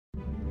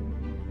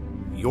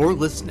You're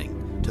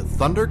listening to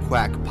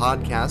Thunderquack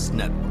Podcast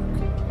Network.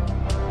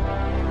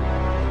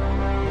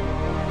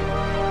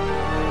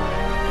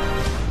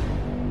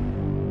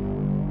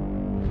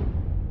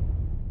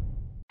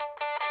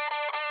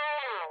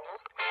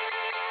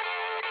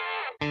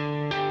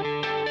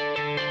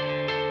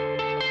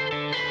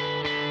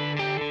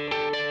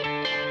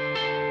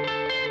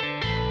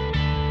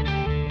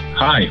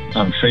 Hi,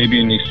 I'm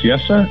Fabian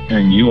Nicieza,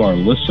 and you are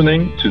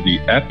listening to the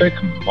Epic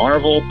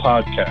Marvel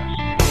Podcast.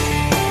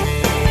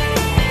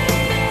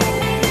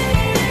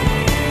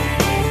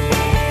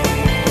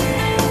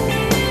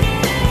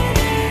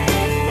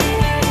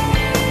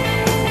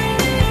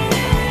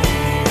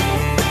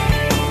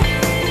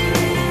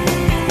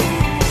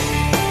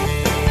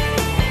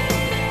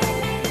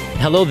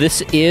 Hello,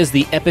 this is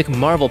the Epic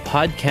Marvel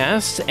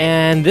Podcast,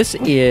 and this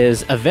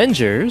is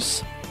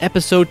Avengers,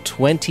 episode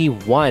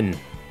 21.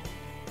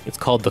 It's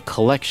called The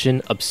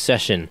Collection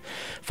Obsession,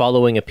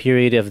 following a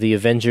period of the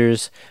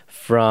Avengers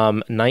from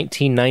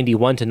 1991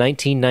 to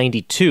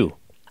 1992.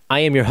 I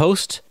am your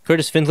host,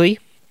 Kurtis Findlay.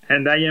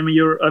 And I am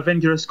your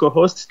Avengers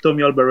co-host,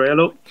 Tommy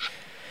Albarello.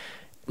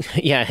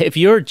 Yeah, if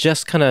you're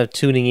just kind of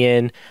tuning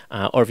in,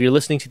 or if you're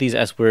listening to these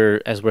as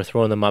we're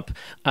throwing them up,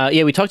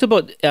 we talked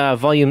about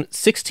volume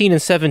 16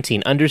 and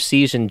 17, Under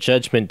Siege and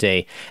Judgment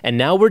Day, and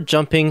now we're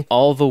jumping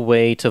all the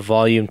way to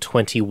volume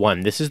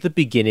 21. This is the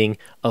beginning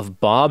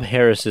of Bob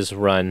Harras's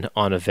run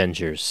on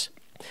Avengers.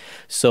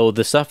 So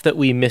the stuff that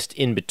we missed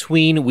in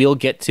between, we'll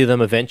get to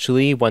them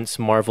eventually once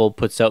Marvel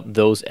puts out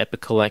those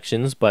epic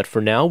collections. But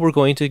for now, we're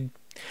going to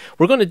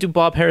do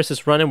Bob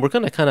Harras's run, and we're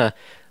going to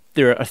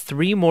there are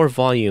 3 more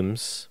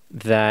volumes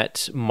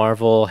that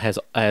Marvel has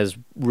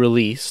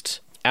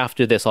released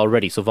after this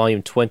already, so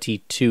volume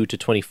 22 to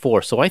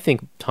 24. So I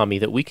think, Tommy,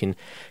 that we can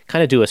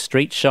kind of do a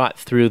straight shot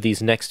through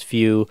these next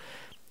few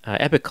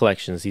epic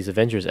collections, these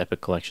Avengers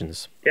epic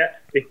collections. Yeah,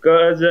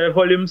 because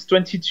volumes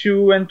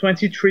 22 and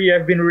 23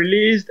 have been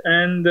released,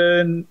 and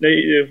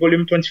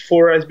volume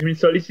 24 has been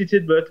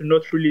solicited but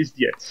not released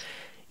yet.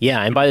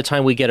 Yeah, and by the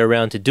time we get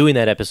around to doing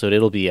that episode,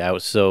 it'll be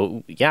out.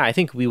 So, yeah, I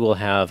think we will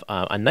have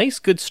a nice,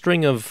 good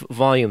string of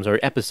volumes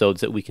or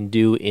episodes that we can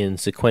do in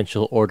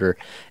sequential order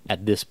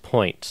at this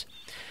point.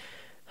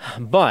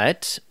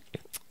 But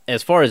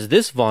as far as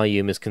this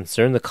volume is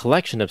concerned, the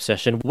Collection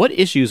Obsession, what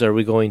issues are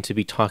we going to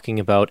be talking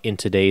about in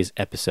today's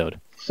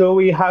episode? So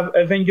we have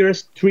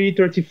Avengers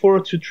 334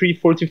 to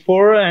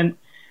 344 and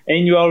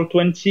Annual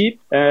 20.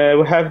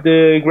 We have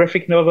the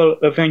graphic novel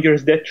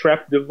Avengers Death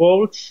Trap: The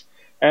Vaults.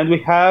 And we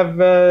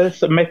have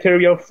some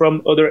material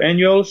from other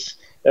annuals.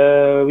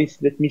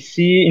 Let me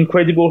see.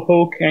 Incredible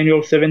Hulk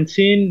Annual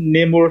 17,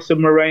 Namor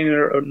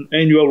Submariner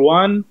Annual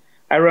 1,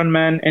 Iron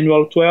Man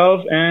Annual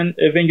 12, and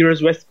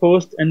Avengers West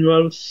Coast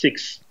Annual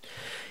 6.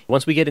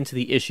 Once we get into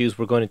the issues,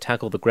 we're going to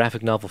tackle the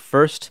graphic novel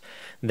first.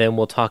 Then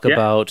we'll talk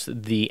about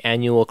the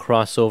annual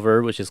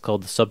crossover, which is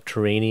called the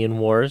Subterranean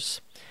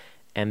Wars.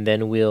 And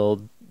then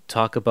we'll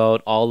talk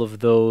about all of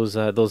those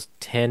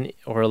 10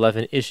 or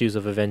 11 issues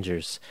of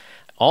Avengers.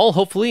 All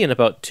hopefully in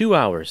about 2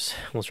 hours.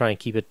 We'll try and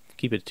keep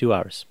it 2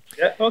 hours.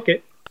 Yeah,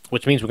 okay.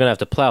 Which means we're going to have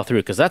to plow through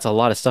because that's a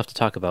lot of stuff to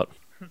talk about.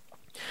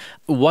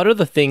 What are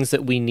the things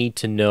that we need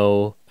to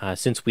know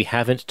since we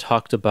haven't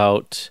talked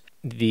about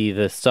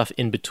the stuff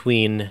in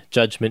between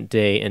Judgment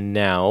Day and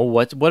now?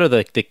 What are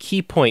the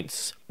key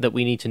points that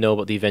we need to know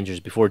about the Avengers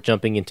before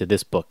jumping into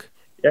this book?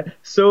 Yeah.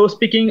 So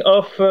speaking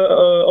of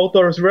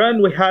author's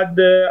run, we had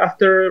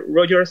after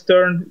Roger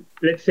Stern,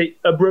 let's say,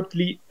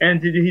 abruptly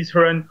ended his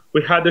run,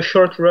 we had a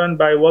short run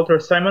by Walter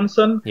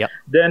Simonson,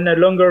 then a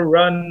longer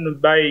run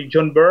by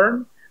John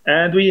Byrne,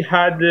 and we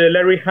had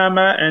Larry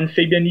Hama and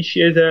Fabian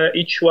Nicieza,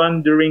 each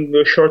one during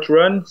a short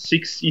run,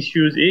 6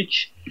 issues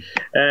each.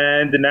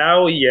 And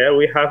now,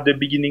 we have the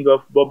beginning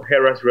of Bob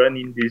Harras' run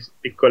in this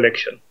big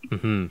collection.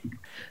 Mm-hmm.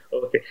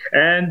 Okay,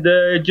 and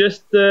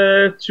just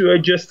to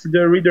adjust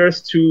the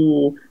readers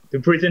to the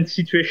present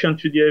situation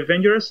to the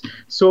Avengers,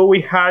 so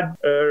we had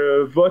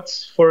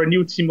votes for a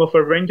new team of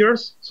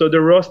Avengers. So the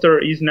roster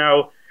is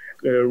now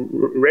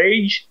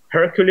Rage,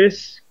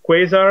 Hercules,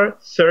 Quasar,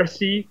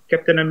 Cersei,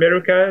 Captain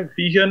America,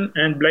 Vision,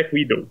 and Black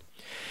Widow.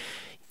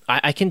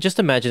 I can just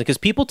imagine, because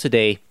people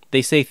today,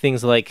 they say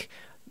things like,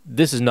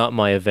 this is not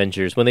my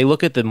Avengers. When they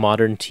look at the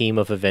modern team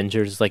of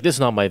Avengers, it's like, this is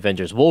not my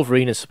Avengers.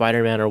 Wolverine and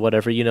Spider-Man or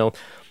whatever,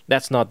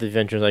 that's not the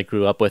Avengers I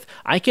grew up with.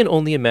 I can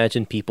only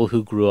imagine people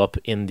who grew up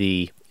in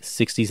the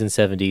 60s and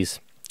 70s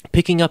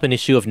picking up an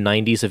issue of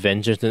 90s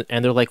Avengers,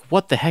 and they're like,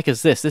 what the heck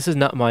is this? This is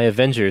not my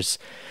Avengers.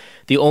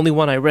 The only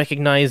one I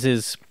recognize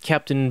is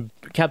Captain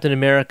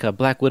America.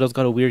 Black Widow's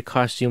got a weird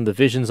costume. The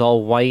Vision's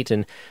all white.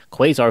 And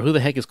Quasar, who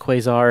the heck is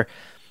Quasar?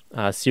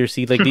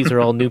 Cersei, these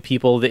are all new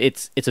people.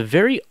 It's a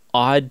very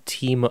odd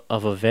team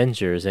of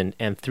Avengers,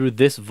 and through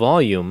this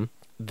volume,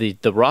 the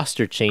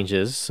roster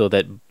changes so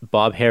that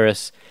Bob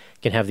Harras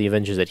can have the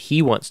Avengers that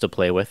he wants to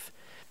play with,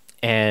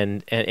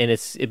 and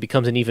it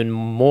becomes an even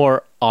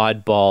more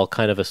oddball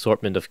kind of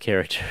assortment of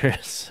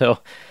characters. So,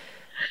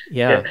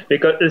 yeah,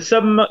 because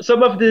some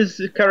of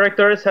these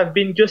characters have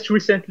been just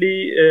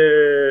recently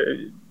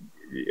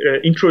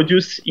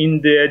introduced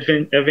in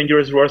the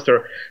Avengers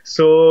roster.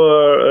 So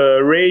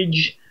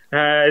Rage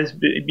has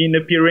been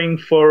appearing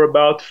for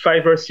about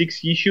 5 or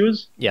 6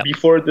 issues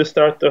before the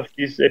start of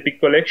this epic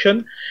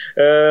collection.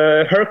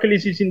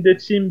 Hercules is in the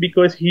team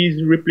because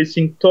he's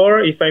replacing Thor,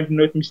 if I'm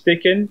not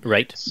mistaken.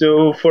 Right.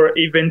 So for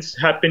events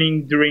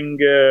happening during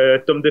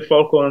Tom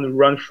DeFalco and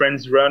Ron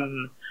Friend's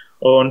run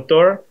on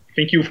Thor. I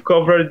think you've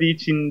covered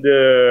it in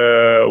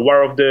the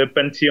War of the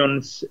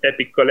Pantheons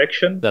epic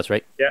collection. That's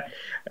right. Yeah.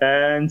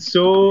 And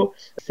so,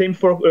 same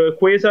for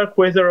Quasar.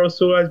 Quasar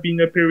also has been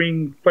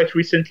appearing quite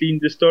recently in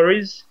the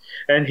stories.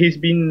 And he's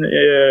been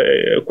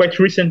a quite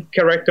recent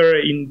character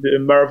in the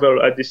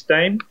Marvel at this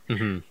time.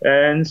 Mm-hmm.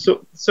 And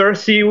so,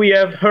 Cersei, we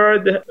have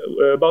heard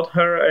about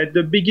her at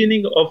the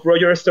beginning of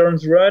Roger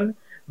Stern's run,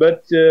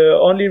 but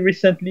only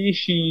recently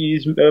she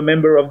is a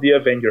member of the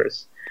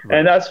Avengers. Right.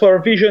 And as for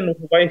Vision,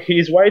 why he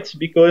is white,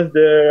 because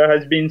there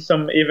has been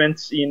some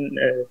events in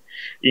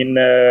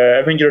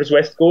Avengers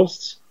West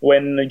Coast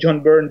when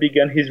John Byrne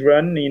began his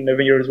run in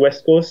Avengers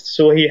West Coast.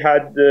 So he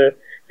had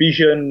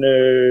Vision,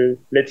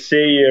 let's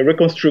say,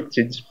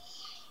 reconstructed.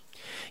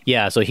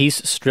 Yeah, so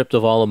he's stripped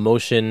of all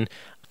emotion.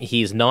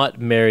 He's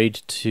not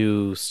married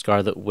to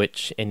Scarlet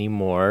Witch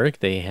anymore.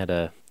 They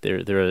had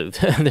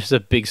there's a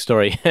big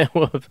story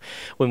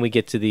when we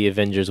get to the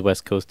Avengers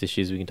West Coast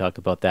issues. We can talk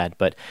about that,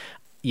 but.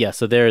 Yeah,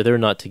 so they're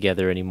not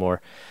together anymore.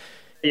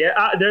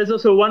 Yeah, there's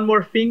also one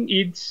more thing.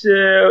 It's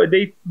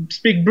they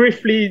speak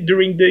briefly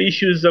during the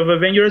issues of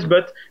Avengers,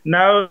 but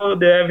now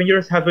the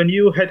Avengers have a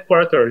new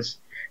headquarters.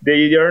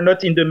 They are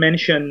not in the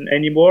mansion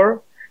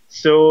anymore.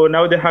 So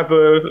now they have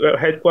a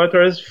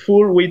headquarters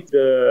full with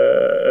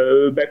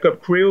a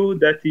backup crew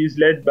that is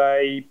led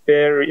by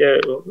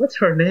what's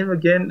her name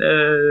again?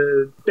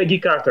 Peggy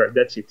Carter.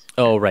 That's it.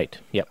 Oh, right.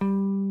 Yep.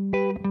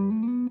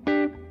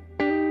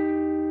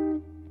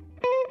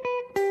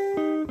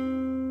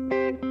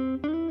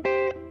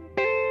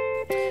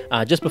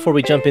 Just before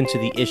we jump into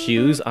the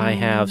issues, I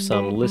have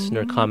some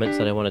listener comments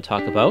that I want to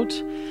talk about.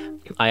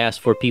 I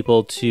asked for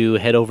people to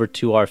head over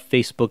to our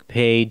Facebook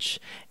page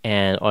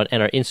and our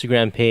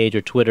Instagram page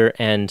or Twitter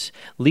and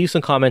leave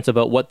some comments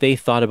about what they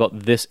thought about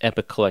this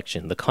epic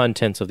collection, the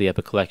contents of the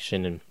epic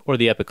collection, or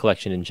the epic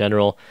collection in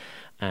general.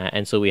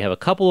 And so we have a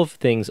couple of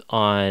things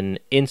on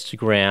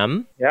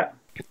Instagram. Yeah.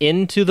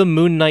 Into the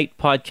Moon Knight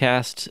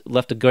podcast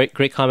left a great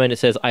comment. It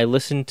says, I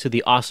listened to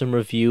the awesome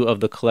review of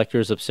The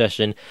Collector's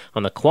Obsession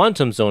on the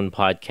Quantum Zone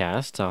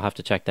podcast. I'll have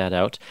to check that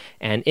out.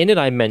 And in it,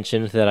 I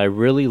mentioned that I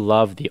really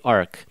love the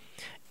arc.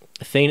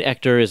 Thane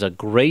Ector is a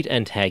great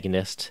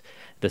antagonist.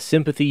 The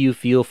sympathy you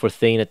feel for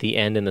Thane at the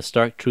end and the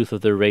stark truth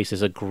of their race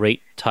is a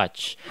great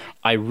touch.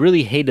 I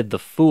really hated the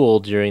Fool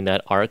during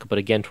that arc, but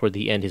again, toward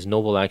the end, his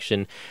noble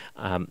action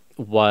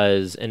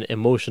was an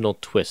emotional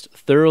twist.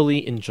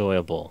 Thoroughly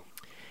enjoyable.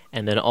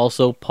 And then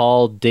also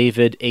Paul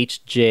David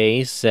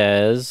H.J.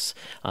 says,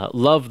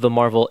 love the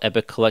Marvel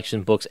Epic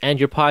Collection books and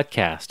your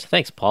podcast.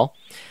 Thanks, Paul.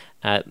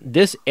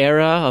 This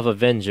era of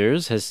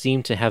Avengers has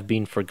seemed to have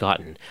been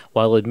forgotten.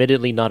 While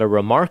admittedly not a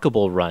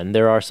remarkable run,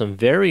 there are some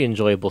very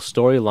enjoyable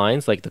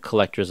storylines like The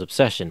Collector's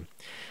Obsession.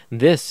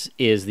 This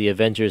is the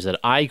Avengers that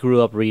I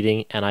grew up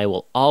reading, and I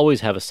will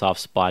always have a soft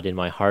spot in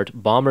my heart,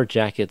 bomber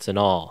jackets and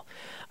all.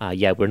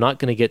 Yeah, we're not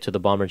going to get to the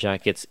bomber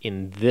jackets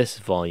in this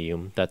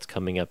volume. That's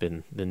coming up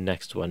in the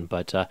next one,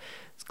 but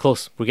it's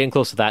close. We're getting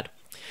close to that.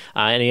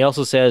 And he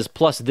also says,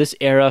 plus this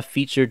era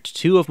featured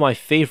two of my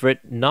favorite,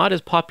 not as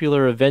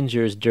popular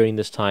Avengers during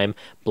this time,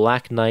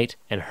 Black Knight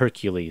and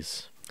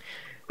Hercules.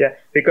 Yeah,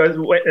 because,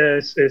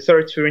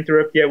 sorry to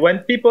interrupt, when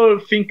people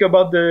think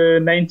about the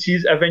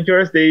 90s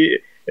Avengers, they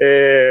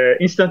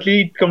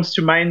instantly it comes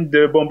to mind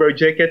the bomber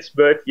jackets,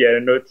 but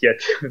not yet.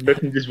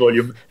 Not in this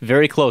volume.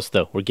 Very close,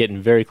 though. We're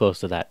getting very close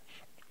to that.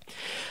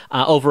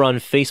 Over on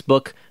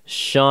Facebook,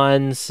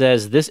 Sean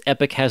says, this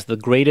epic has the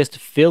greatest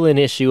fill-in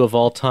issue of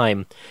all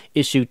time.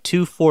 Issue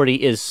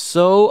 240 is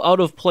so out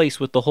of place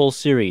with the whole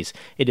series.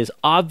 It is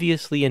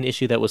obviously an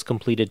issue that was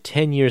completed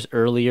 10 years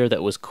earlier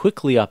that was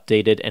quickly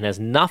updated and has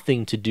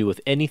nothing to do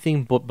with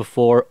anything but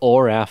before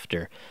or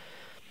after.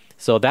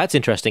 So that's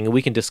interesting, and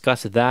we can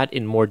discuss that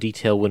in more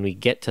detail when we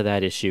get to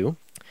that issue.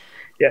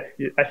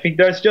 Yeah, I think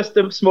there's just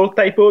a small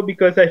typo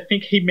because I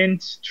think he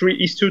meant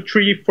issue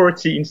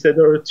 340 instead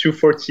of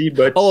 240.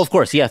 But oh, of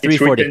course, yeah,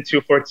 340. It's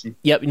written 240.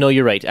 Yep, no,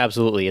 you're right.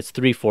 Absolutely, it's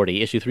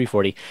 340, issue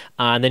 340.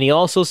 And then he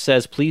also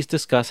says, please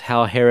discuss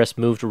how Harras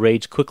moved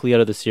Rage quickly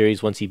out of the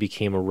series once he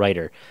became a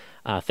writer.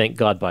 Thank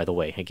God, by the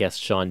way. I guess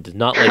Sean did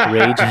not like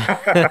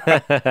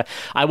Rage.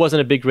 I wasn't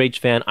a big Rage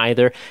fan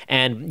either.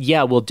 And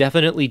yeah, we'll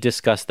definitely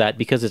discuss that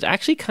because it's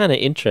actually kind of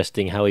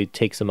interesting how he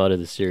takes him out of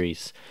the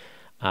series.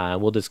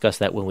 We'll discuss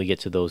that when we get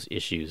to those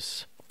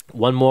issues.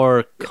 One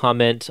more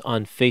comment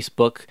on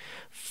Facebook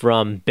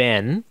from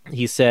Ben.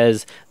 He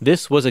says,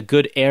 this was a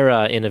good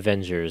era in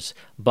Avengers.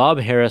 Bob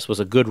Harras was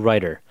a good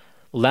writer.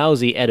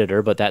 Lousy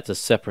editor, but that's a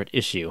separate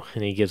issue.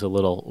 And he gives a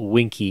little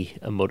winky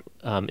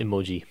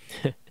emoji.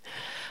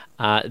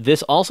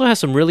 This also has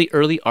some really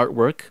early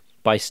artwork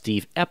by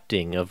Steve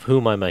Epting, of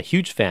whom I'm a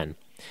huge fan.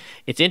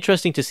 It's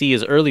interesting to see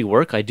his early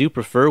work. I do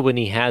prefer when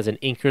he has an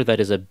inker that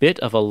is a bit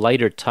of a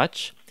lighter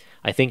touch.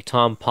 I think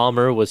Tom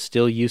Palmer was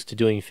still used to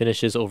doing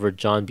finishes over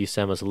John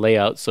Buscema's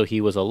layout, so he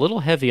was a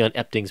little heavy on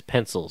Epting's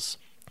pencils.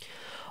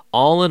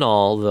 All in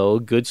all, though,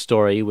 good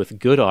story with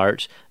good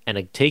art and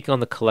a take on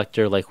the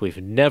collector like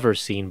we've never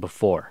seen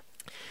before.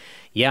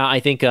 Yeah, I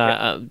think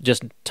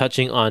just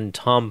touching on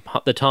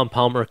the Tom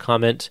Palmer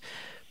comment,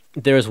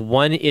 there's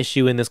one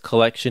issue in this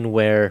collection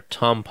where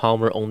Tom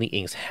Palmer only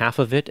inks half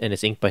of it and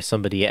it's inked by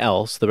somebody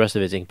else. The rest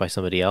of it's inked by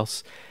somebody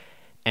else.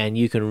 And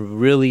you can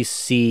really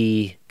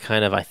see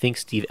I think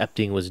Steve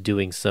Epting was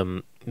doing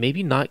some,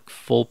 maybe not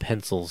full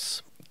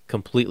pencils,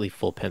 completely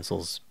full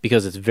pencils,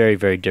 because it's very,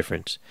 very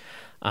different.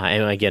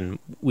 And again,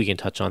 we can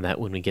touch on that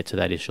when we get to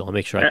that issue. I'll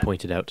make sure I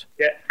point it out.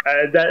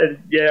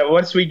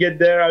 Once we get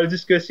there, I'll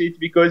discuss it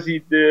because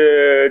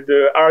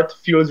the art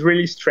feels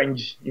really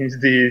strange in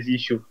this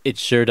issue. It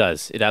sure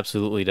does. It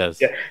absolutely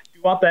does. Yeah. If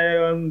you want,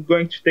 I'm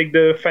going to take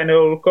the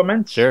final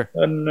comments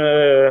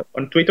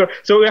on Twitter.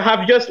 So we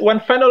have just one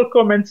final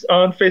comment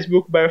on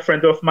Facebook by a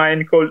friend of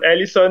mine called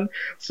Allison.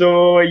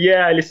 So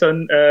yeah,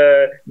 Allison,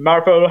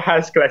 Marvel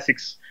has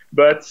classics.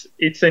 But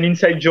it's an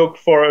inside joke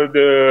for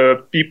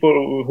the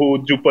people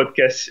who do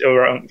podcasts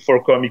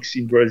for comics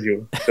in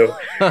Brazil. So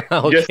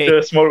okay. Just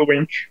a small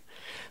wink.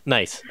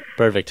 Nice.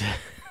 Perfect.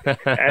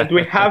 And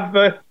we have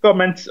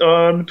comments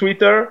on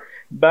Twitter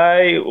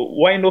by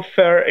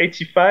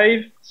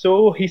Winofair85.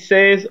 So he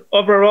says,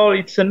 overall,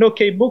 it's an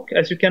okay book.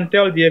 As you can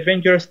tell, the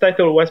Avengers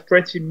title was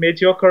pretty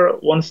mediocre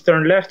once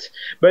turned left,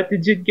 but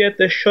it did get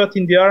a shot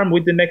in the arm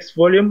with the next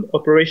volume,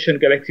 Operation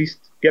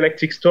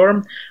Galactic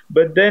Storm,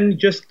 but then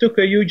just took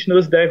a huge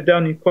nosedive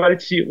down in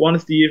quality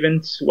once the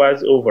event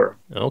was over.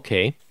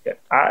 Okay.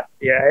 I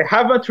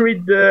haven't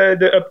read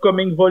the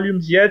upcoming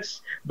volumes yet,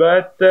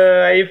 but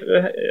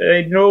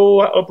I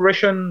know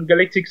Operation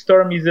Galactic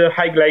Storm is a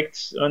highlight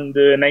on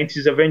the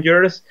 90s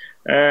Avengers,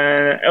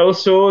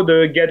 also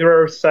the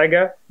Gatherer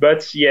saga.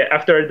 But yeah,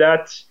 after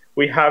that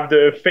we have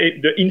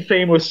the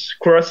infamous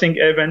crossing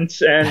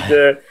events,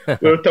 and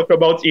we'll talk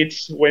about it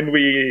when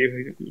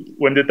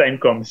the time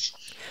comes.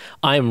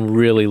 I'm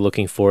really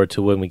looking forward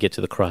to when we get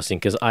to the crossing,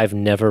 because I've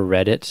never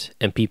read it,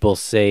 and people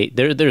say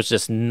there's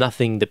just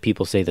nothing that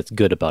people say that's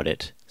good about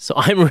it. So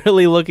I'm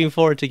really looking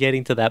forward to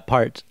getting to that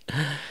part.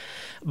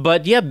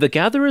 But yeah, the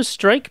Gatherer's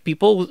Strike,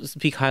 people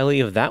speak highly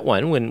of that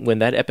one. When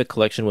that Epic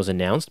Collection was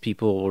announced,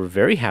 people were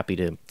very happy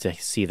to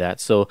see that.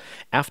 So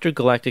after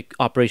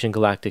Operation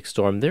Galactic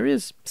Storm, there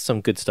is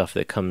some good stuff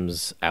that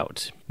comes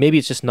out. Maybe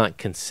it's just not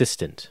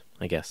consistent,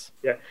 I guess.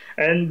 Yeah,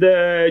 and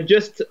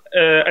just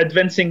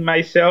advancing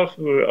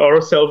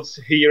ourselves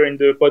here in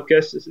the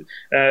podcast,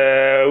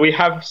 we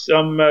have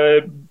some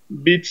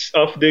bits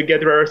of the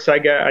Gatherer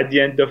saga at the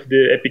end of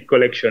the Epic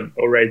Collection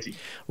already.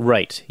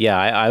 Right. Yeah,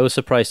 I was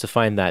surprised to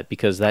find that,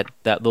 because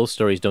those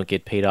stories don't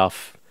get paid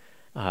off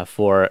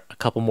for a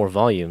couple more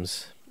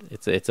volumes.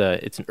 It's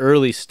an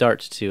early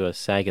start to a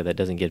saga that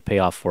doesn't get paid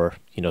off for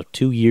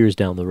 2 years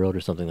down the road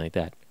or something like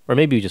that, or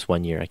maybe just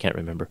 1 year. I can't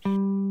remember.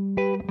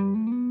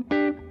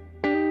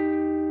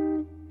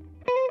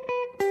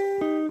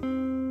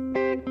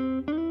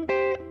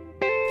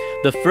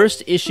 The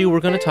first issue we're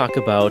going to talk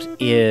about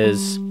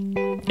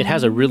it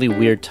has a really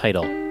weird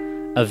title.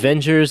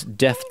 Avengers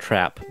Death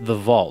Trap, The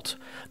Vault.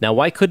 Now,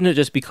 why couldn't it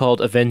just be called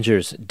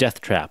Avengers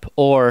Death Trap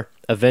or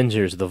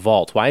Avengers The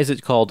Vault? Why is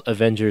it called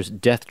Avengers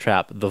Death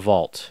Trap, The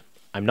Vault?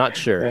 I'm not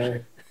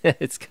sure.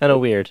 It's kind of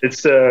weird.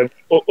 It's an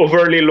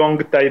overly long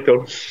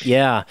title.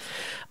 Yeah.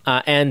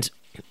 And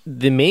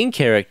the main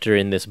character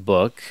in this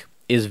book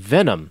is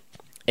Venom.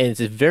 And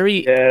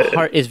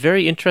it's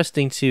very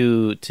interesting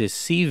to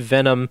see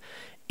Venom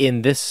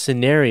in this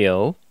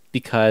scenario,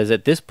 because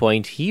at this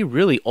point he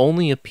really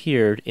only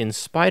appeared in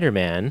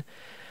Spider-Man,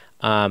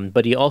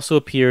 but he also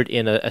appeared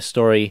in a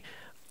story,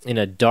 in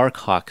a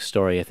Darkhawk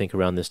story, I think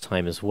around this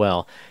time as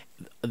well.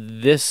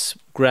 This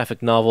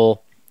graphic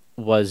novel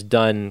was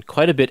done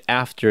quite a bit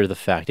after the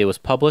fact. It was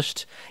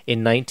published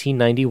in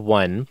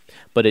 1991,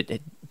 but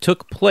it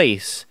took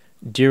place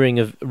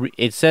during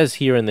it says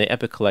here in the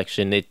Epic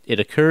Collection, it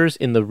occurs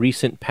in the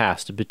recent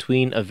past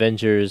between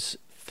Avengers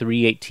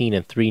 318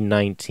 and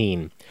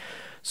 319.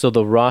 So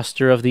the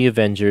roster of the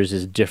Avengers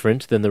is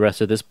different than the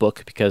rest of this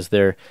book, because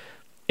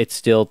it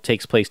still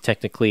takes place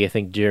technically, I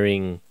think,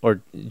 during or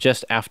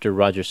just after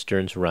Roger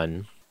Stern's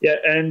run. Yeah,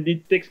 and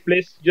it takes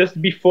place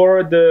just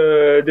before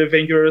the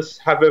Avengers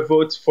have a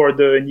vote for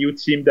the new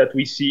team that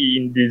we see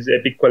in this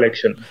Epic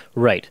Collection.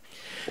 Right.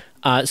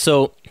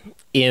 So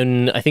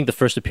in, I think, the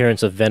first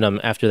appearance of Venom,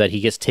 after that he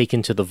gets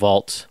taken to the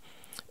vault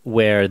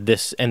where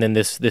this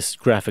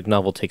graphic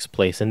novel takes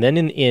place. And then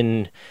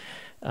in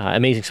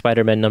Amazing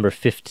Spider-Man number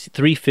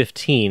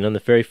 315, on the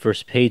very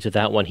first page of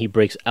that one, he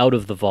breaks out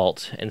of the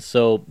vault. And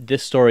so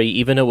this story,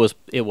 even though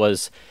it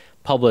was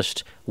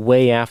published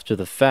way after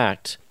the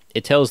fact,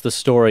 it tells the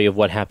story of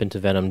what happened to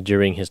Venom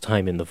during his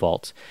time in the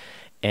vault.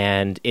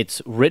 And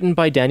it's written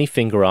by Danny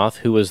Fingeroth,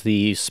 who was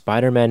the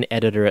Spider-Man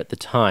editor at the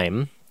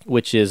time,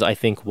 which is, I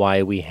think,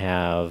 why we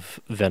have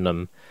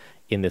Venom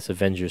in this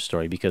Avengers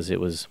story, because it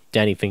was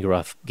Danny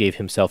Fingeroth gave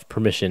himself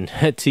permission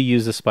to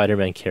use the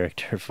Spider-Man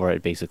character for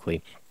it,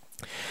 basically.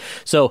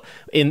 So,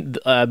 in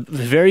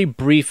very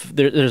brief,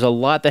 there's a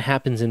lot that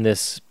happens in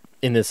this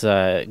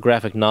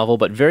graphic novel,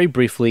 but very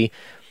briefly,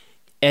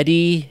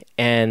 Eddie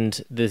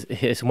and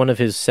one of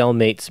his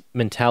cellmates,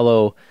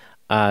 Mentallo,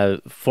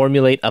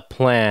 formulate a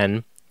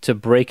plan to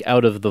break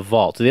out of the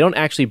vault. They don't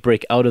actually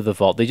break out of the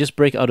vault. They just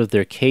break out of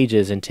their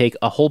cages and take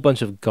a whole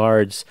bunch of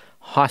guards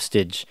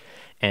hostage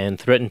and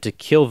threaten to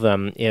kill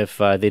them if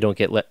they don't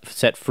get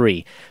set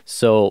free.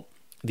 So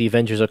the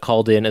Avengers are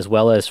called in, as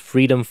well as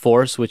Freedom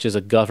Force, which is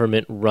a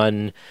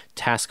government-run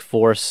task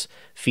force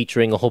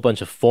featuring a whole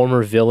bunch of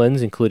former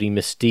villains, including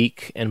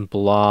Mystique and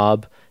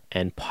Blob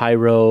and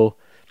Pyro,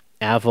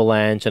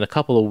 Avalanche, and a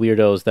couple of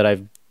weirdos that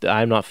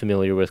I'm not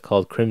familiar with,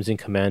 called Crimson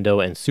Commando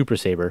and Super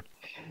Saber.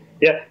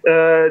 Yeah,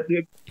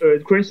 the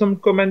Crimson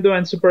Commando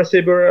and Super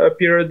Saber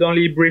appeared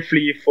only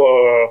briefly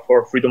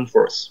for Freedom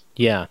Force.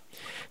 Yeah,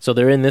 so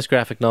they're in this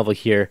graphic novel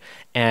here,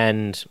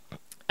 and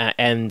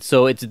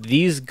so it's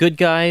these good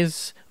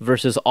guys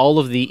versus all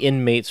of the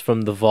inmates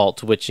from the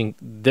vault, which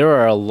there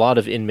are a lot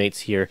of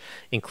inmates here,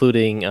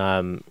 including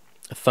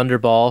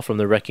Thunderball from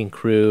the Wrecking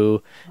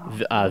Crew,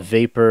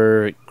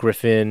 Vapor,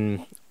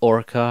 Griffin,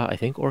 Orca. I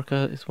think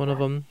Orca is one of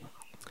them.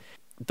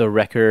 The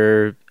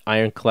Wrecker,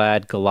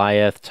 Ironclad,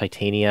 Goliath,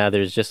 Titania.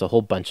 There's just a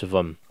whole bunch of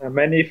them.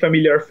 Many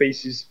familiar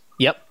faces.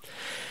 Yep.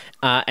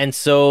 And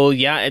so,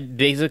 yeah,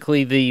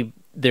 basically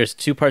there's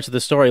two parts of the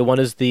story. One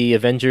is the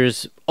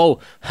Avengers.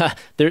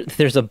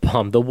 There's a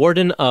bomb. The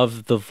warden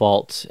of the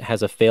vault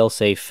has a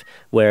failsafe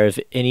where if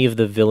any of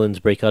the villains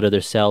break out of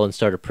their cell and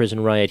start a prison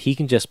riot, he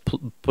can just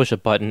push a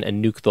button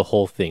and nuke the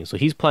whole thing. So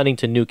he's planning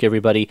to nuke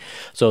everybody.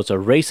 So it's a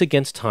race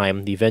against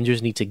time. The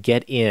Avengers need to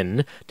get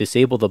in,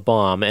 disable the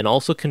bomb, and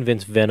also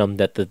convince Venom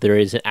that there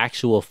is an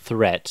actual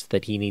threat,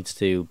 that he needs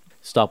to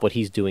stop what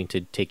he's doing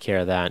to take care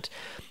of that.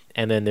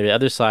 And then the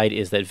other side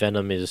is that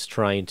Venom is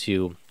trying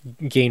to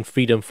gain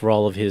freedom for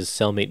all of his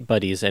cellmate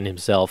buddies and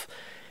himself,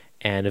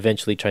 and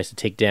eventually tries to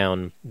take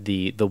down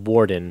the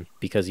warden,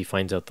 because he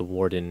finds out the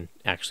warden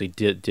actually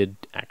did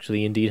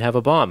indeed have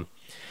a bomb.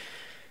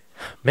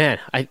 Man,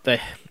 I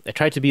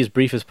tried to be as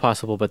brief as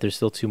possible, but there's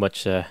still too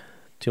much to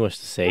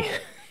say.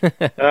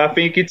 I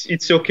think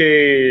it's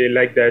okay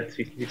like that.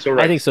 It's all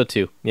right. I think so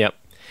too. Yeah.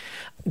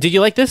 Did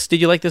you like this?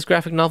 Did you like this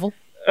graphic novel?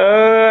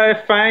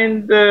 I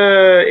find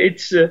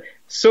it's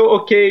so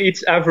okay.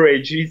 It's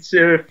average. It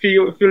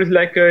feels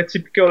like a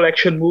typical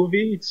action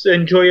movie. It's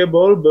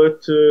enjoyable,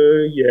 but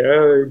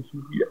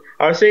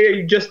I'll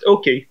say just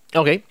okay.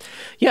 Okay,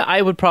 yeah,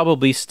 I would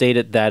probably state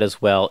it that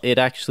as well.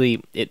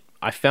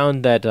 I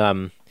found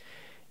that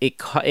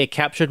it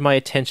captured my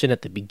attention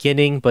at the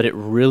beginning, but it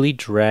really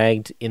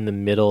dragged in the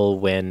middle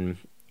when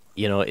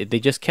they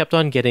just kept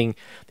on the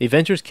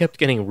Avengers kept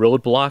getting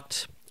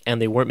roadblocked, and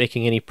they weren't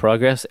making any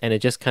progress, and it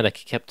just kind of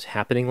kept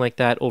happening like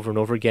that over and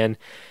over again.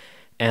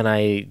 And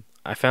I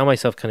found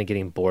myself kind of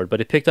getting bored,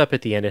 but it picked up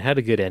at the end. It had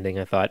a good ending,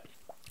 I thought.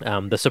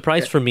 The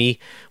surprise for me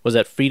was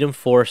that Freedom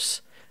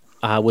Force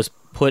was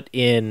put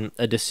in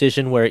a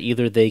decision where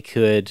either they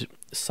could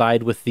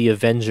side with the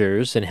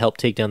Avengers and help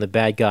take down the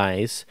bad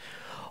guys,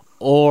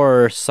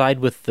 or side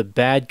with the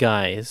bad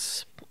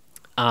guys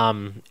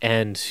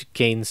and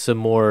gain some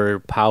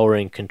more power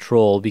and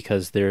control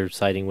because they're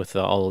siding with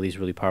all of these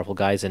really powerful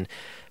guys. And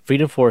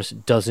Freedom Force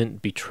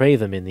doesn't betray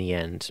them in the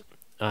end.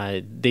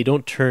 They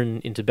don't turn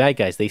into bad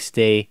guys. They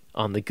stay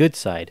on the good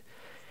side.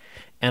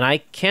 And I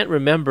can't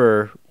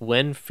remember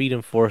when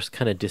Freedom Force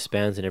kind of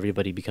disbands and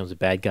everybody becomes a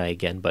bad guy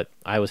again, but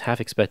I was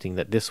half expecting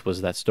that this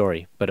was that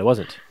story, but it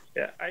wasn't.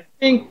 Yeah, I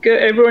think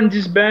everyone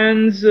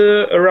disbands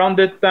around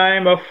the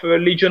time of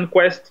Legion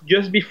Quest,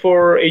 just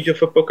before Age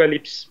of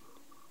Apocalypse.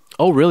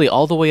 Oh, really?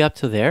 All the way up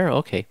to there?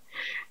 Okay.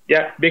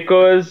 Yeah,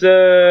 because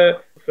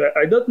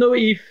I don't know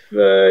if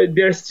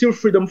there's still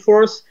Freedom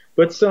Force,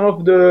 but some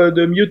of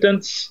the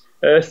mutants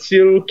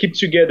still keep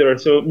together.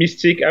 So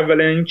Mystique,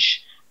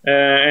 Avalanche,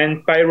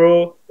 and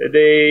Pyro,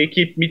 they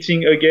keep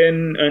meeting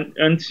again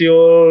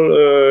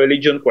until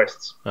Legion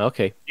Quest.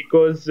 Okay.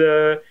 Because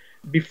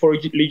before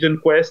Legion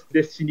Quest,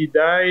 Destiny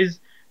dies,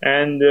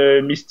 and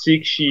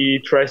Mystique, she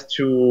tries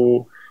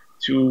to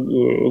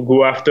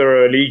go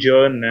after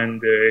Legion,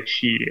 and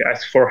she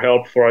asks for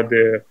help for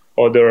the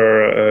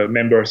other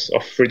members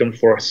of Freedom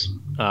Force.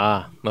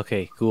 Ah,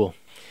 okay, cool.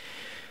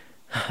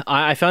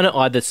 I found it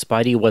odd that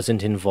Spidey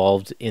wasn't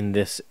involved in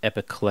this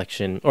epic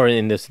collection, or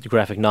in this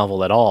graphic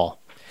novel at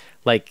all.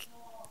 Like,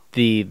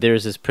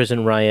 there's this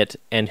prison riot,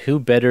 and who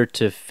better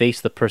to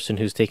face the person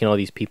who's taken all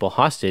these people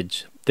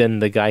hostage than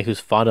the guy who's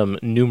fought him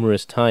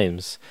numerous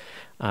times?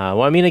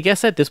 Well, I mean, I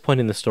guess at this point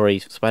in the story,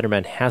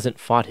 Spider-Man hasn't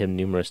fought him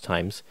numerous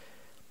times,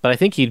 but I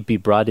think he'd be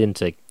brought in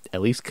to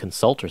at least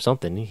consult or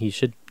something. He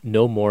should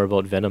know more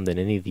about Venom than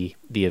any of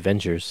the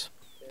Avengers.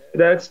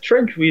 That's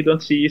strange. We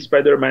don't see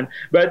Spider-Man,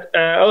 but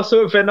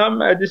also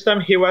Venom. At this time,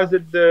 he was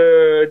at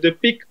the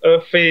peak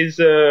of his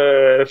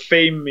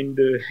fame in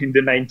the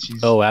 90s.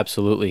 Oh,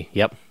 absolutely.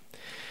 Yep.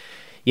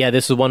 Yeah,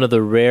 this is one of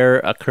the rare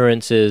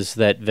occurrences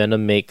that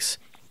Venom makes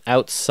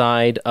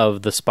outside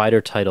of the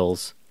Spider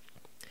titles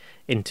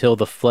until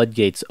the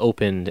floodgates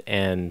opened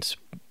and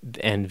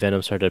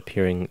Venom started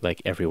appearing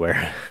like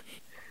everywhere.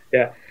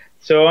 Yeah.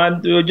 So,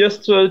 and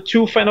just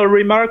two final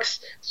remarks.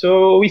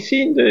 So, we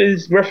see in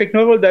this graphic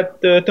novel that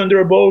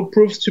Thunderbolt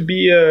proves to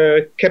be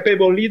a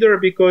capable leader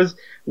because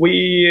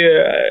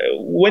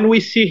when we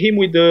see him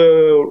with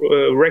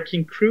the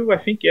Wrecking Crew, I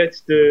think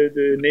that's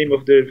the name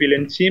of the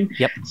villain team.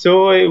 Yep.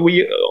 So,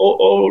 we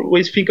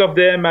always think of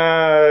them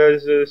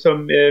as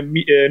some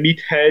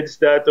meatheads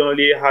that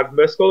only have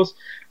muscles.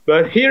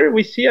 But here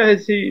we see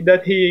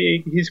that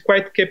he's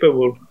quite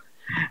capable.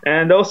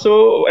 And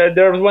also,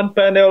 there's one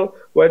panel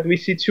where we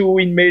see two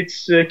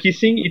inmates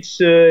kissing. It's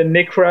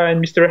Necra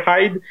and Mr.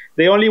 Hyde.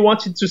 They only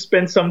wanted to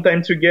spend some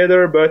time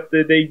together, but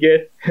they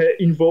get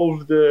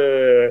involved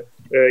in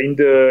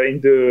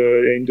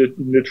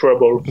the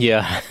trouble.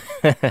 Yeah.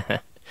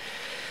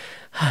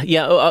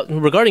 Yeah.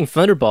 Regarding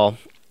Thunderball,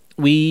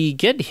 we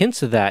get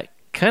hints of that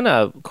kind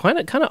of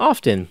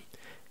often.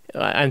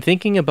 I'm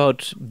thinking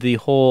about the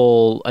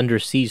whole Under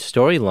Siege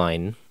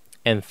storyline,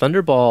 and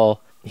Thunderball.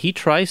 He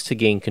tries to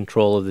gain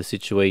control of the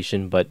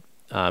situation, but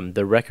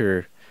the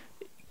Wrecker,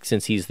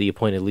 since he's the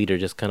appointed leader,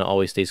 just kind of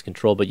always stays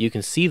control. But you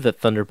can see that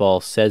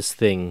Thunderball says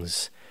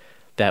things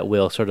that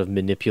will sort of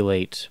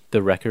manipulate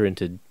the Wrecker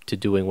into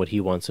doing what he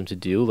wants him to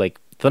do. Like,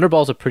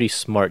 Thunderball's a pretty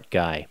smart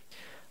guy,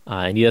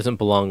 and he doesn't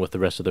belong with the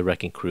rest of the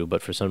Wrecking Crew,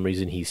 but for some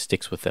reason he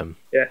sticks with them.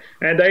 Yeah,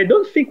 and I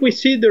don't think we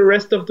see the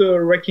rest of the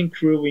Wrecking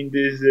Crew in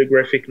this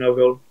graphic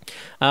novel.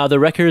 The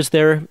Wrecker's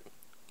there.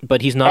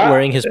 But he's not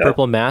wearing his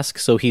purple mask,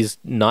 so he's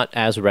not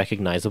as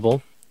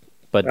recognizable.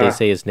 But they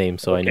say his name,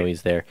 so okay. I know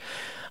he's there.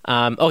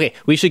 Okay,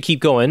 we should keep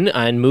going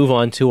and move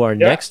on to our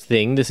next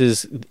thing. This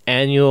is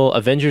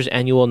Avengers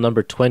Annual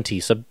number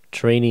 20,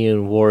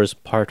 Subterranean Wars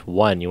Part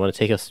 1. You want to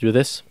take us through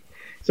this?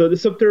 So the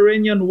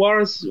Subterranean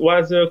Wars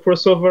was a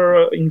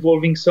crossover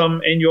involving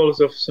some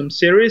annuals of some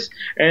series.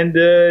 And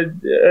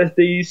as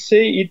they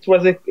say, it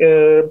was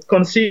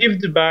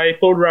conceived by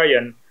Paul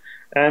Ryan.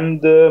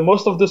 And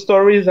most of the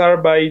stories are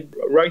by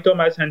Roy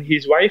Thomas and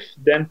his wife,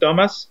 Dan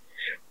Thomas.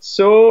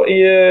 So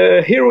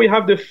here we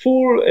have the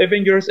full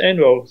Avengers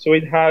Annual. So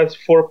it has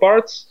 4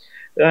 parts.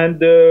 And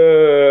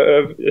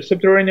the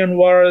Subterranean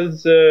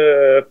Wars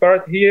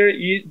part here,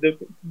 the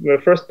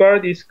first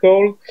part is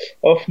called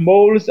Of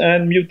Moles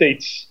and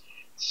Mutates.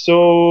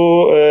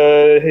 So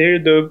here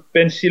the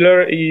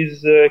penciler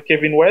is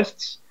Kevin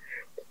West.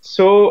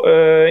 So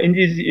in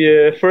this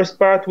first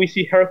part, we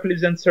see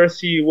Hercules and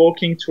Cersei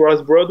walking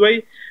towards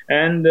Broadway,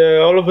 and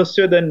all of a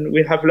sudden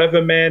we have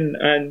lava men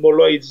and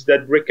moloids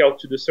that break out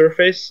to the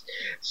surface.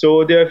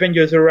 So the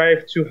Avengers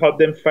arrive to help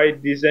them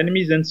fight these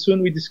enemies, and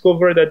soon we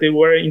discover that they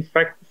were in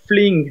fact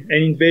fleeing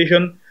an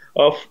invasion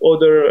of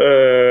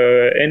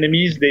other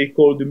enemies they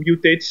call the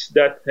Mutates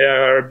that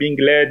are being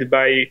led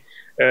by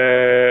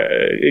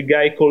a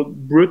guy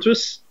called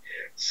Brutus.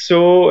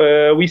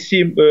 So we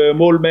see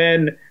Mole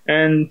Man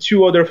and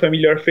 2 other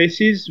familiar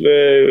faces.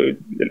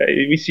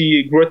 We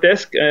see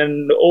Grotesk,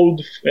 an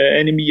old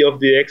enemy of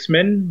the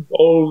X-Men,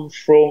 all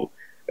through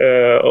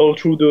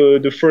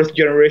the first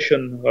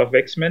generation of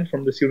X-Men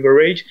from the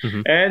Silver Age.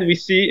 Mm-hmm. And we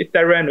see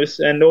Tyrannus,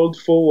 an old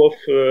foe of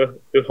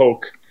the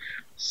Hulk.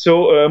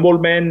 So Mole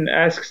Man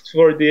asks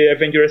for the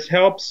Avengers'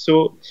 help.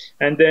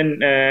 And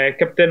then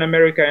Captain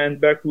America and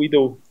Black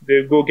Widow,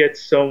 they go get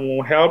some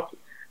help.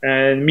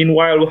 And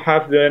meanwhile, we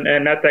have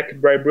an attack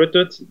by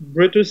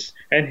Brutus,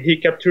 and he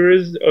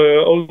captures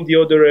all the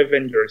other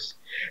Avengers.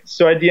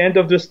 So at the end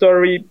of the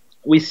story,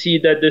 we see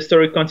that the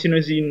story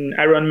continues in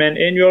Iron Man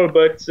Annual,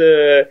 but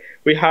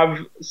we have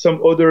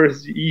some other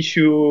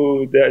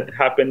issue that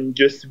happened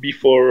just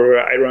before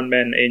Iron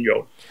Man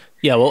Annual.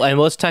 Yeah, well, and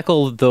let's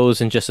tackle those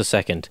in just a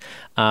second.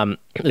 I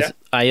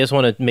just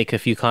want to make a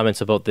few comments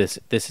about this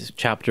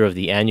chapter of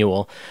the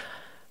Annual.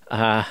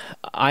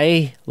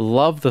 I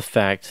love the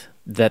fact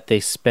that they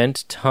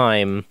spent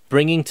time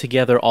bringing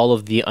together all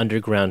of the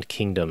underground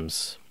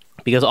kingdoms.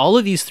 Because all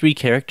of these 3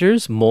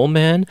 characters, Mole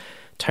Man,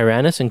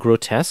 Tyrannus, and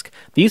Grotesk,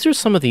 these are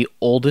some of the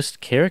oldest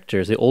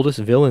characters, the oldest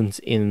villains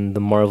in the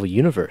Marvel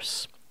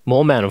Universe.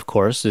 Mole Man, of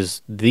course,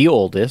 is the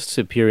oldest,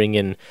 appearing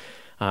in,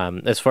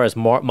 as far as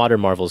modern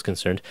Marvel is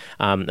concerned,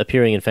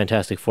 appearing in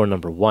Fantastic Four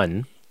number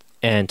 1.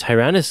 And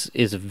Tyrannus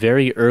is a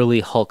very early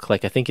Hulk,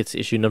 like I think it's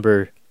issue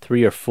number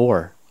 3 or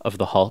 4 of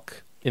the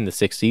Hulk in the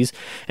 60s,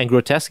 and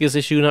Grotesk is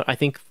issue, I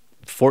think,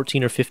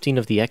 14 or 15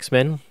 of the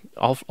X-Men,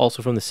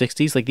 also from the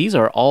 60s. Like, these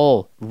are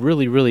all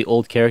really, really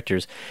old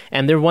characters,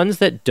 and they're ones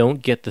that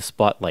don't get the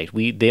spotlight.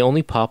 They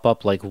only pop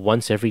up like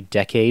once every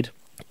decade,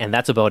 and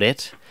that's about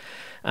it,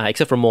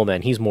 except for Mole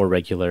Man. He's more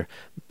regular,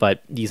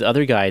 but these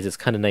other guys, it's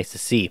kind of nice to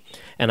see.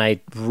 And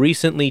I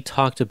recently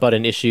talked about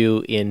an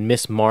issue in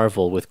Miss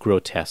Marvel with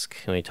Grotesk,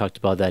 and I talked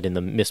about that in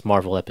the Miss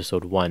Marvel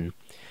episode 1.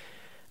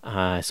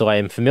 So I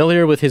am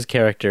familiar with his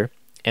character.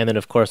 And then,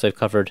 of course, I've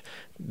covered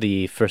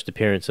the first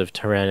appearance of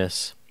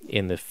Tyrannus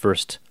in the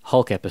first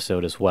Hulk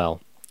episode as well.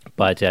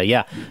 But,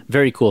 yeah,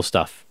 very cool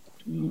stuff.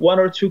 one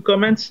or two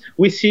comments.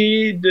 We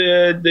see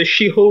the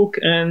She-Hulk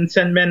and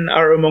Sandman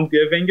are among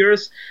the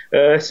Avengers.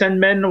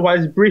 Sandman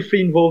was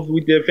briefly involved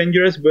with the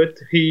Avengers, but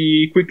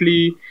he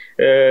quickly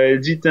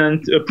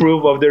didn't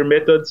approve of their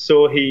methods,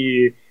 so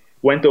he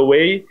went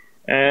away.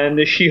 And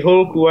the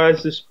She-Hulk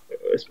was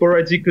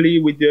sporadically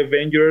with the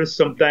Avengers,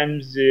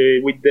 sometimes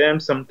with them,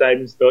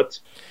 sometimes not.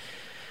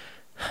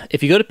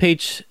 If you go to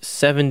page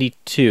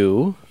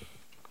 72,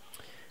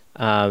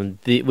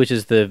 which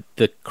is the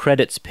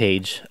credits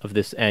page of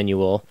this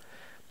annual,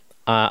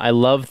 I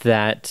love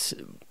that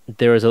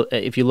there is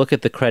if you look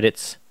at the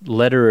credits,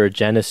 letterer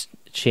Janice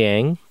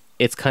Chiang,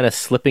 it's kind of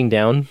slipping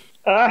down.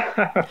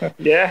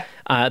 Yeah.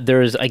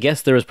 I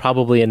guess there was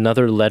probably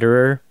another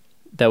letterer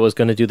that was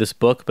going to do this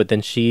book, but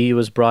then she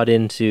was brought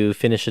in to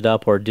finish it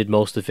up or did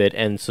most of it,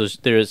 and so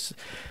there's,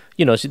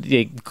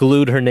 they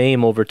glued her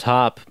name over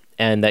top,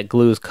 and that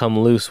glue's come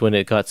loose when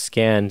it got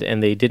scanned,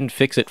 and they didn't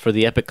fix it for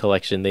the Epic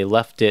Collection. They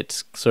left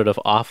it sort of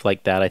off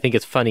like that. I think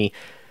it's funny,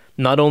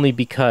 not only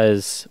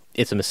because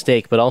it's a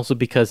mistake, but also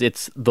because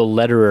it's the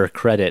letterer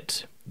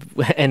credit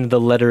and the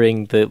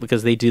lettering,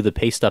 because they do the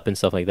paste up and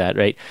stuff like that,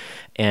 right?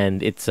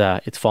 And it's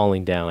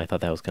falling down. I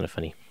thought that was kind of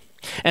funny.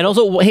 And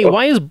also, hey,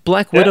 why is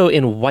Black Widow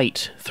in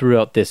white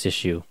throughout this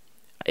issue?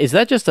 Is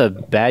that just a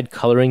bad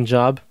coloring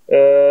job?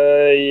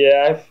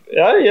 Yeah.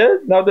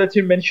 Now that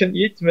you mention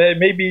it,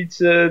 maybe it's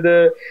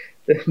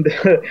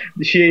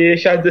she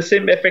has the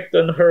same effect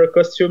on her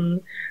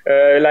costume,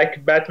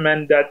 like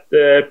Batman that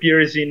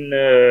appears in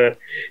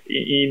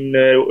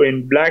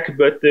black,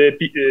 but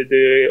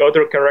the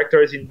other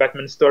characters in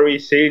Batman story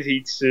says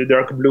it's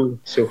dark blue.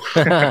 So.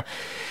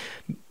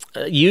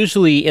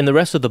 Usually, in the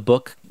rest of the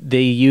book,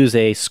 they use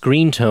a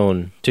screen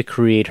tone to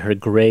create her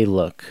gray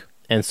look.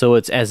 And so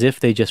it's as if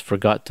they just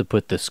forgot to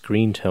put the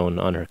screen tone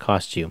on her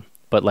costume,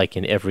 but like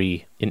in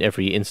every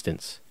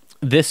instance.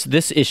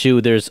 This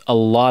issue, there's a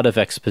lot of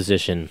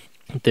exposition.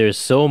 There's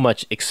so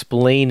much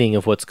explaining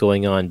of what's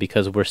going on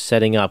because we're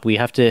setting up. We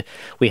have to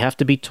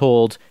be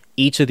told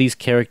each of these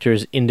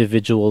characters'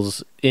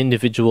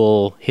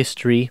 individual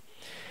history,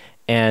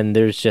 and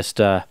there's just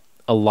a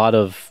lot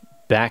of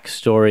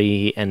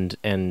backstory and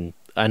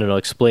I don't know,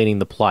 explaining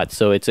the plot.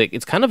 So it's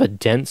kind of a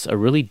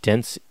really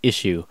dense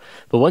issue.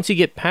 But once you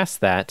get past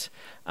that,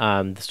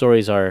 the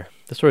stories are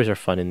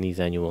fun in these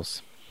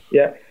annuals.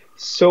 Yeah.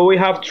 So we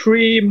have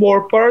 3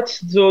 more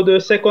parts. So the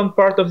second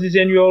part of this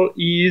annual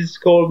is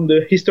called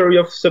The History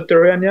of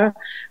Subterranea.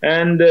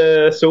 And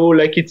so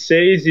like it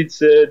says, it's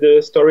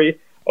the story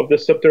of the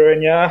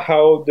Subterranea,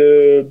 how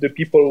the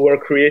people were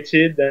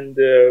created, and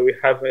we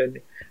have a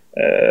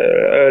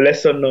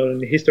lesson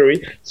on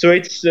history. So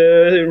it's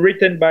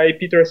written by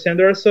Peter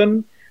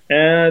Sanderson,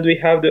 and we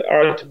have the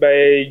art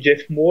by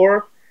Jeff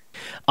Moore.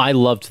 I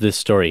loved this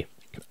story.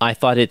 I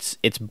thought it's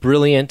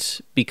brilliant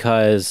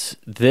because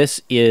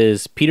this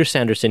is Peter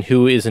Sanderson,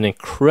 who is an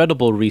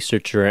incredible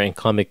researcher and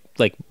comic,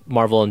 like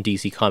Marvel and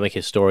DC comic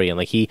historian.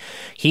 Like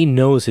he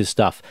knows his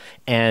stuff,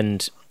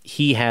 and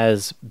he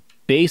has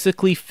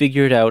basically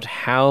figured out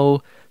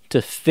how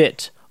to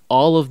fit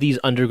all of these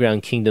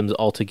underground kingdoms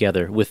all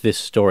together with this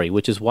story,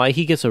 which is why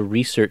he gets a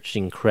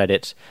researching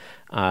credit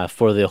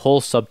for the whole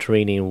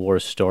Subterranean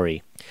Wars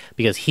story,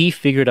 because he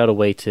figured out a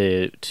way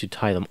to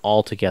tie them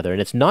all together.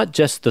 And it's not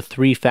just the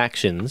 3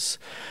 factions.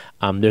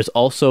 There's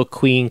also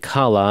Queen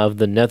Kala of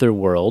the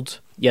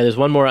Netherworld. Yeah, there's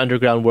one more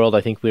underground world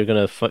I think we're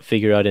going to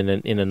figure out in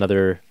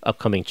another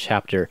upcoming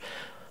chapter.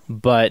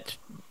 But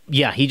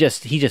yeah, he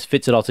just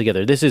fits it all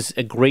together. This is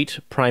a great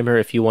primer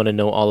if you want to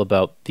know all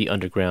about the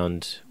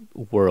underground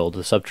world,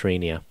 the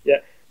Subterranea. Yeah.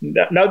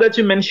 Now that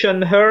you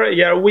mention her,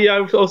 yeah, we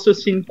have also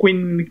seen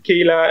Queen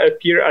Kayla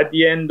appear at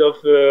the end of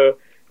the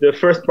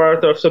first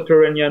part of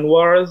Subterranean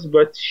Wars,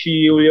 but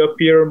she will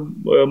appear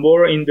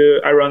more in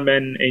the Iron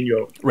Man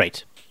annual.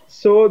 Right.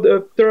 So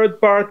the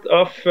third part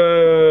of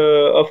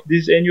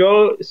this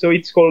annual, so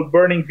it's called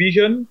Burning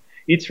Vision.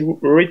 It's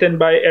written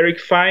by Eric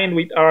Fine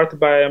with art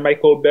by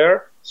Michael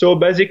Bear. So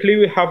basically,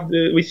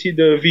 we see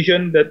the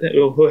Vision that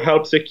who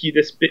helps the kid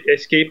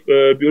escape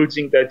a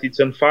building that it's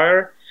on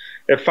fire,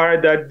 a fire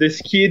that this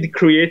kid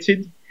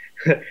created.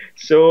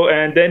 So,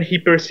 and then he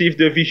perceived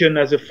the Vision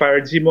as a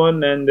fire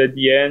demon, and at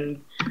the end,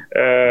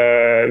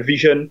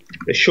 Vision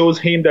shows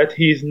him that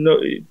he's no,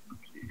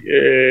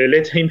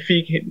 let him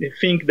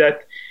think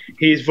that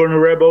he is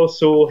vulnerable.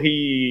 So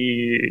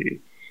he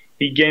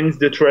gains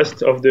the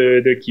trust of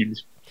the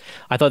kids.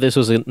 I thought this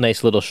was a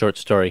nice little short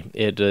story.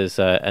 It was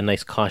a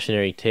nice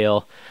cautionary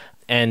tale.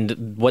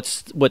 And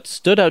what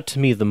stood out to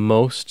me the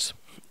most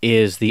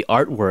is the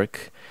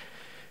artwork.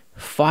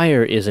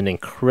 Fire is an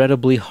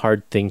incredibly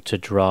hard thing to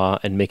draw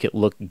and make it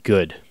look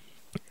good.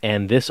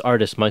 And this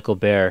artist, Michael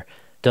Bear,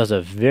 does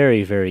a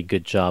very, very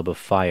good job of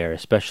fire,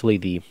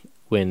 especially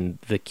when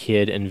the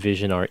kid and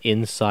Vision are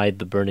inside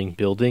the burning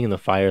building and the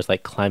fire is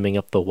like climbing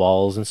up the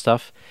walls and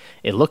stuff.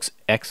 It looks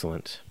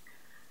excellent.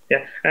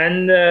 Yeah,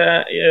 and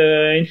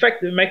in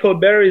fact, Michael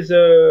Bear is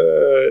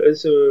a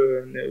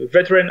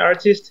veteran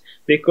artist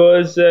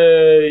because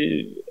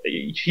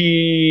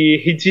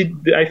he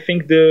did, I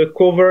think, the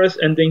covers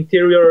and the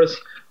interiors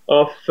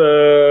of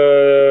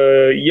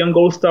young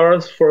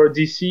all-stars for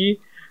DC.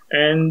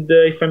 And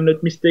if I'm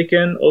not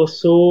mistaken,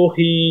 also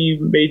he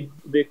made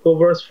the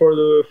covers for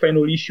the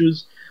final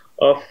issues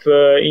of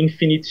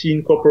Infinity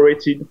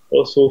Incorporated,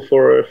 also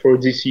for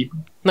DC.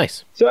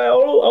 Nice. So I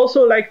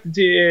also liked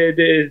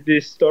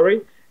the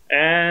story,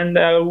 and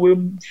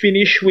we'll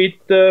finish with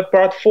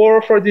part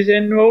 4 for this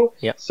annual.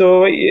 Yep.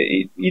 So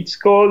it's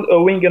called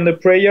A Wing and a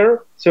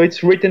Prayer. So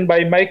it's written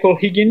by Michael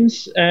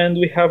Higgins, and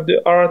we have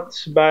the art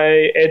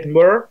by Ed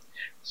Moore.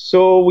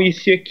 So we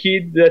see a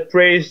kid that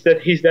prays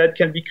that his dad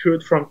can be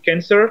cured from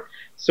cancer.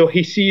 So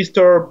he sees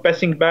Thor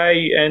passing by,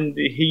 and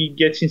he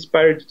gets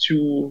inspired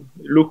to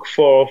look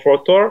for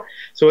Thor.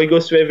 So he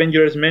goes to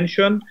Avengers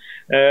Mansion.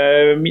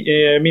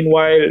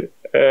 Meanwhile,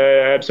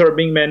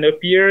 Absorbing Man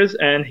appears,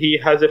 and he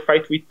has a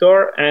fight with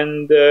Thor.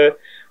 And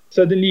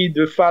suddenly,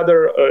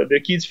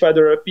 the kid's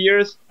father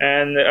appears,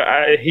 and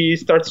he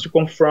starts to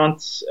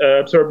confront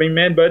Absorbing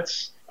Man. But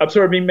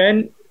Absorbing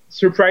Man,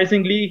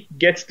 surprisingly,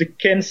 gets the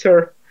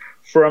cancer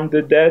from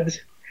the dad,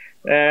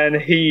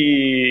 and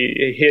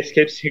he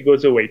escapes. He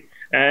goes away.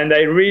 And I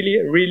really,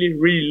 really,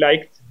 really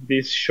liked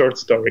this short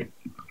story.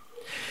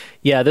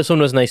 Yeah, this one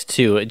was nice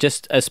too.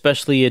 Just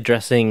especially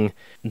addressing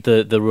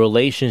the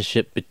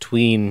relationship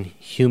between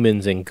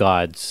humans and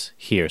gods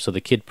here. So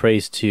the kid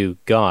prays to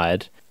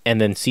God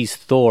and then sees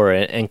Thor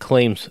and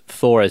claims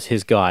Thor as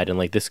his god, and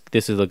like this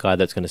is the god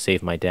that's going to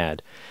save my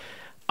dad.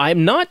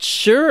 I'm not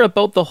sure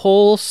about the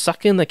whole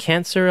sucking the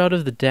cancer out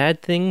of the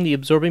dad thing, the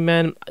Absorbing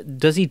Man.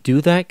 Does he do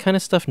that kind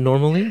of stuff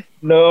normally?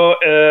 No,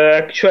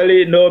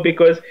 actually, no,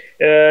 because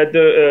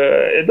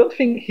I don't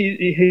think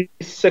he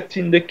sucked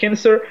in the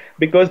cancer,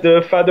 because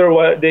the father,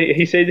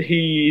 he said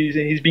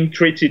he's being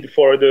treated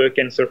for the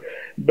cancer.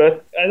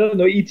 But I don't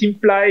know, it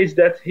implies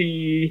that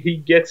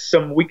he gets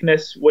some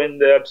weakness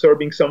when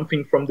absorbing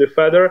something from the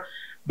father.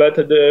 But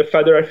the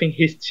father, I think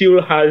he still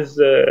has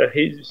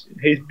he's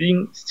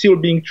still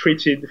being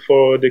treated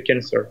for the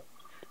cancer.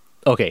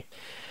 Okay,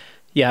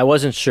 yeah, I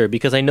wasn't sure,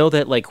 because I know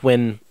that like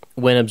when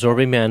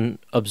Absorbing Man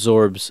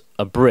absorbs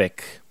a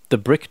brick, the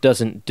brick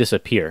doesn't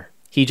disappear.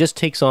 He just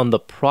takes on the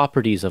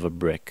properties of a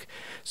brick.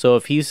 So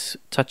if he's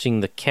touching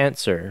the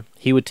cancer,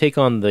 he would take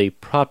on the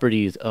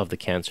properties of the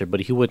cancer,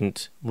 but he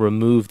wouldn't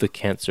remove the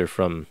cancer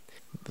from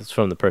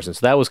the person.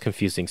 So that was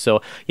confusing.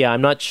 So yeah,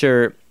 I'm not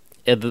sure.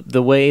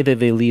 The way that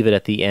they leave it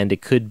at the end,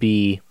 it could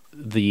be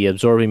the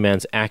Absorbing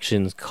Man's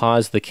actions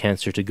caused the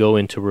cancer to go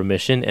into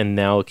remission, and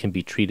now it can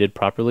be treated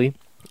properly.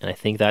 And I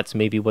think that's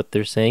maybe what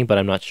they're saying, but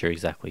I'm not sure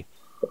exactly.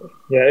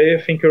 Yeah,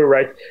 I think you're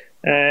right.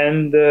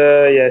 And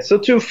so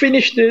to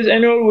finish this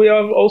annual, we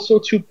have also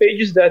 2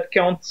 pages that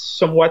count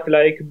somewhat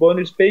like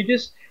bonus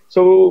pages.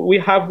 So we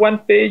have 1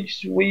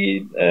 page.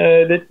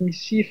 Let me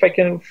see if I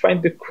can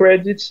find the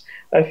credits.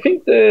 I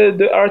think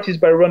the art is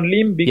by Ron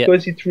Lim,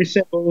 because it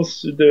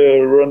resembles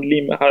the Ron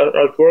Lim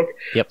artwork.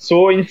 Yep.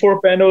 So in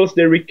 4 panels,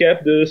 they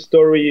recap the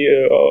story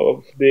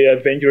of the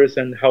Avengers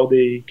and how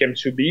they came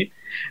to be.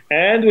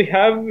 And we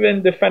have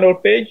in the final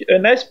page a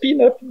nice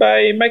pin-up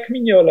by Mike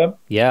Mignola.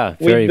 Yeah,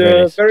 very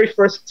nice. Very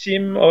first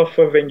team of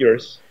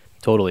Avengers.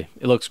 Totally.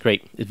 It looks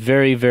great.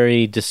 Very,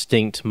 very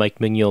distinct Mike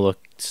Mignola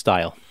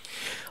style.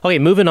 Okay,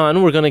 moving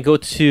on, we're going to go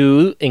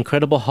to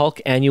Incredible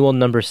Hulk Annual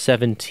number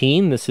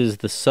 17. This is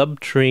the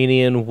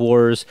Subterranean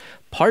Wars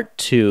Part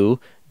 2.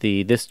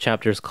 This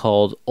chapter is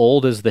called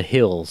Old as the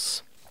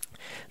Hills.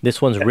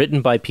 This one's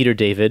written by Peter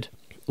David,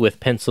 with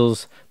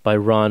pencils by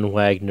Ron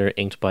Wagner,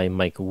 inked by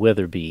Mike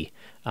Weatherby,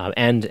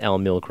 and Al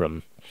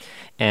Milgram.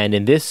 And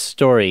in this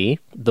story,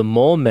 the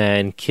Mole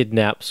Man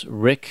kidnaps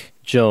Rick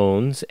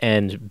Jones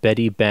and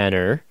Betty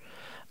Banner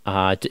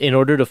in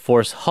order to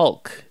force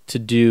Hulk to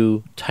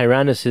do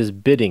Tyrannus'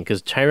 bidding,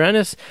 because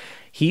Tyrannus,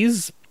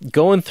 he's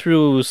going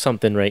through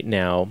something right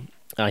now.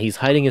 He's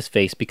hiding his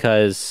face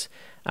because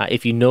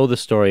if you know the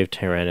story of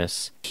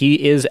Tyrannus,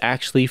 he is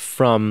actually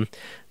from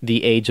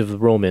the age of the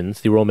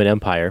Romans, the Roman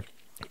Empire,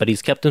 but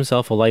he's kept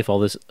himself alive all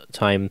this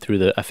time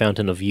through a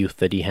fountain of youth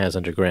that he has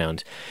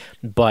underground.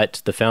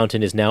 But the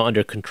fountain is now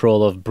under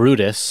control of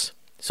Brutus,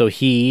 so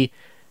he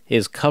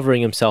is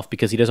covering himself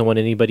because he doesn't want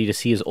anybody to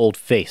see his old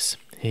face.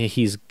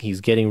 He's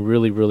getting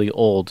really, really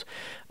old,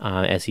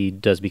 as he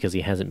does because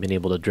he hasn't been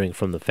able to drink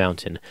from the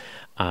fountain.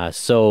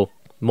 So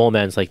Mole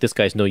Man's like, this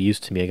guy's no use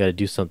to me. I got to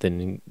do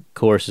something. And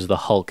coerces the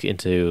Hulk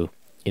into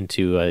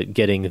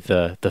getting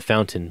the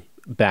fountain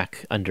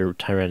back under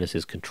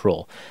Tyrannus'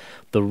 control.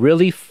 The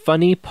really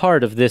funny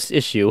part of this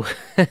issue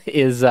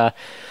is that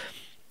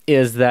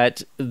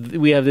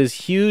we have this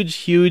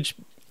huge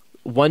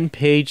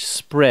 1-page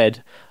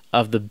spread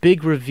of the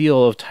big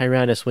reveal of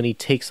Tyrannus when he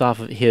takes off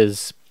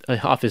his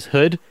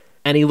hood,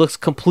 and he looks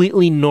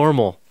completely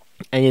normal,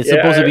 and it's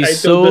supposed to be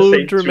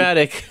so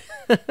dramatic.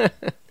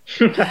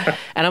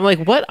 And I'm like,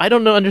 what? I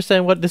don't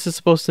understand what this is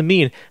supposed to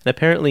mean. And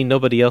apparently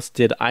nobody else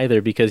did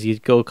either, because you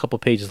go a couple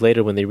pages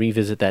later when they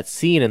revisit that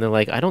scene and they're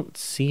like, I don't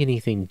see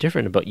anything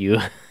different about you.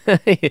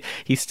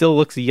 He still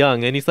looks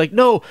young. And he's like,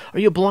 no, are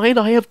you blind?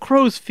 I have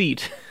crow's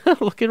feet.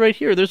 Look at right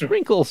here. There's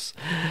wrinkles.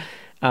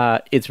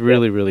 It's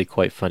really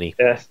quite funny.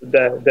 Yes,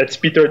 that's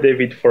Peter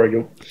David for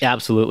you.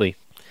 Absolutely.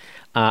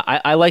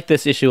 I like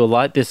this issue a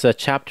lot. This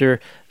chapter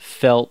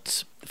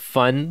felt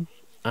fun.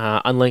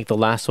 Unlike the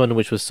last one,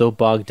 which was so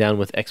bogged down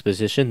with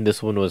exposition,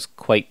 this one was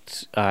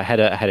quite had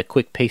a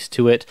quick pace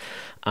to it.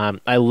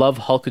 I love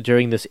Hulk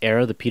during this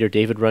era. The Peter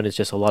David run is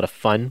just a lot of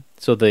fun.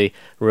 So the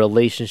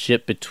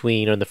relationship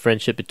between, or the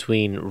friendship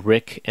between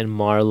Rick and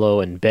Marlowe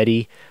and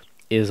Betty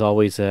is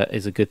always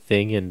a good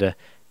thing, and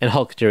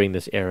Hulk during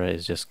this era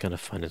is just kind of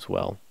fun as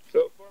well.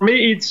 So for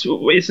me, it's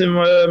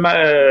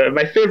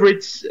my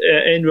favorite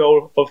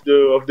annual of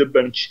the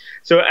bunch.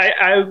 So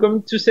I'm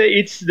going to say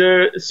it's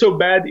the so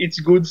bad it's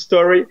good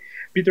story.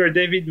 Peter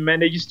David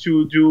managed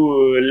to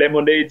do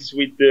lemonades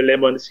with the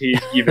lemons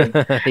he's given.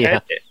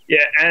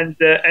 And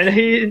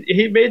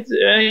he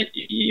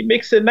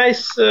makes a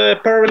nice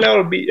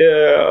parallel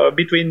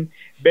between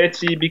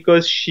Betty,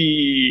 because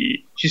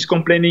she's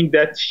complaining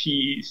that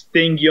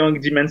staying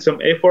young demands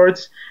some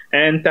efforts,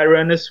 and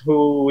Tyrannus,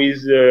 who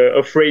is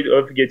afraid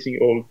of getting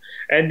old.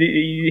 And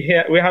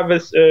we have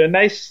a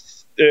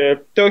nice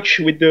touch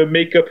with the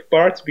makeup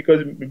part,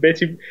 because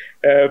Betty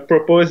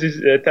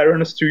proposes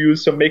Tyrannus to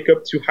use some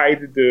makeup to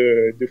hide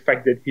the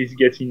fact that he's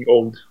getting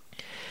old.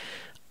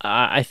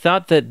 I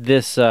thought that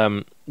this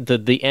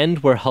the end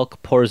where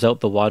Hulk pours out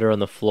the water on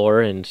the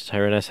floor and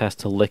Tyrannus has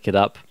to lick it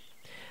up.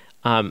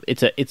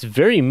 It's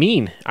very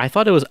mean. I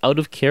thought it was out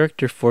of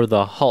character for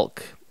the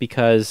Hulk,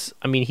 because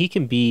I mean he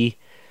can be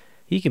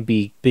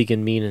big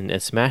and mean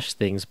and smash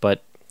things,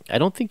 but I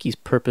don't think he's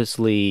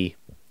purposely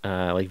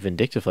like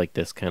vindictive like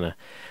this kind of.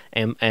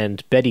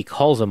 And Betty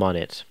calls him on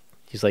it.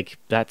 He's like,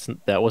 that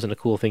wasn't a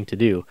cool thing to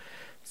do.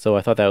 So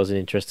I thought that was an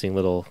interesting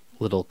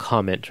little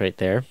comment right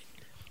there.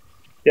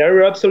 Yeah,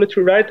 you're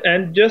absolutely right.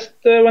 And just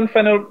one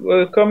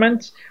final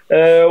comment.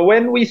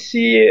 When we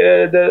see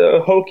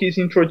the Hulk is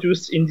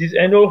introduced in this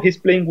annual, he's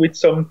playing with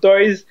some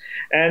toys.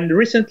 And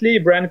recently,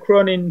 Brian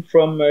Cronin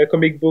from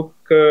Comic Book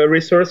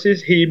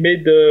Resources, he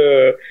made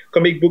the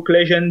comic book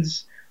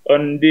legends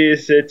on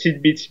these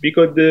tidbits,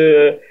 because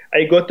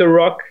I got a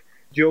rock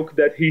joke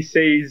that he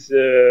says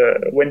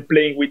when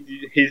playing with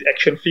his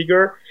action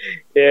figure.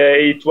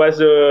 It was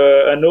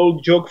an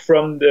old joke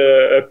from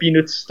the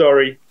Peanuts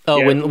story. Oh,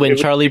 yeah, when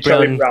Charlie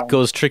Brown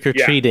goes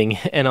trick-or-treating,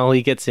 and all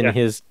he gets in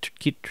his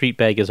treat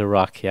bag is a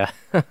rock, yeah.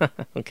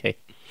 Okay.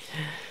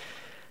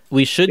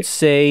 We should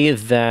say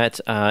that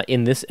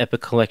in this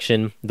Epic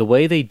Collection, the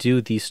way they do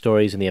these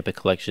stories in the Epic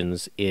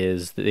Collections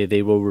is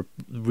they will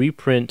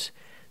reprint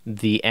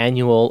the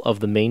annual of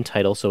the main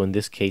title, so in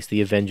this case,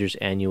 the Avengers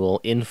annual,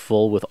 in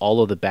full with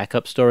all of the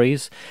backup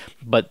stories,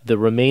 but the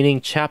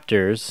remaining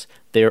chapters,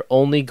 they're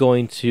only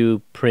going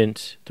to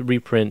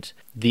reprint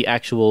the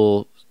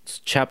actual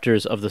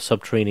chapters of the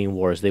Subterranean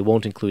Wars. They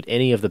won't include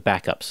any of the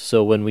backups.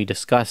 So when I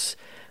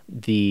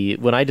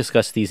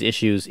discuss these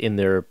issues in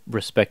their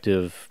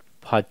respective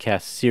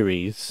podcast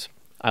series,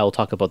 I'll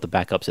talk about the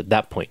backups at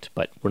that point,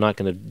 but we're not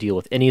going to deal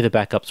with any of the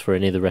backups for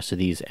any of the rest of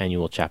these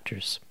annual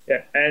chapters.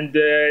 Yeah, and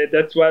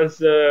that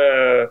was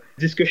a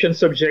discussion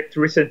subject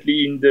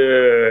recently in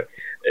the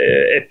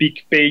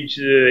Epic page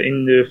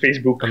in the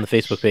Facebook. On the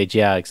Facebook page,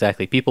 yeah,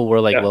 exactly. People were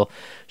like, well,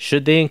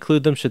 should they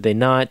include them? Should they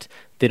not?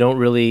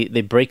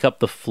 They break up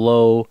the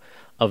flow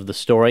of the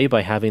story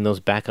by having those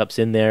backups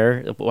in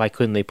there. Why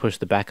couldn't they push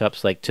the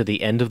backups like to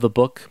the end of the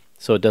book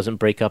so it doesn't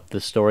break up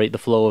the story, the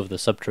flow of the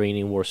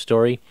Subterranean War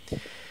story?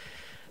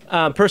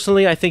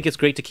 Personally, I think it's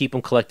great to keep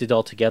them collected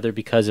all together,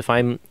 because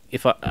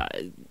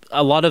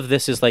a lot of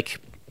this is like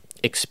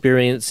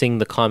experiencing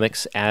the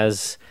comics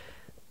as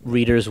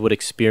readers would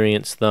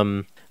experience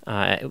them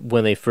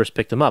when they first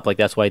picked them up. Like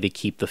that's why they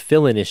keep the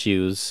fill-in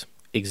issues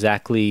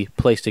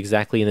placed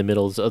exactly in the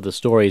middles of the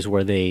stories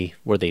where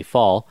they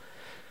fall,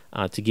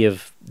 to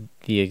give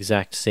the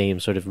exact same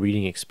sort of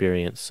reading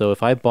experience. So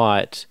if I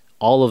bought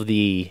all of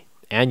the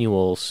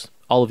annuals,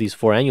 all of these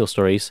 4 annual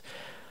stories,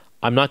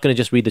 I'm not going to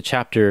just read the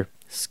chapter,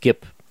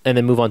 skip, and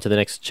then move on to the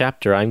next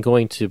chapter. I'm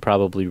going to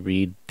probably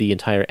read the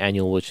entire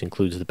annual, which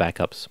includes the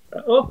backups.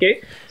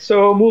 Okay,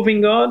 so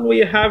moving on, we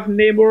have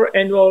Namor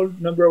Annual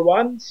number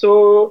 1.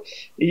 So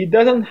it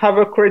doesn't have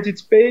a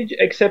credits page,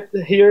 except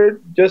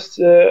here, just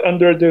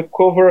under the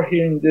cover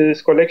here in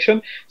this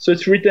collection. So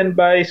it's written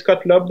by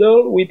Scott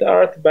Lobdell, with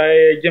art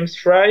by James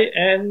Fry,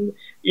 and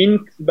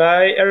inked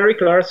by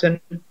Eric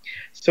Larson.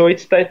 So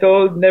it's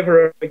titled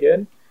Never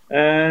Again.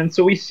 And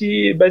so we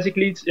see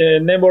basically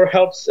Namor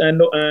helps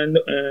an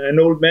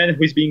old man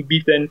who is being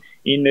beaten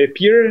in a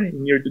pier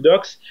near the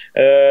docks.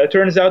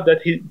 Turns out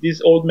that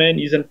this old man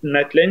isn't an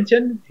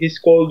Atlantean. He's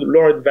called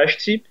Lord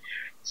Vashti.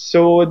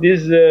 So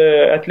this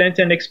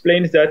Atlantean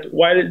explains that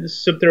while the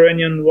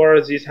Subterranean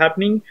Wars is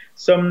happening,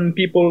 some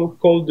people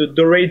called the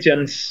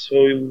Doradians, so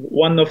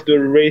one of the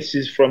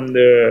races from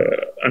the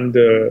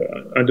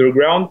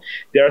underground,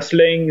 they are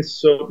slaying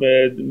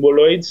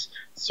Moloids.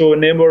 So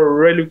Namor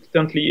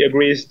reluctantly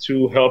agrees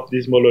to help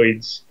these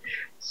Moloids.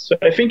 So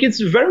I think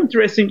it's a very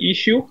interesting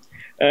issue.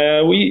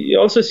 We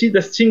also see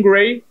that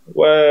Stingray,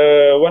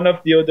 one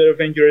of the other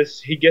Avengers,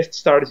 he guest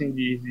stars in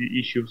these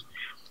issues.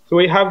 So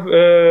we have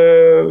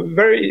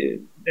very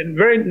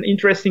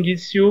interesting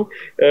issue,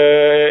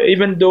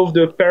 even though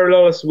the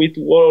parallels with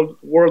World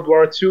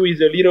War II is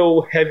a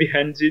little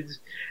heavy-handed,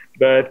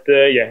 but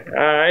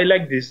I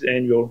like this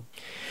annual.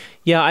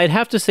 Yeah, I'd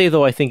have to say,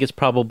 though, I think it's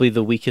probably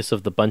the weakest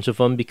of the bunch of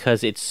them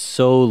because it's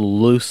so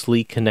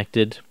loosely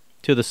connected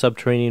to the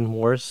Subterranean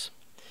Wars.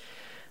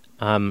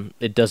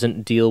 It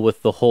doesn't deal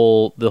with the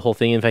whole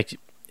thing. In fact,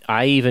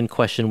 I even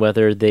question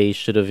whether they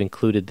should have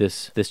included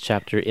this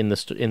chapter in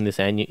this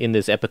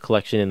epic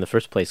collection in the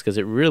first place, because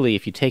it really,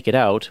 if you take it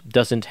out,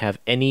 doesn't have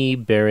any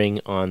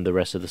bearing on the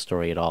rest of the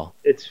story at all.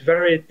 It's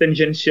very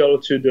tangential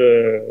to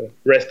the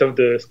rest of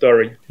the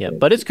story. Yeah,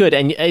 but it's good,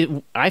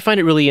 and I find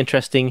it really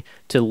interesting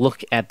to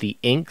look at the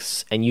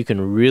inks, and you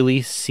can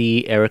really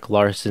see Erik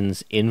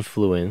Larsen's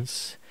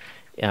influence.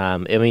 I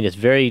mean,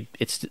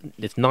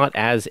 it's not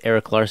as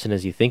Erik Larsen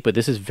as you think, but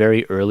this is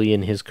very early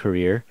in his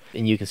career,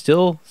 and you can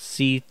still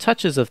see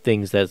touches of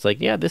things that's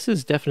like, yeah, this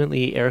is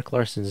definitely Erik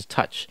Larsen's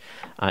touch.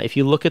 If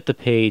you look at the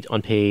page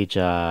on page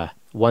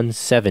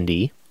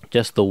 170,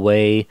 just the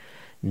way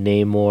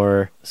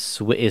Namor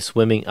is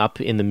swimming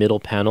up in the middle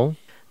panel,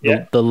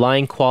 the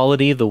line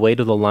quality, the weight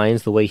of the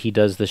lines, the way he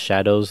does the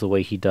shadows, the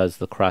way he does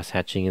the cross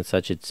hatching and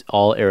such, it's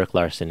all Erik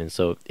Larsen, and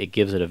so it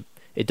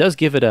does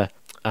give it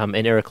an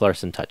Erik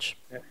Larsen touch.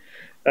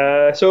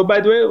 So,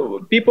 by the way,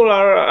 people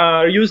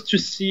are used to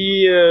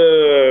see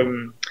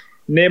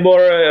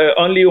Namor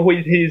only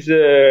with his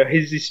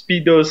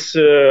speedos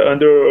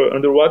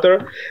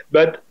underwater,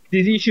 but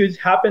these issues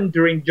happened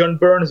during John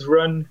Byrne's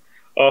run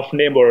of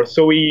Namor.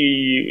 So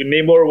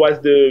Namor was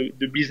the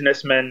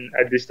businessman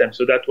at this time,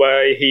 so that's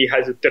why he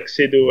has a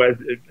tuxedo at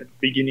the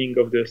beginning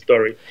of the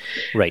story.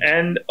 Right.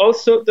 And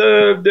also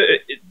the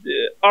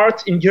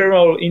art in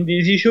general in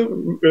this issue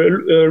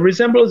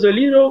resembles a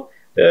little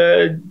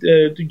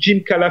to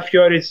Jim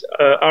Calafiore's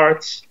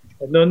art.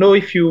 I don't know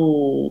if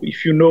you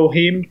know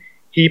him.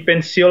 He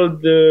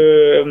penciled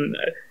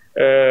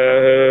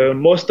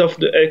most of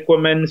the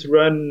Aquaman's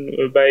run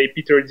by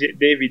Peter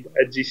David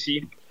at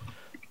DC.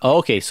 Oh,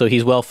 okay, so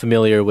he's well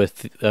familiar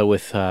with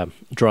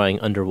drawing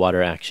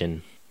underwater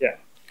action. Yeah.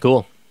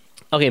 Cool.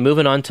 Okay,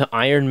 moving on to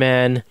Iron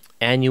Man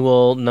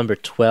Annual number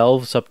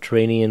 12,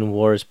 Subterranean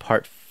Wars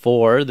Part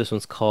 4. This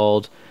one's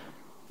called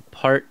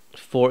Part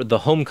 4, The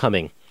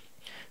Homecoming.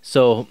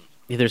 So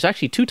there's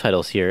actually two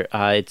titles here.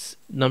 It's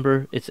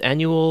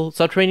Annual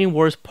Subterranean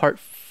Wars Part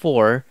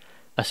 4,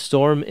 A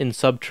Storm in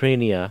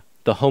Subterranea,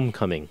 The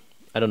Homecoming.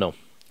 I don't know.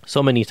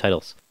 So many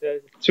titles.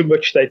 Too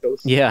much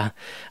titles. Yeah.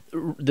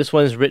 This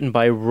one is written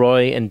by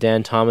Roy and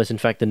Dan Thomas. In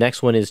fact, the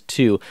next one is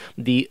too.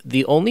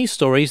 The only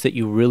stories that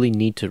you really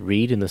need to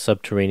read in the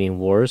Subterranean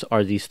Wars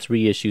are these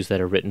 3 issues that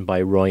are written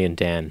by Roy and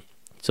Dan.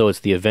 So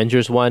it's the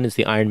Avengers one, it's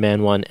the Iron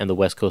Man one, and the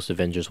West Coast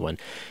Avengers one.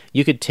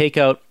 You could take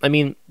out, I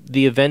mean,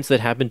 the events that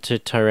happened to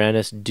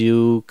Tyrannus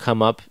do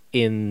come up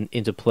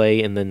into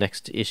play in the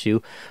next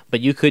issue, but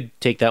you could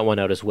take that one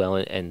out as well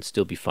and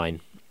still be fine.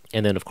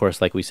 And then, of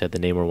course, like we said, the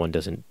Namor one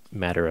doesn't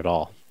matter at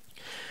all.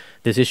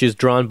 This issue is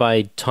drawn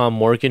by Tom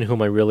Morgan,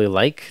 whom I really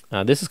like.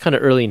 This is kind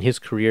of early in his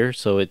career,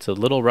 so it's a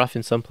little rough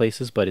in some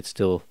places, but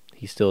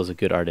he still is a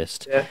good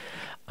artist. Yeah.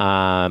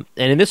 And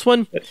in this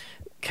one,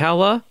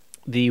 Kala,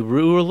 the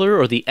ruler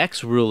or the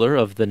ex-ruler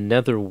of the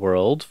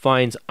Netherworld,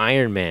 finds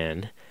Iron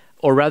Man,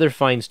 or rather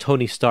finds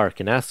Tony Stark,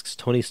 and asks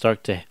Tony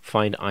Stark to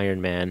find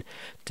Iron Man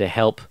to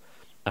help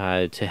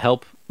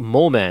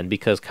Mole Man,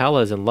 because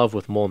Kala is in love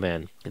with Mole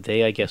Man.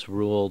 They, I guess,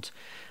 ruled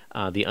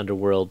the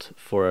underworld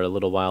for a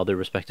little while, their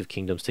respective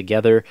kingdoms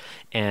together,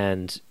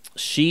 and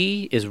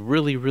she is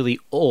really, really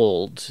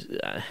old,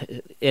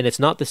 and it's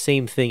not the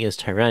same thing as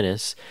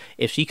Tyrannus.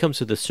 If she comes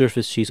to the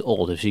surface, she's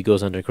old. If she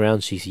goes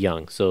underground, she's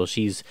young. So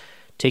she's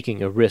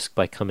taking a risk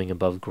by coming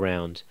above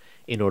ground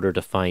in order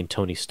to find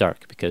Tony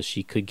Stark, because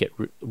she could get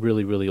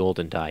really, really old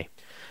and die.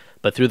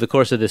 But through the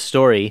course of this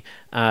story,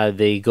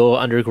 they go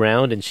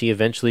underground, and she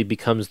eventually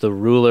becomes the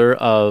ruler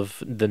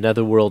of the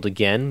Netherworld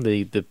again.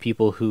 The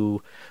people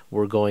who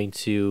were going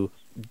to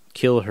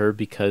kill her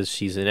because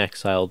she's an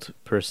exiled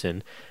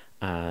person,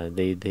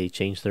 they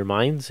change their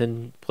minds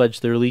and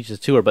pledge their allegiance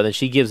to her. But then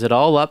she gives it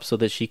all up so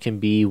that she can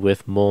be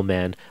with Mole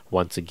Man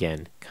once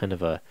again. Kind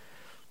of a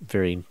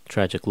very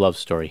tragic love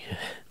story.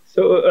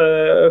 So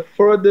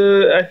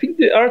I think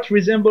the art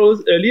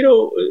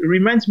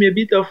reminds me a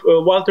bit of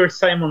Walter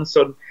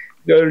Simonson.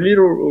 The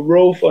little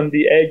rough on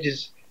the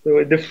edges.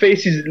 So the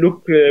faces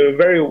look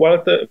very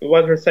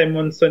Walter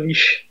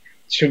Simonson-ish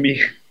to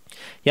me.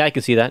 Yeah, I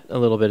can see that. A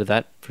little bit of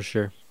that, for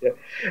sure. Yeah.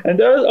 And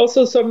there are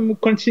also some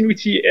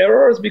continuity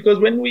errors, because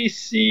when we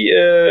see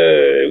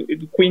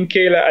Queen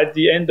Kayla at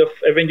the end of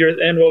Avengers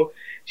Annual,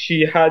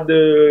 she had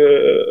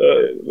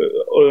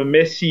a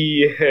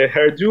messy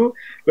hairdo.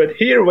 But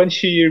here, when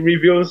she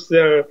reveals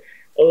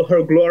all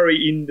her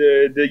glory in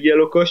the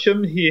yellow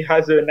costume, he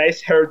has a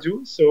nice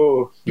hairdo,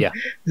 so yeah,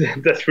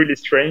 that's really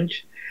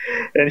strange.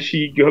 And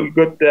she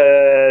got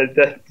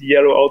that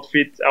yellow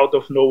outfit out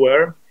of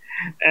nowhere.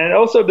 And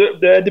also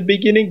at the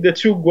beginning, the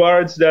 2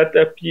 guards that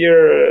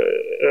appear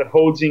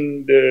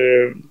holding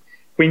the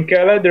Queen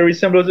Kala, they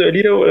resemble a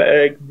little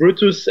like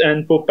Brutus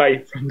and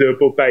Popeye from the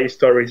Popeye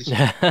stories.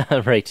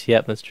 Right,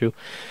 yeah, that's true.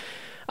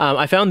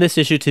 I found this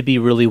issue to be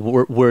really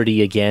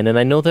wordy again, and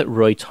I know that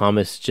Roy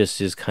Thomas just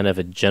is kind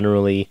of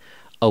generally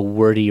a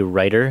wordy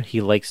writer.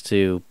 He likes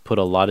to put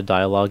a lot of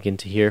dialogue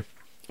into here,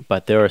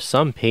 but there are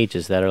some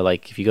pages that are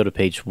like, if you go to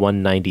page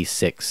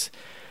 196,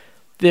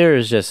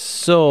 there's just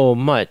so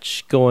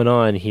much going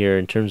on here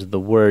in terms of the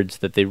words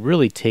that they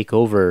really take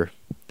over.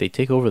 They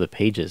take over the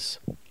pages.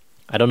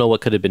 I don't know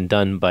what could have been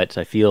done, but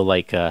I feel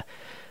like a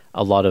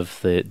lot of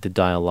the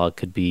dialogue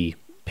could be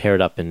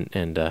paired up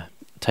and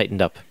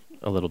tightened up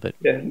a little bit.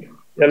 Yeah,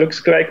 it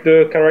looks like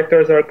the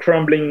characters are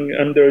crumbling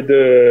under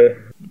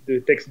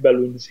the text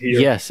balloons here.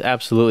 Yes,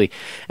 absolutely.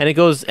 And it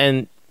goes,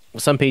 and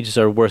some pages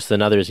are worse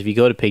than others. If you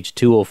go to page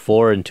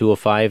 204 and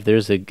 205,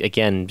 there's,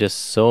 again, just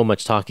so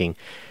much talking.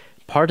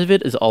 Part of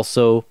it is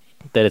also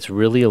that it's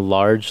really a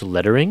large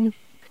lettering,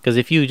 because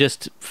if you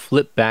just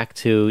flip back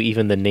to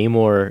even the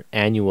Namor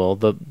annual,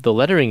 the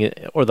lettering,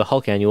 or the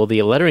Hulk annual,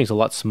 the lettering's a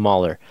lot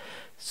smaller.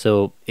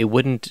 So it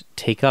wouldn't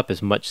take up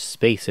as much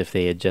space if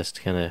they had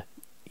just kind of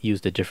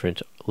used a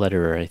different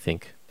letterer, I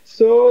think.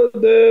 So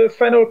the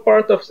final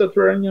part of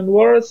Subterranean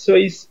Wars, so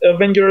it's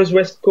Avengers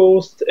West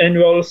Coast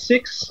Annual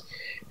 6.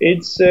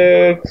 It's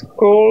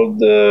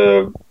called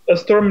A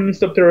Storm in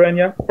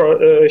Subterranea,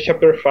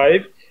 Chapter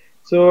 5.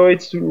 So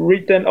it's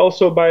written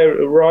also by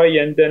Roy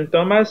and Dan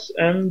Thomas,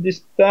 and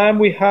this time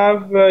we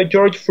have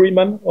George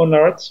Freeman on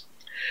art.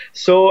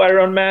 So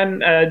Iron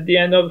Man, at the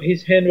end of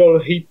his annual,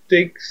 he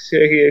takes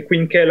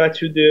Queen Kala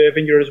to the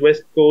Avengers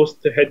West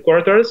Coast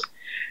headquarters.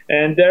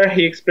 And there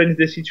he explains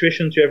the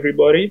situation to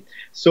everybody.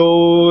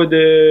 So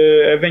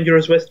the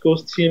Avengers West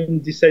Coast team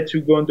decide to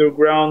go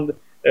underground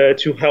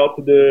to help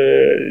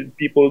the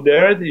people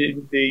there.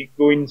 They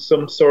go in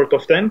some sort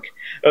of tank.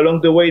 Along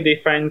the way, they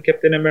find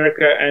Captain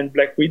America and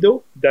Black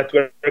Widow that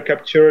were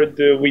captured.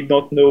 We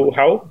don't know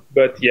how,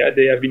 but yeah,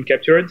 they have been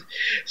captured.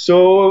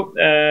 So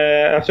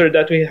after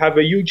that, we have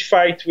a huge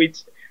fight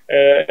with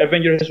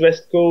Avengers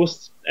West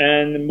Coast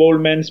and Mole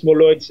Man,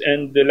 Smoloids,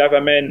 and the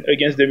Lava Man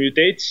against the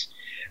mutates.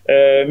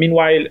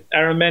 Meanwhile,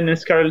 Iron Man and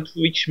Scarlet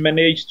Witch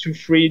manage to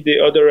free the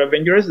other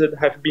Avengers that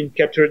have been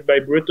captured by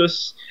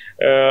Brutus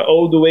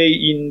all the way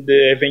in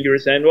the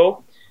Avengers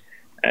Annual.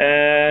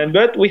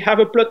 But we have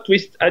a plot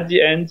twist at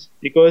the end,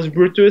 because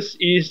Brutus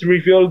is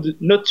revealed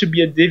not to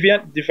be a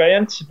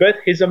deviant, but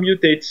he's a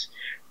mutate.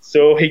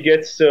 So he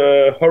gets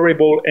a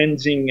horrible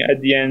ending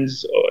at the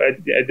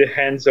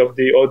hands of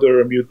the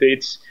other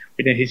mutates.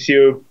 When he sees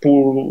a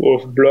pool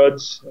of blood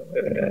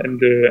on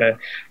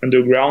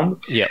the ground.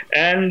 Yeah.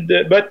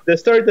 But the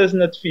story does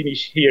not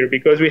finish here,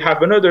 because we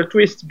have another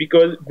twist,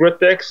 because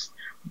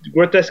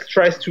Grotesk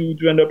tries to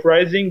do an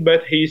uprising,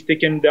 but he is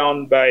taken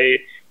down by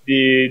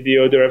the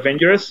other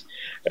Avengers.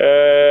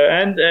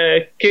 And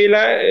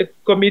Kayla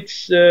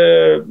commits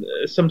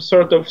some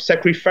sort of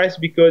sacrifice,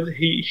 because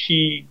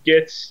she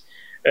gets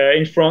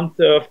in front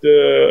of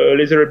the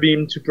laser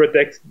beam to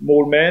protect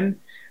Mole Man.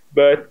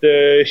 But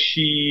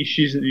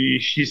she's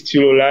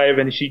still alive,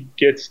 and she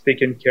gets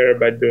taken care of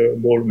by the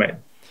Mole Man.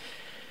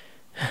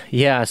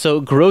 Yeah,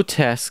 so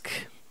Grotesk,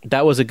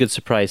 that was a good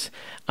surprise.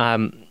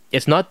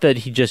 It's not that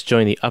he just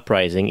joined the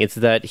uprising, it's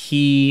that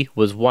he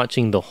was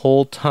watching the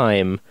whole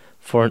time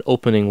for an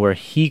opening where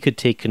he could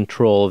take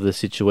control of the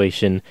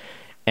situation.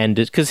 And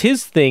because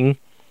his thing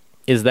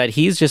is that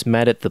he's just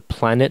mad at the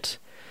planet,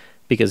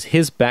 because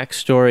his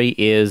backstory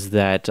is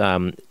that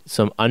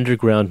some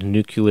underground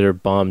nuclear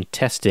bomb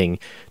testing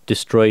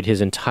destroyed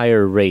his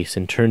entire race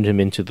and turned him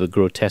into the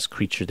grotesque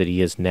creature that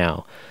he is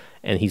now.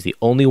 And he's the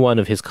only one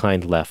of his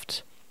kind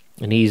left.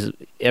 And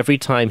every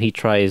time he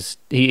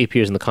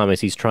appears in the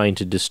comics, he's trying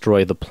to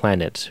destroy the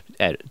planet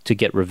to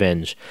get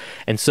revenge.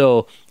 And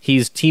so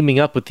he's teaming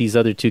up with these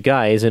other two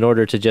guys in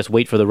order to just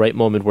wait for the right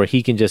moment where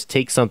he can just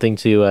take something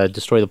to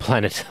destroy the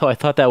planet. So I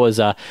thought that was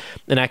an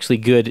actually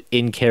good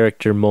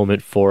in-character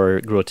moment for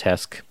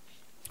Grotesk,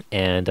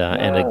 and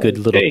a good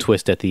little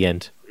twist at the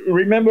end.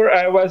 Remember,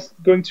 I was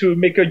going to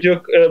make a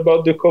joke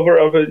about the cover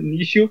of an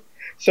issue.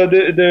 So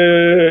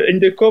in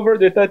the cover,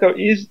 the title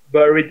is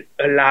Buried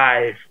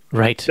Alive.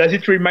 Right. Does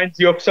it remind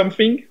you of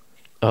something?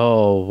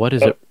 Oh, what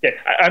is it? Yeah,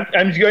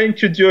 I'm going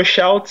to do a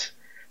shout,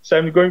 so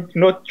I'm going to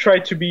not try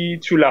to be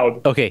too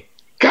loud. Okay.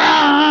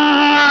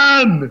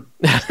 Khan!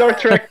 Star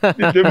Trek,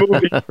 the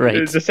movie,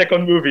 right. The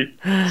second movie.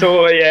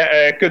 So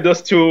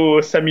kudos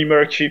to Sammy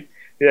Murchie.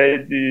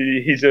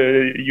 He's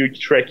a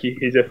huge Trekkie.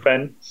 He's a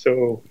fan.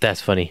 So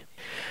that's funny.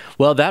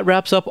 Well, that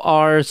wraps up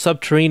our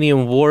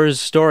Subterranean Wars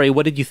story.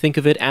 What did you think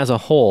of it as a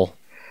whole?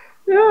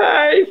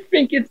 I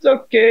think it's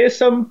okay.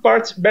 Some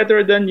parts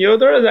better than the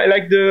others. I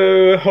like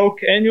the Hulk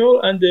annual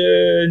and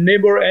the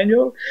Neighbor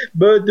annual,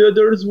 but the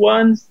other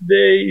ones,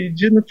 they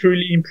didn't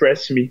really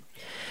impress me.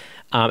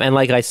 And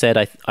like I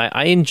said,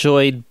 I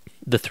enjoyed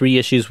the 3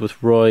 issues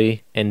with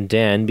Roy and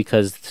Dan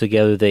because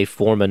together they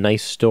form a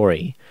nice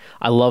story.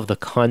 I love the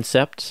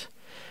concept.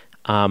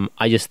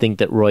 I just think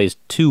that Roy is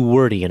too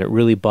wordy and it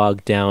really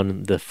bogged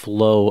down the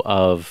flow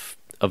of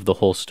the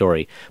whole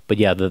story. But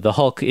yeah, the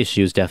Hulk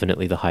issue is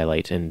definitely the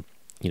highlight, and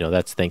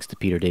that's thanks to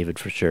Peter David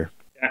for sure.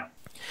 Yeah.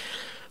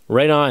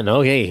 Right on.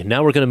 Okay,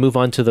 now we're going to move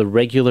on to the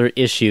regular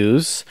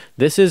issues.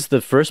 This is the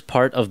first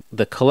part of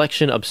the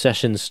Collection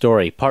Obsession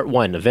story, Part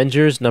 1,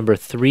 Avengers number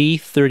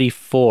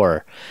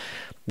 334.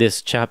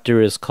 This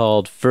chapter is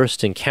called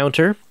First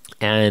Encounter,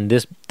 and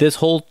this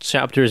whole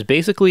chapter is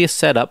basically a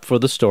setup for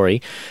the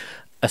story.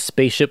 A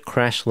spaceship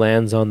crash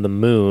lands on the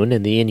moon,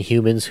 and the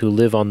Inhumans who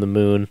live on the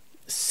moon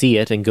see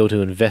it and go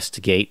to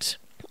investigate,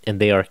 and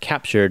they are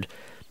captured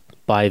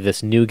by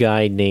this new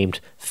guy named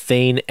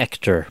Thane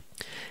Ector.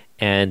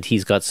 And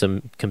he's got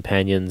some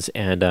companions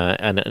and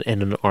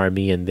an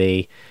army, and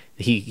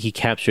he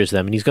captures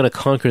them, and he's going to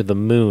conquer the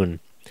moon.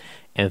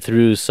 And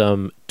through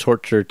some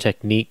torture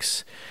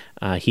techniques,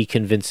 he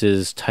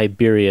convinces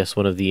Tiberius,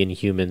 one of the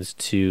Inhumans,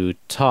 to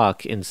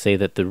talk and say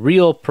that the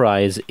real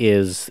prize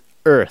is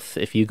Earth.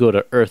 If you go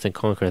to Earth and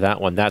conquer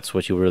that one, that's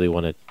what you really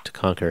wanted to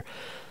conquer.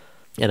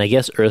 And I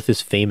guess Earth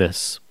is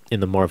famous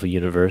in the Marvel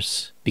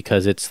Universe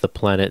because it's the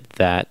planet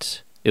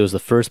that it was the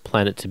first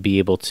planet to be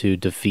able to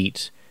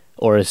defeat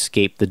or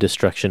escape the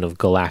destruction of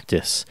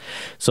Galactus.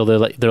 So they're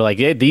like,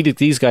 hey,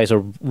 these guys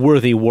are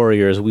worthy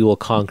warriors. We will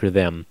conquer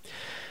them.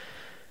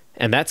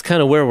 And that's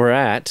kind of where we're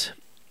at.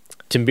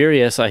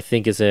 Tiberius, I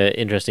think, is an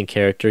interesting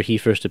character. He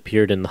first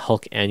appeared in the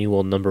Hulk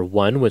Annual number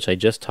 1, which I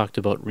just talked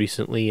about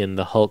recently in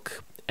the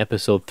Hulk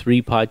Episode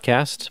 3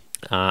 podcast.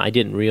 I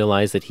didn't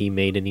realize that he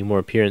made any more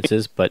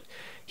appearances, but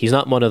he's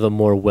not one of the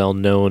more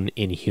well-known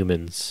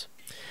Inhumans.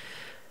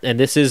 And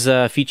this is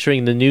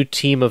featuring the new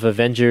team of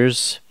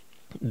Avengers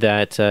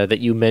that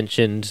you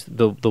mentioned,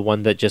 the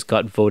one that just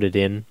got voted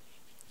in.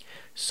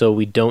 So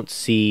we don't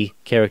see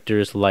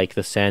characters like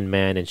the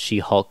Sandman and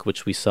She-Hulk,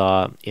 which we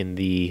saw in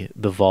the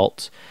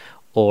Vault,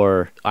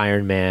 or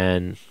Iron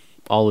Man.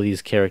 All of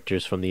these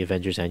characters from the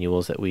Avengers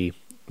annuals that we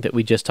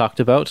just talked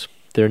about,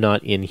 they're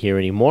not in here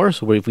anymore.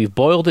 So we've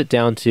boiled it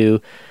down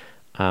to,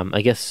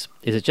 I guess,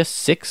 is it just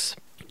 6?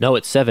 No,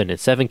 it's 7.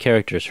 It's 7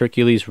 characters: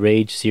 Hercules,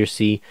 Rage,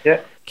 Circe,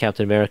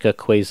 Captain America,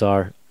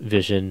 Quasar,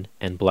 Vision,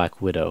 and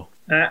Black Widow.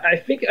 I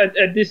think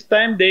at this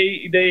time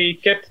they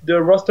kept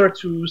the roster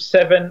to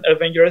 7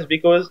 Avengers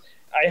because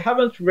I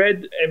haven't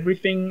read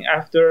everything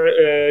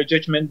after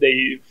Judgment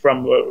Day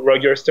from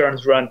Roger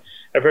Stern's run.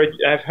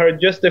 I've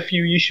heard just a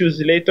few issues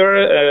later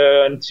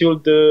until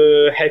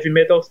the Heavy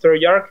Metal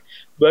story arc.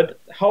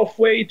 But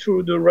halfway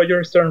through the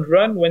Roger Stern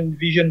run, when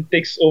Vision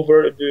takes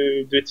over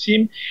the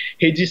team,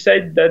 he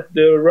decided that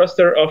the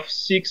roster of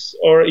 6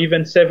 or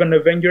even 7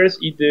 Avengers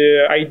is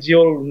the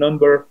ideal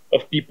number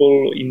of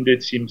people in the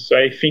team. So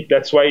I think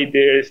that's why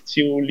they're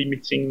still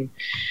limiting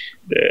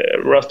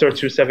the roster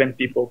to 7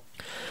 people.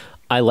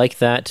 I like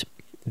that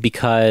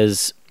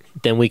because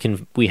then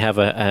we have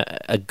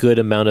a good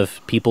amount of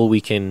people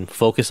we can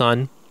focus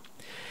on.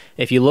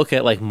 If you look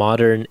at like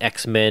modern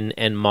X-Men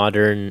and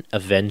modern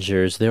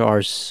Avengers, there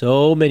are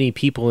so many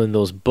people in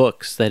those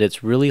books that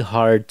it's really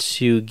hard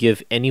to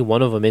give any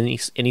one of them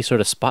any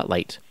sort of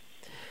spotlight.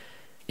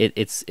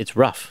 It's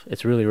rough.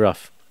 It's really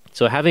rough.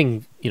 So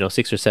having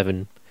 6 or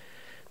 7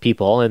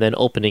 people and then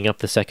opening up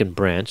the second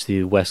branch,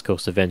 the West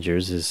Coast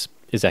Avengers, is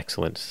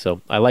excellent.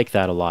 So I like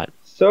that a lot.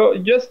 So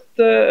just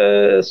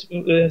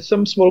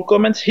some small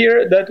comments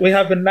here that we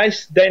have a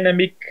nice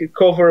dynamic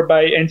cover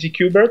by Andy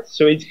Kubert.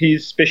 So it's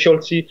his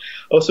specialty.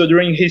 Also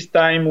during his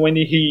time when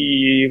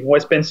he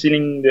was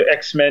penciling the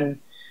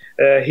X-Men,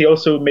 he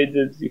also made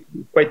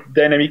quite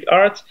dynamic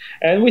art.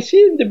 And we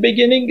see in the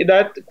beginning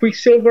that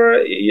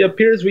Quicksilver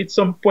appears with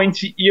some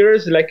pointy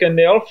ears like an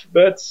elf,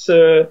 but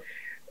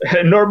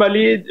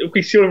normally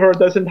Quicksilver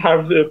doesn't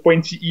have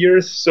pointy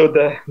ears, so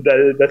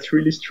that's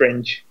really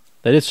strange.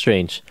 That is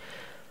strange.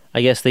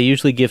 I guess they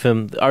usually give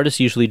him, the artists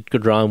usually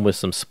draw him with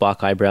some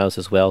Spock eyebrows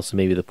as well, so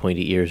maybe the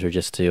pointy ears are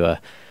just to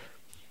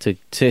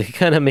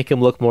kind of make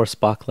him look more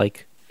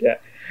Spock-like. Yeah,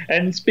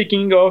 and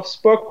speaking of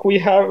Spock, we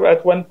have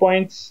at one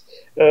point,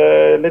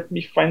 let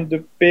me find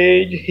the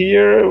page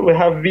here, we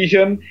have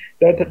Vision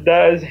that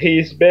does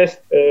his best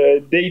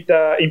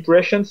Data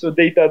impression, so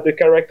Data, the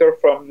character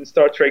from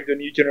Star Trek The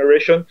New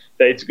Generation,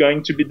 that it's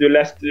going to be the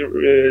last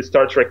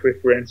Star Trek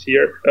reference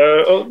here.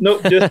 Oh,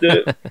 no, just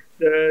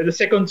the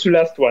second to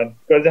last one,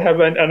 because I have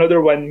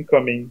another one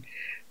coming.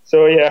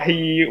 So yeah,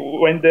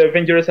 when the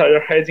Avengers are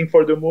heading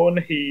for the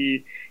moon,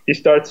 he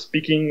starts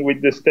speaking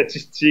with the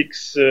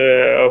statistics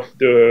of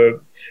the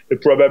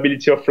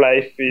probability of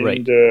life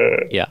in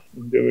the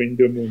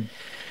moon.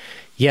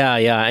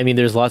 Yeah. I mean,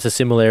 there's lots of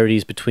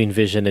similarities between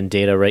Vision and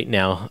Data right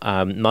now,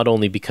 not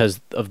only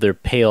because of their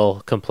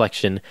pale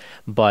complexion,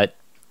 but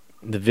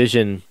the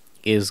Vision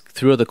is,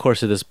 throughout the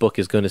course of this book,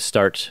 is going to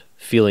start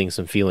feeling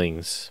some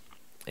feelings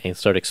and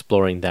start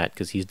exploring that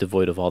because he's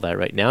devoid of all that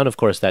right now. And of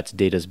course, that's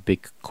Data's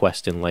big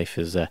quest in life,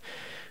 is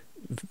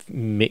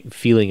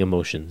feeling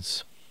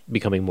emotions,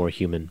 becoming more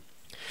human.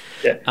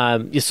 Yeah.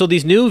 So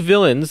these new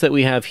villains that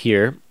we have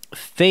here,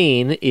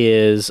 Thane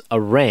is a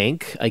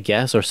rank, I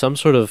guess, or some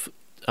sort of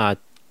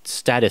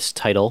status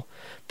title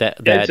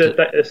it's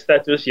a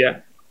status, yeah,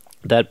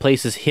 that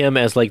places him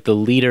as like the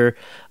leader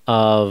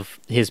of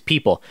his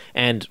people.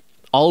 And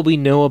all we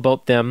know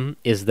about them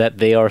is that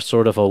they are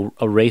sort of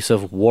a race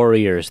of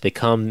warriors. They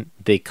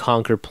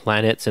conquer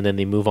planets, and then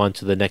they move on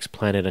to the next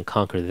planet and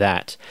conquer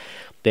that.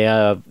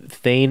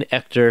 Thane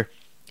Ector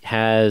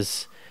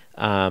has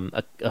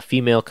a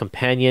female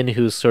companion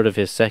who's sort of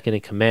his second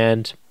in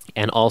command,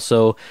 and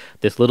also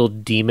this little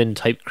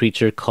demon-type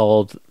creature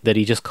that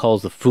he just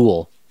calls the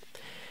Fool.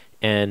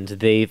 And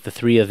the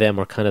three of them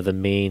are kind of the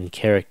main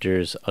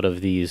characters out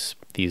of these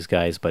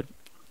guys, but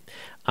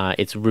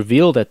it's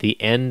revealed at the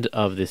end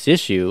of this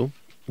issue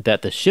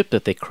that the ship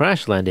that they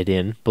crash landed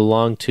in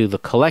belonged to the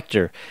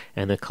Collector,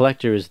 and the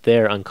Collector is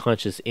there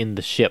unconscious in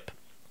the ship.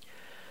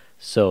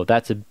 So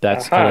that's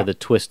kind of the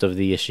twist of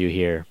the issue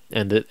here,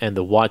 and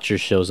the Watcher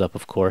shows up,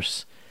 of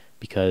course,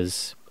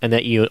 and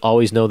that you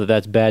always know that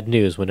that's bad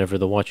news whenever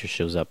the Watcher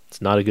shows up.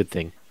 It's not a good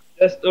thing.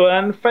 Just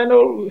one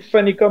final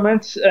funny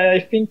comment. I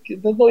think, I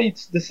don't know,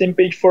 it's the same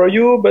page for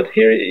you, but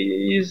here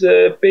is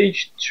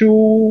page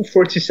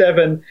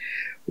 247.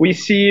 We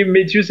see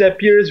Medusa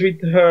appears with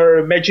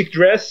her magic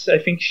dress. I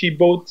think she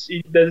bought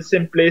it at the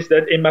same place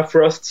that Emma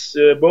Frost's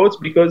bought,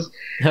 because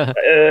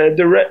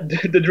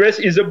the dress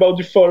is about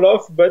to fall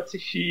off, but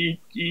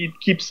it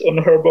keeps on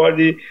her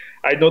body.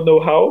 I don't know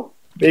how.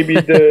 Maybe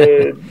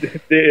the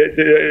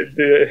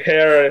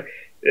hair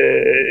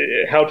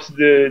helps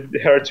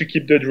her to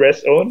keep the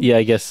dress on. Yeah,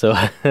 I guess so.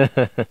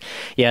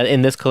 Yeah,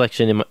 in this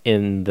collection,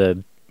 in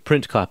the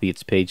print copy,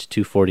 it's page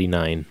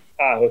 249.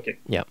 Okay.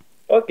 Yeah.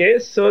 Okay,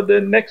 so the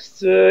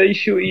next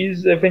issue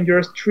is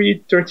Avengers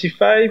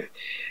 335.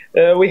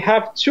 We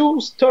have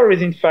two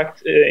stories, in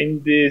fact,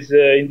 in this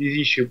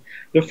issue.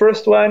 The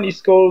first one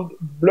is called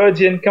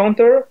Bloody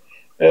Encounter.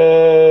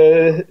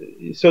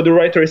 So the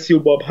writer is still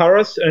Bob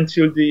Harras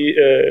until the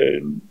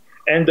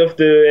end of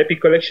the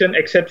Epic Collection,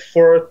 except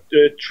for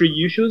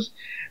 3 issues.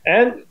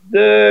 And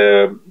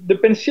the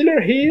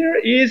penciler here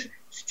is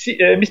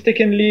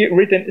mistakenly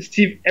written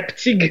Steve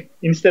Epting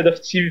instead of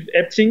Steve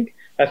Epting.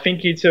 I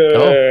think it's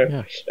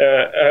a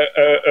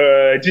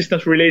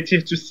distant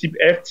relative to Steve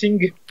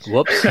Epting.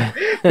 Whoops.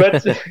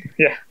 But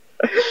yeah.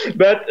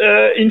 But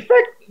in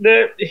fact,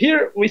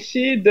 here we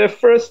see the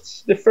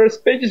first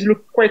pages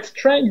look quite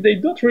strange. They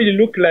don't really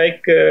look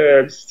like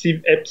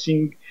Steve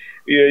Epting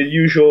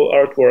usual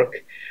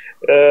artwork.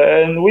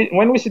 And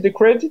when we see the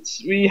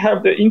credits, we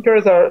have the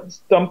inkers are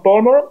Tom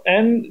Palmer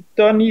and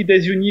Tony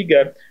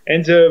DeZuniga,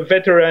 and the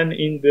veteran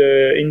in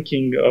the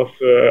inking of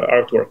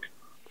artwork.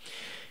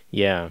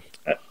 Yeah.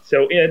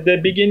 So at the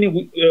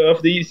beginning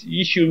of this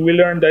issue, we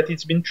learned that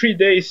it's been 3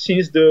 days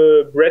since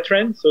the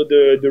Brethren, so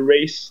the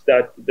race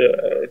that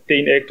the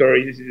Thane Ector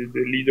is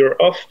the leader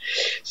of.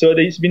 So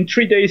it's been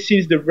 3 days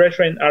since the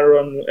Brethren are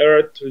on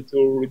Earth,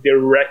 they're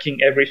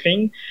wrecking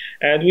everything.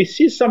 And we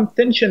see some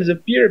tensions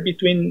appear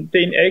between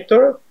Thane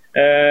Ector,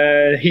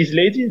 his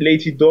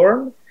Lady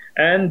Dorn,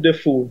 and the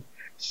Fool.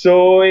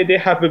 So they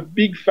have a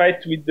big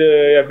fight with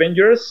the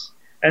Avengers.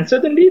 And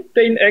suddenly,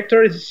 Thane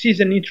Ector sees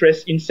an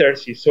interest in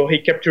Cersei, so he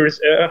captures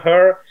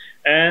her.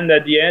 And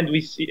at the end, we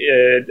see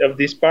of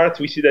this part,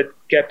 we see that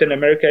Captain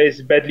America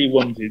is badly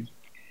wounded.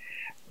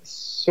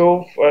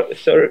 So,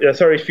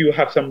 sorry if you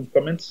have some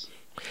comments.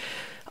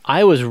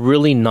 I was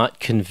really not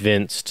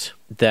convinced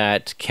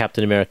that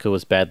Captain America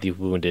was badly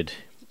wounded.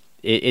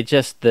 It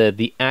just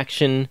the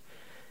action,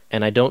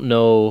 and I don't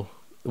know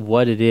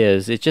what it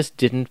is. It just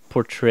didn't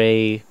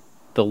portray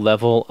the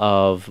level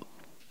of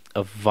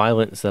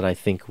violence that I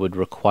think would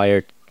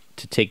require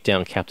to take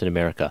down Captain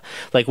America.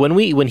 Like when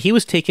he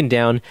was taken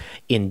down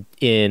in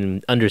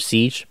Under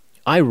Siege,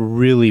 I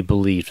really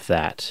believed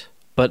that.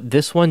 But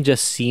this one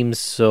just seems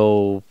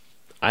so,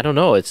 I don't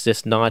know, it's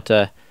just not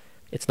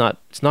it's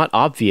not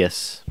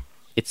obvious.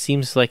 It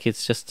seems like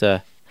it's just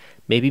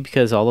maybe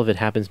because all of it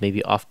happens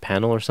maybe off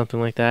panel or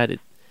something like that.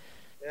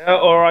 Yeah,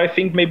 or I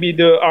think maybe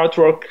the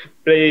artwork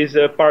plays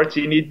a part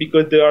in it,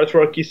 because the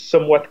artwork is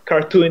somewhat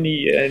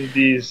cartoony in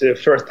this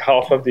first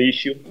half of the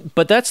issue.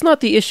 But that's not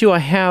the issue I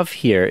have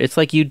here. It's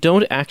like you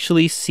don't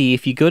actually see,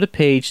 if you go to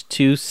page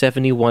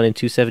 271 and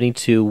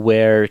 272,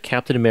 where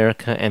Captain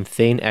America and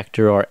Thane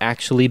Ector are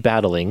actually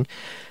battling,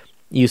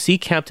 you see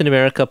Captain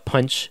America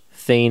punch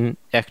Thane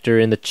Ector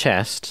in the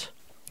chest,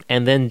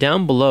 and then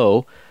down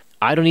below,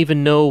 I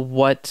don't know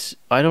what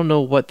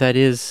that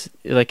is.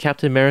 Like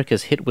Captain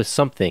America's hit with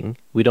something.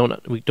 We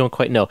don't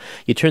quite know.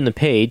 You turn the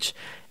page,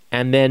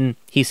 and then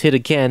he's hit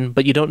again,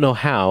 but you don't know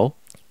how.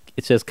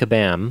 It says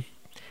kabam,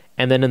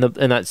 and then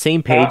in that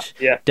same page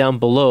down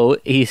below,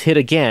 he's hit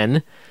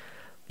again.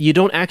 You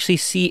don't actually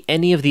see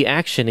any of the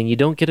action, and you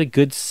don't get a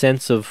good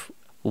sense of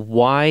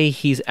why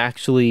he's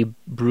actually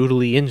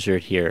brutally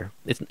injured here.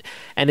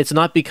 It's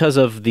not because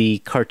of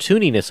the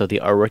cartooniness of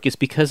the artwork, it's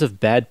because of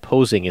bad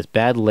posing, it's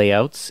bad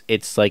layouts,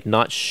 it's like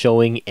not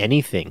showing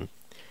anything.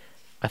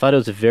 I thought it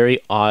was a very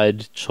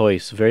odd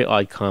choice, very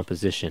odd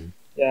composition.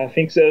 Yeah, I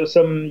think so.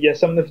 Some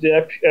of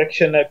the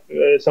action,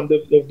 some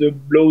of the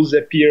blows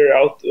appear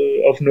out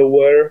of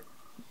nowhere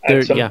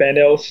at some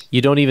panels.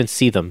 You don't even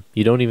see them.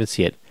 You don't even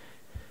see it.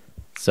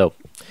 So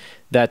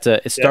that's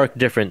a stark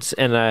difference,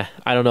 and I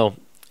don't know.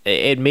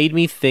 It made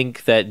me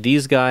think that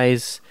these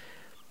guys,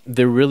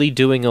 they're really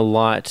doing a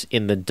lot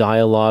in the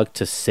dialogue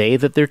to say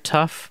that they're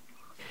tough,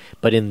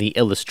 but in the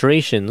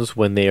illustrations,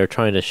 when they are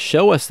trying to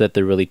show us that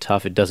they're really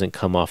tough, it doesn't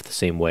come off the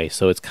same way.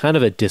 So it's kind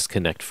of a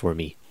disconnect for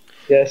me.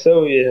 Yeah,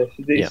 so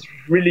it's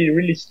really,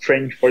 really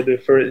strange for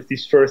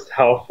this first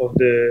half of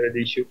the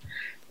issue.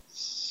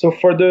 So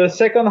for the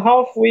second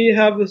half, we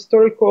have a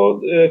story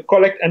called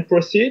Collect and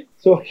Proceed.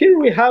 So here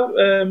we have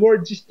a more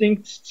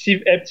distinct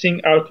Steve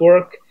Epting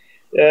artwork.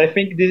 I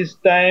think this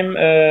time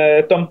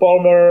Tom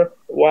Palmer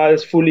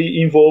was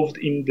fully involved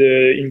in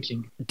the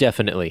inking.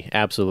 Definitely,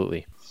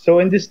 absolutely. So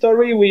in this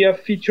story, we have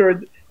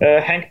featured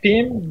Hank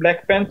Pym,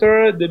 Black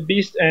Panther, The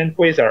Beast, and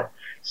Quasar.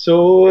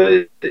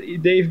 So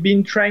they've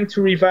been trying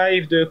to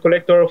revive the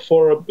Collector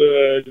for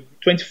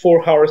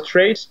 24 hours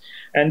straight,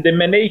 and they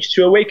managed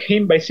to awake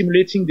him by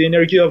simulating the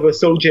energy of a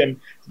soul gem.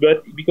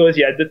 But because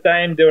at the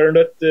time they were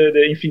not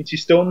the Infinity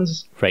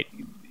Stones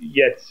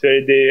yet, so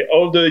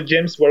all the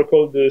gems were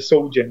called the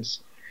soul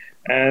gems.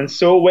 And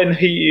so when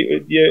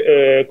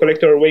the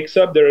Collector wakes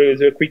up, there is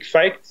a quick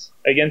fight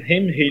against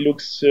him. He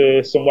looks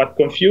somewhat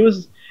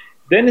confused.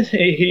 Then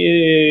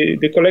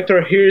the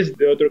Collector hears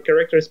the other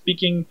character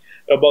speaking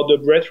about the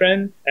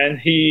Brethren, and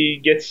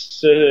he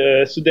gets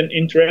sudden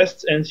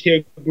interest, and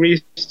he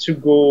agrees to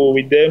go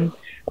with them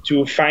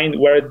to find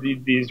where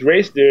this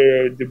race,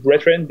 the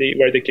Brethren,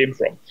 where they came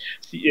from.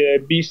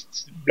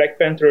 Beast, Black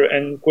Panther,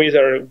 and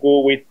Quasar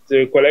go with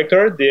the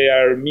Collector. They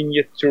are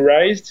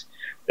miniaturized,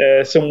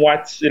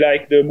 somewhat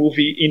like the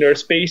movie Inner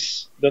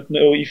Space. Don't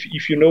know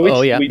if you know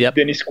it, with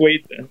Dennis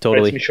Quaid and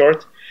totally.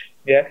 Short.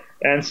 Yeah,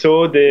 and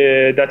so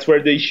that's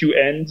where the issue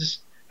ends,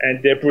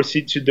 and they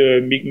proceed to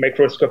the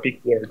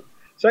microscopic world.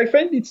 So I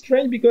find it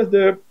strange because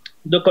the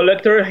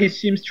Collector, he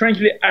seems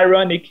strangely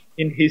ironic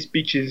in his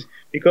speeches,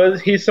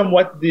 because he's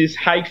somewhat this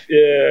high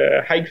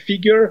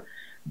figure,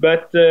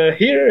 but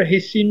here he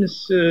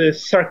seems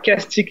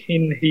sarcastic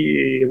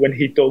when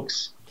he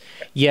talks.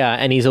 Yeah,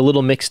 and he's a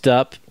little mixed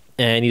up,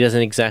 and he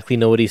doesn't exactly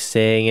know what he's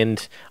saying,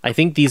 and I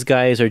think these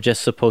guys are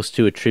just supposed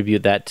to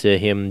attribute that to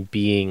him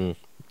being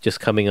just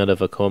coming out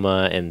of a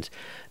coma and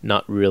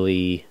not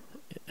really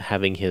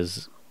having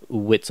his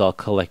wits all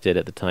collected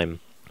at the time.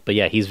 But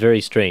yeah, he's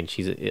very strange.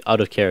 He's out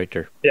of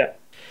character. Yeah.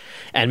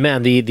 And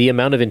man, the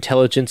amount of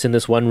intelligence in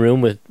this one room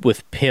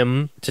with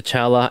Pym,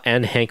 T'Challa,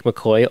 and Hank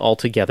McCoy all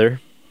together.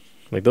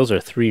 Like, those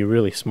are three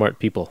really smart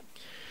people.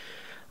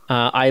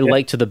 I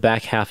liked the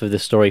back half of the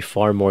story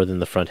far more than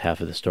the front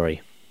half of the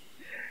story.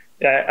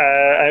 Yeah,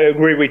 I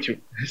agree with you.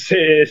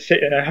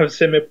 I have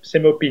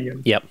same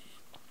opinion. Yep.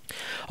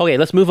 Okay,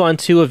 let's move on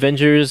to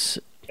Avengers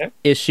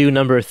issue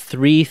number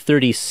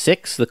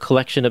 336, the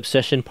Collection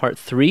Obsession Part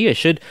 3. I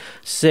should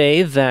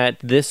say that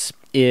this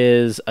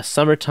is a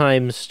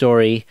summertime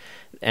story,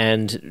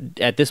 and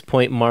at this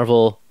point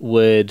Marvel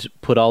would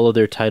put all of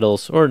their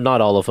titles, or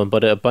not all of them,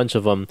 but a bunch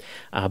of them,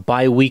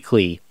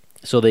 bi-weekly,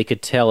 so they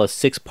could tell a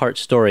 6-part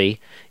story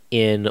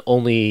in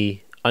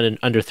only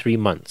under 3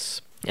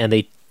 months. And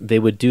they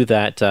would do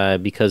that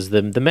because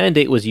the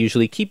mandate was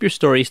usually keep your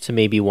stories to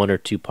maybe 1 or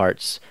 2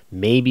 parts,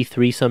 maybe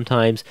 3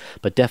 sometimes,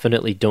 but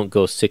definitely don't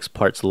go 6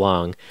 parts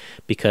long,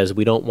 because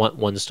we don't want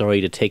one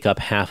story to take up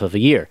half of a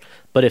year.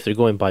 But if they're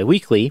going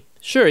bi-weekly,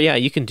 sure, yeah,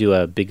 you can do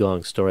a big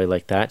long story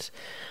like that.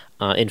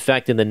 In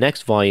fact, in the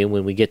next volume,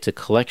 when we get to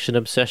Collection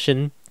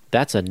Obsession,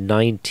 that's a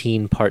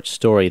 19-part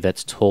story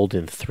that's told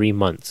in 3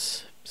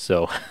 months.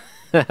 So...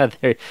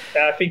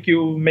 I think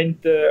you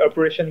meant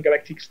Operation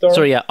Galactic Storm.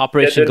 Sorry, yeah,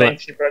 Operation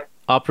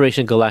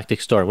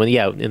Galactic Storm. Well,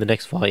 yeah, in the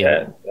next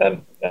volume. Yeah,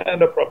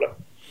 no problem.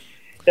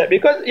 Yeah,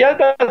 because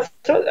that's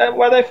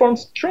what I found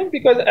strange,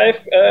 because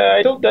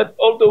I thought that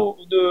all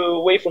the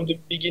way from the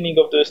beginning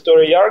of the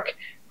story arc,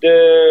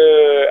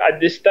 at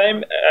this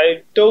time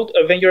I thought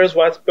Avengers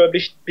was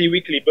published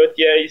bi-weekly, but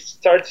yeah, it's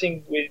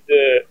starting with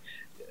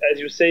as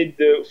you said,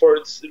 for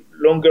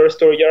longer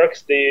story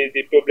arcs, they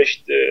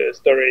published the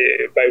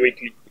story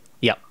bi-weekly.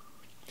 Yeah.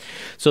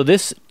 So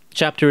this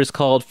chapter is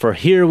called "For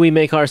Here We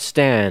Make Our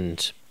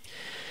Stand,"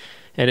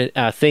 and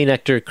Thane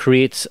Hector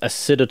creates a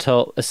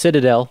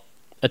citadel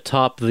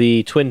atop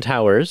the Twin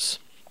Towers,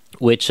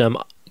 which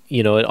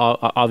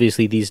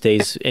obviously these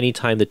days,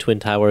 anytime the Twin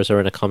Towers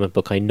are in a comic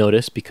book, I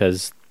notice,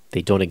 because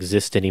they don't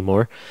exist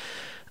anymore.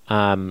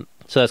 So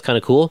that's kind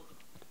of cool.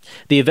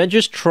 The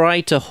Avengers try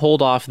to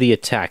hold off the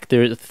attack.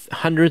 There are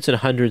hundreds and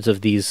hundreds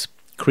of these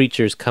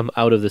creatures come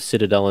out of the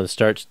citadel and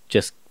start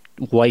just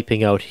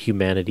wiping out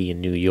humanity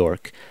in New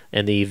York,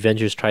 and the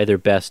Avengers try their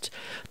best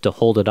to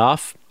hold it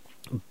off,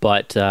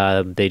 but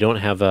they don't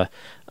have a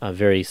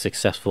very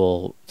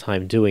successful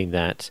time doing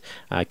that.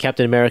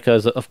 Captain America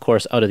is, of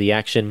course, out of the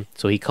action,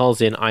 so he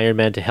calls in Iron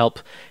Man to help,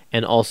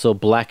 and also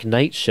Black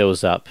Knight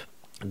shows up.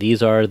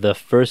 These are the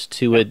first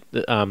two,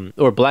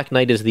 or Black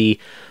Knight is the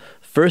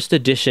first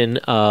edition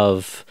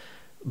of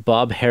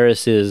Bob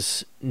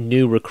Harras's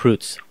new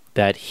recruits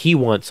that he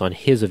wants on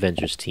his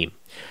Avengers team.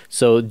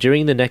 So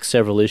during the next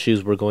several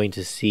issues, we're going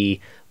to see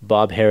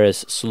Bob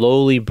Harras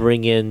slowly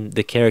bring in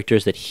the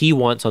characters that he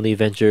wants on the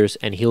Avengers,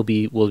 and we'll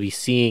be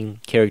seeing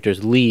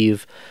characters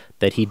leave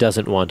that he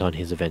doesn't want on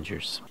his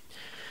Avengers.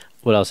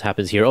 what else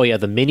happens here? Oh yeah,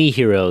 the mini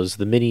heroes,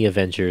 the mini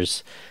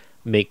Avengers,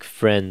 make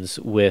friends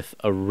with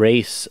a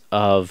race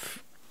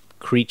of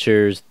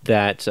creatures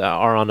that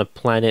are on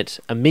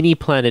a mini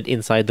planet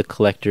inside the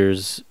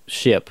Collector's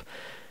ship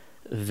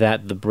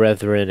that the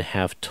Brethren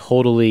have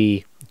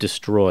totally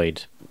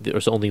destroyed.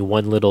 There's only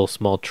one little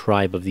small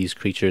tribe of these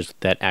creatures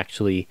that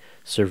actually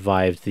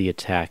survived the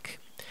attack.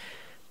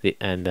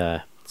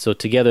 So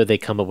together they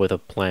come up with a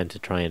plan to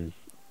try and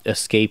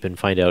escape and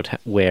find out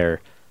where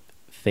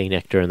Thane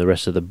Ector and the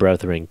rest of the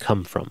Brethren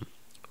come from.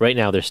 Right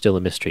now they're still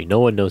a mystery.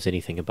 No one knows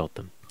anything about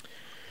them.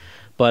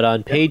 But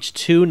on page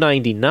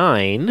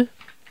 299,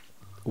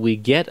 we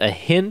get a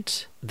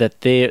hint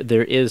that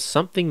there is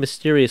something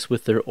mysterious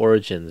with their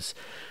origins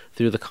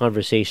through the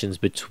conversations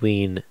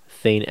between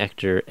Thane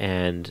Ector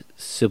and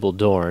Sybil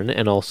Dorn,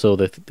 and also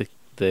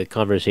the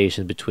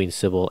conversation between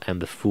Sybil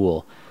and the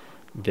Fool.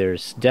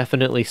 There's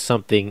definitely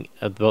something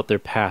about their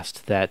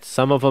past that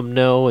some of them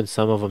know and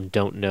some of them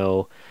don't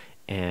know,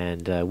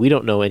 and we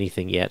don't know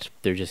anything yet.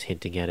 They're just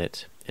hinting at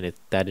it, and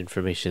that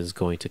information is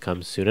going to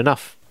come soon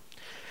enough.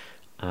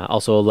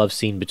 Also, a love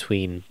scene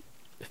between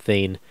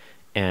Thane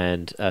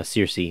and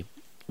Circe,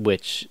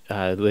 which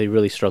they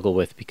really struggle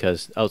with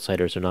because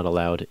outsiders are not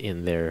allowed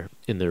in their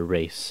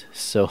race.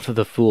 So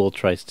the Fool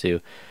tries to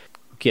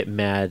get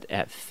mad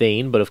at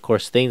Thane, but of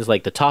course Thane's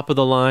like the top of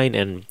the line,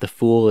 and the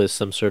Fool is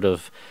some sort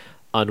of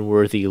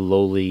unworthy,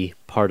 lowly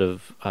part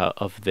of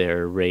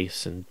their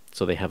race, and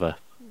so they have a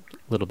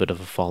little bit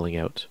of a falling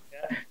out.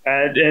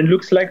 And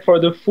looks like for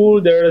the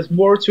Fool there is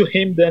more to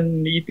him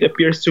than it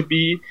appears to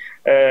be,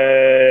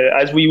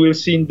 as we will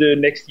see in the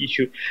next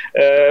issue.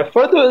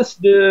 For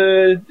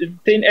the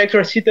Thane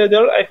Ector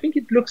Citadel, I think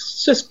it looks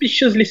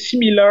suspiciously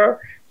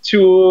similar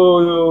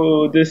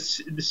to the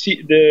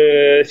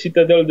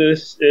Citadel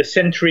the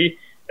Sentry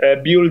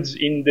builds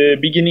in the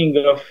beginning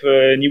of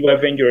New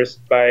Avengers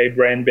by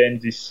Brian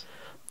Bendis.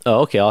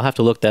 Oh, okay. I'll have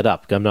to look that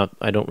up.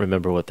 I don't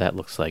remember what that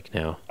looks like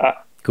now.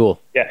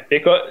 Cool. Yeah,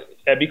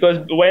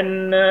 because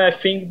when I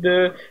think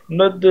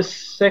not the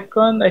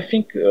second, I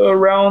think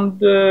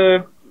around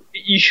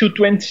issue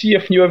 20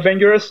 of New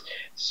Avengers,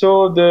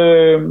 so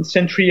the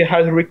Sentry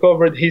has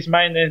recovered his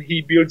mind and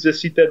he builds a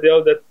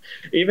citadel that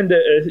even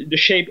the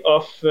shape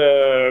of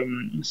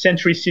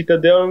Sentry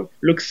Citadel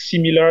looks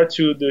similar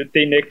to the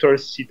Thane Ector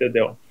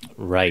Citadel.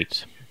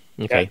 Right.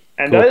 Okay.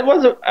 Yeah. And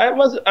cool. I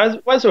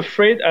was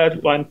afraid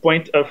at one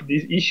point of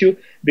this issue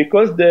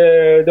because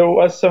there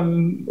was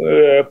some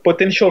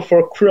potential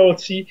for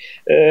cruelty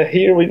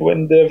here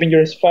when the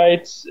Avengers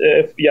fights.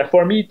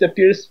 For me it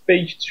appears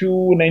page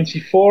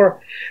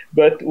 294,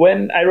 but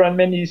when Iron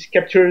Man is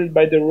captured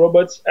by the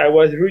robots, I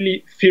was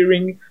really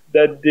fearing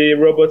that the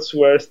robots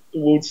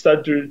would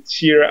start to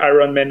tear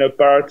Iron Man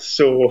apart.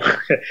 So,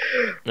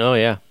 oh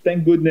yeah,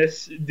 thank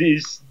goodness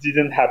this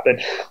didn't happen.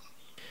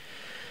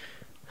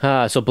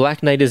 So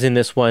Black Knight is in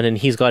this one, and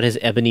he's got his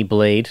ebony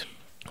blade.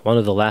 One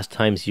of the last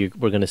times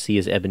we're going to see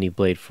his ebony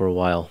blade for a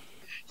while.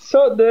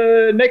 So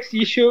the next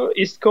issue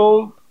is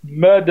called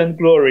Mud and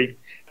Glory.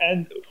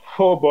 And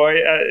oh boy,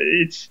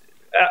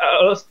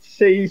 I'll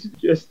say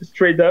just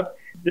straight up,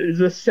 there's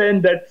a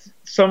scene that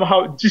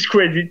somehow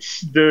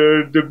discredits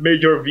the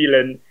major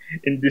villain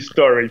in this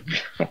story.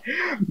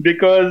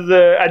 Because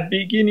at the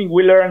beginning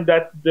we learned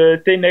that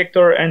the Thane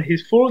Ector and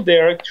his Fool, they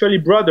are actually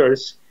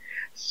brothers.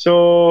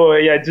 So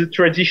it's a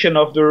tradition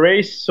of the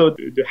race. So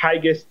the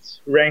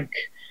highest rank,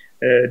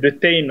 the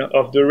Thane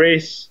of the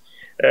race,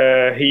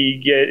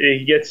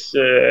 he gets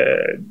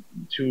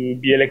to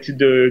be elected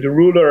the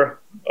ruler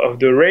of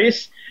the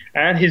race,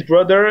 and his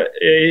brother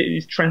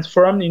is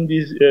transformed in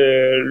this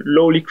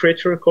lowly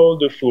creature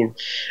called the Fool.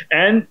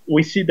 And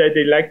we see that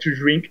they like to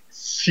drink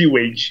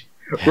sewage,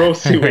 raw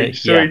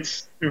sewage. So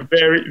it's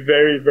very,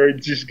 very, very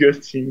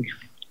disgusting.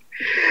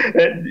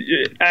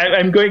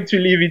 I'm going to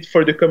leave it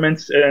for the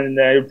comments and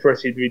I'll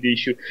proceed with the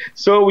issue.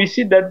 So we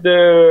see that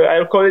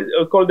I'll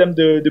call them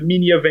the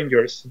mini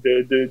Avengers,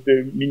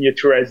 the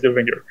miniaturized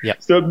Avenger.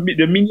 Yep. So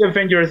the mini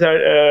Avengers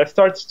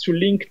starts to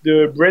link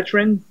the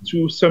Brethren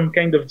to some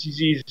kind of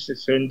disease.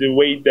 So in the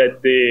way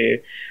that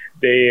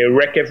they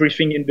wreck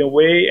everything in the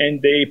way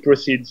and they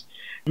proceed.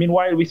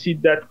 Meanwhile, we see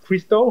that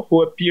Crystal,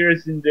 who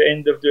appears in the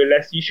end of the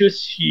last issue,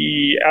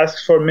 she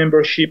asks for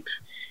membership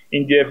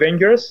in the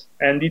Avengers,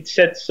 and it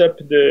sets up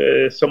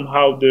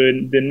somehow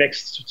the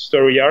next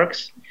story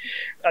arcs.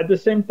 At the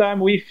same time,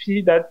 we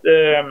see that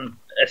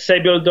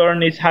Sybil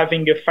Dorn is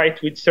having a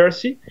fight with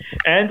Circe,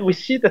 and we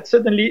see that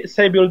suddenly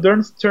Sybil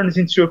Dorn turns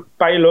into a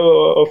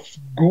pile of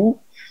goo,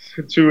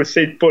 to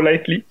say it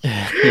politely.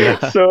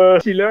 So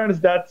she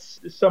learns that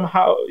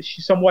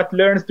she somewhat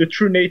learns the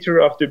true nature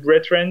of the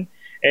Brethren,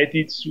 and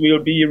it will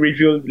be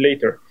revealed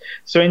later.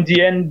 So in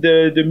the end,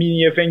 the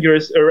mini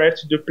Avengers arrive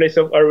to the place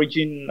of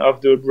origin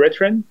of the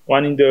Brethren,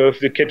 one in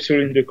the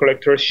capsule in the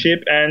Collector's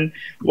ship, and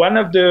one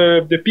of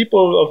the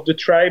people of the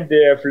tribe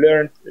they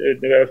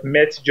have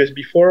met just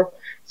before.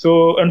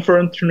 So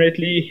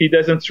unfortunately, he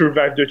doesn't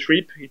survive the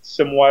trip. It's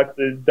somewhat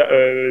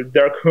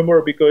dark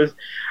humor because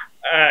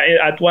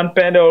at one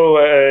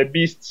panel,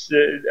 Beast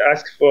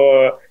asks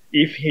for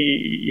if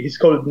he's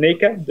called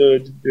Neka,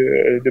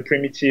 the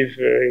primitive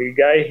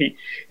guy.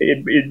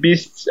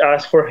 Beast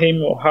asks for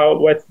him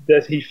what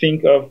does he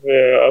think of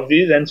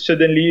this, and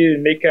suddenly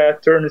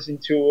Neka turns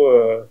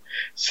into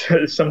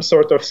some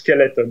sort of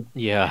skeleton.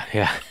 Yeah.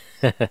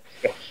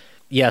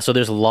 Yeah, so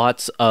there's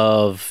lots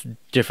of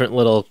different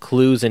little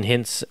clues and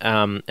hints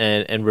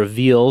and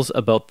reveals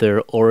about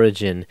their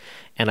origin.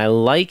 And I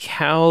like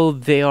how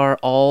they are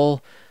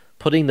all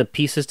putting the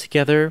pieces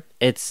together.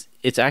 It's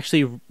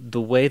actually the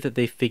way that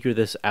they figure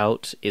this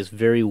out is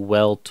very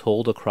well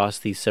told across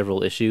these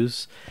several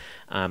issues.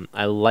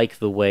 I like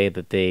the way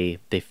that they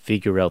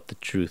figure out the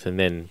truth, and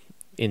then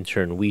in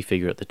turn we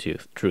figure out the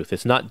truth.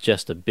 It's not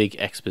just a big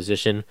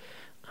exposition.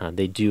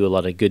 They do a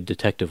lot of good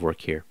detective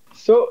work here.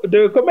 So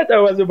the comment I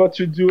was about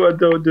to do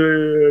about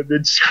the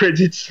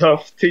discredits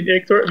of Teen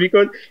Hector,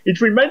 because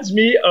it reminds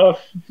me of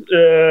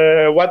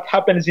what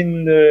happens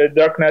in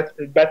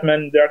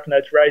Batman Dark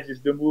Knight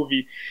Rises, the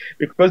movie.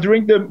 Because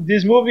during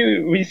this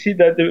movie, we see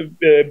that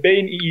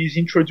Bane is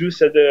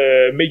introduced as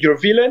a major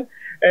villain,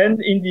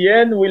 and in the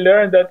end, we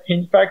learn that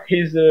in fact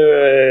he's,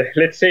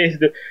 let's say, he's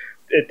the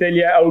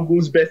Talia al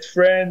Ghul's best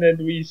friend, and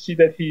we see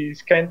that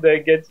he's kind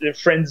of gets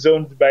friend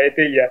zoned by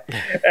Talia,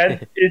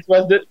 and it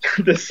was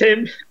the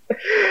same.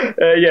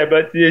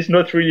 But he's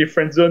not really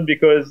friend zoned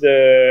because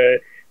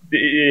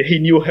he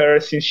knew her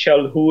since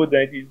childhood,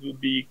 and it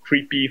would be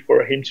creepy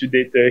for him to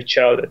date a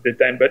child at the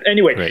time. But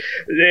anyway, right.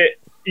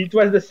 It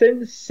was the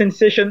same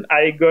sensation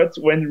I got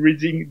when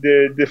reading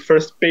the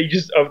first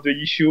pages of the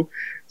issue,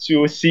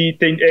 to see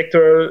Teen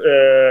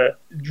Hector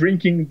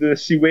drinking the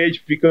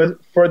sewage, because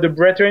for the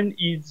Brethren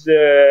it's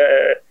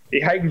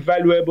highly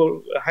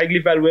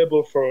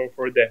valuable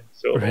for them.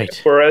 So right.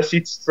 For us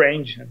it's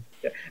strange.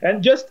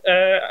 And just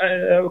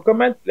a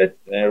comment, let's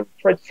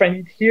try to find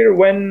it here.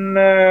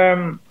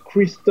 When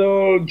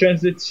Crystal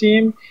joins the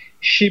team,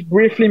 she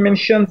briefly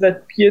mentions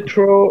that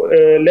Pietro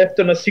left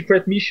on a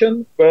secret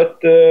mission, but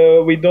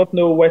we don't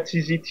know what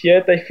is it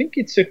yet. I think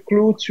it's a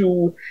clue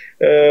to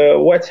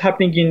what's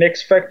happening in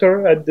X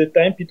Factor at the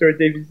time, Peter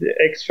David's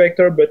X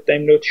Factor, but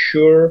I'm not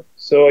sure.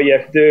 So yeah,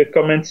 if the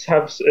comments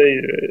have,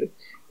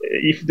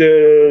 if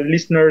the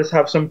listeners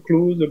have some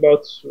clues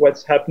about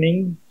what's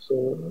happening.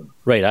 So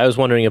right, I was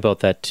wondering about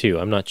that too.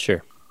 I'm not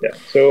sure. Yeah.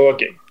 So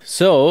okay.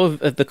 So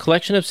the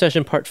Collection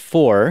Obsession Part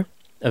 4.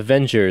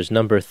 Avengers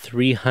number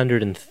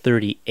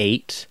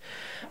 338.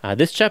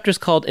 This chapter is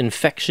called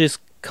Infectious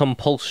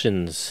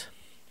Compulsions.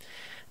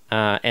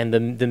 And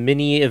the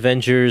mini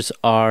Avengers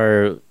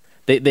are...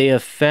 They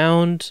have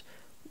found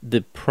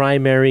the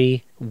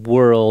primary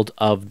world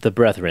of the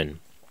Brethren.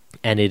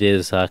 And it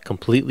is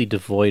completely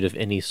devoid of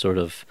any sort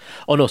of...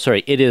 Oh, no,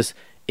 sorry. It is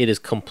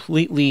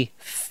completely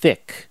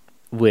thick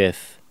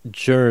with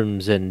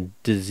germs and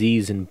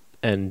disease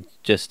and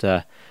just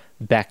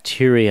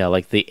bacteria.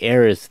 Like the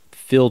air is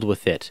filled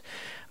with it,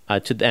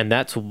 and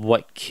that's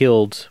what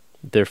killed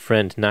their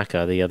friend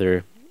Naka, the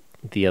other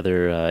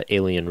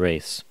alien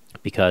race,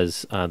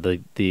 because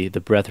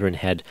the Brethren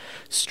had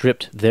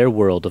stripped their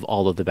world of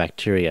all of the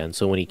bacteria, and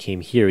so when he came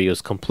here, he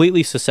was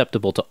completely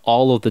susceptible to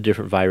all of the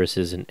different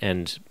viruses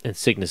and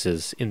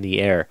sicknesses in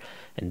the air,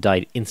 and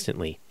died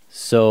instantly.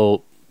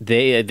 So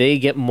they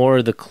get more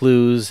of the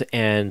clues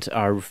and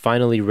are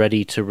finally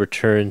ready to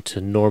return to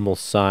normal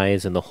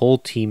size, and the whole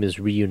team is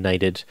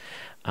reunited.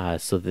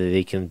 So that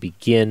they can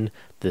begin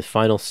the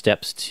final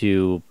steps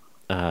to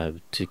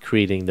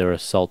creating their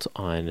assault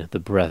on the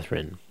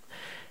Brethren.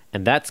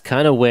 And that's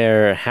kind of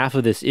where half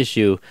of this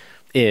issue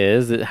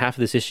is. Half of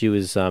this issue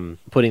is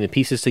putting the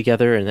pieces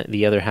together, and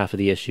the other half of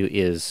the issue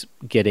is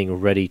getting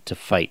ready to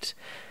fight.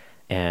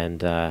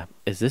 And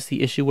is this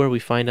the issue where we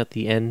find out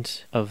the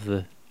end of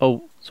the...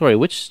 Oh, sorry,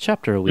 which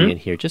chapter are we in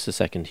here? Just a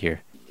second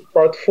here.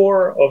 Part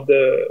 4 of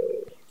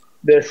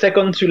the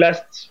second to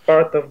last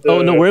part of the...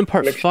 Oh, no, we're in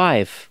part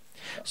 5.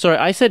 Sorry,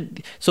 I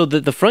said... So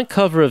the front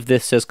cover of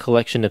this says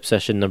Collection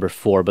Obsession number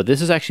 4, but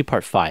this is actually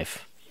part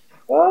 5.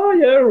 Oh,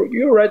 yeah,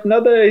 you're right. Now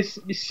that I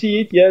see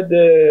it, yeah,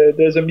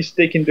 there's a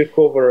mistake in the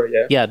cover,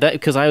 yeah. Yeah, that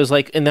because I was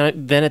like... And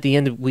then at the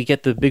end, we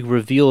get the big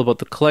reveal about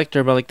the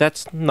Collector, but like,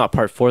 that's not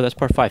part 4, that's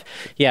part 5.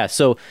 Yeah,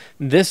 so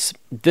this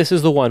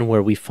is the one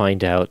where we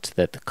find out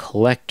that the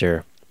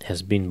Collector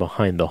has been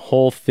behind the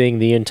whole thing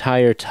the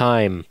entire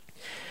time.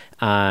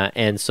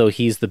 And so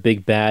he's the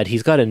big bad.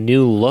 He's got a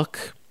new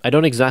look. I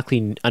don't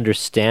exactly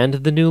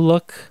understand the new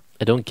look.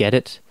 I don't get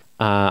it.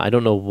 I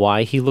don't know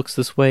why he looks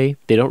this way.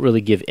 They don't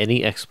really give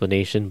any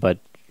explanation, but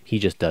he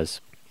just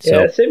does.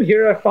 Yeah, same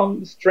here. I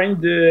found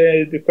strange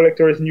the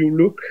Collector's new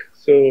look.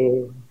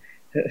 So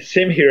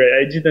same here.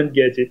 I didn't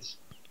get it.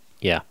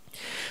 Yeah.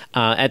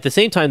 At the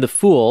same time, the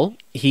Fool,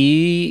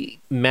 he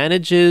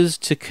manages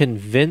to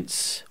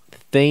convince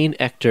Thane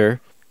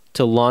Ector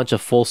to launch a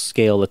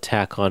full-scale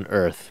attack on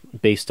Earth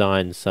based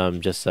on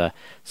some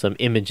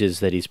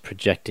images that he's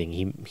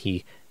projecting.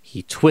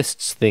 He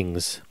twists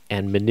things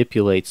and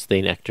manipulates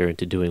Thane Ector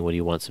into doing what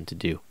he wants him to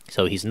do.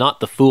 So he's not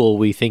the fool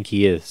we think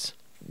he is.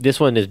 This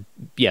one is,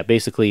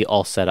 basically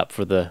all set up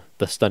for the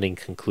stunning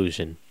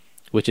conclusion,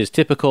 which is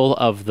typical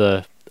of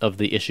the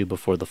the issue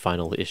before the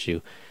final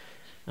issue.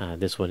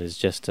 This one is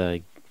just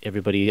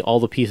everybody, all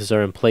the pieces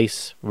are in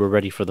place. We're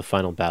ready for the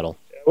final battle.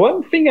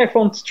 One thing I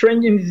found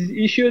strange in this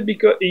issue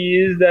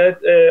is that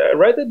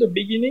right at the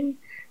beginning,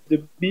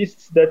 the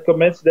beasts that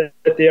comments that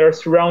they are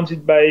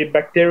surrounded by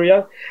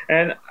bacteria,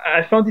 and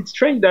I found it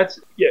strange that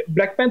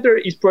Black Panther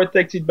is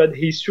protected by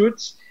his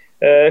suits.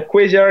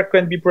 Quasar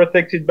can be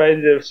protected by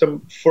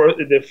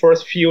the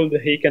force field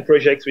he can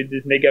project with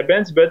his mega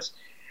bands, but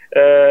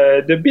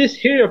the beast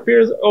here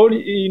appears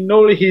only in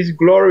all his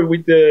glory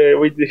with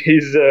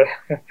his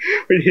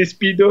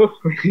speedo,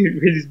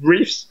 with his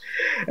briefs,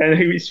 and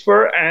his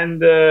fur.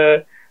 And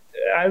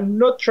I'm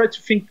not trying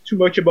to think too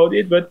much about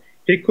it, but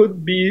he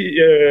could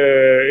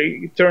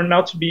be turn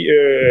out to be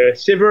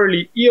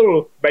severely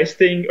ill by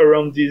staying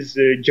around these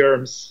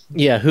germs.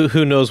 Yeah,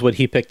 who knows what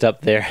he picked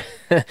up there?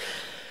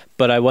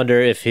 But I wonder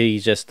if he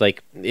just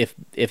if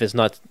it's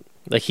not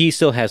like he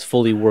still has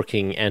fully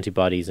working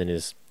antibodies in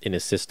his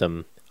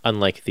system,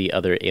 unlike the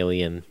other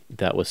alien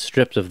that was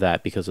stripped of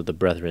that because of the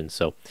Brethren.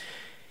 So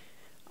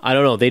I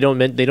don't know. They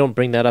don't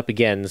bring that up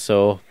again.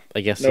 So I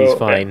guess he's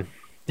fine.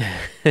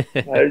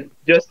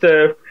 Just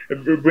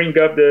bring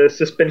up the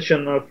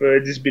suspension of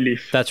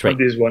disbelief. That's right. On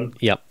this one.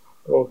 Yep.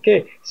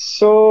 Okay.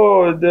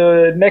 So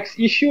the next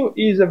issue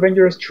is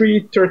Avengers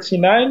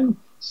 339.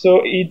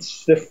 So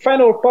it's the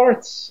final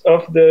part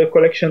of the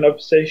collection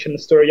Obsession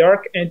story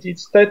arc, and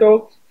it's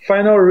titled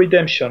Final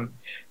Redemption.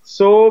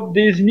 So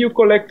this new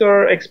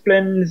collector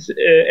explains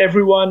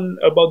everyone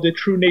about the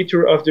true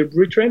nature of the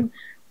Brethren.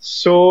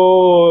 So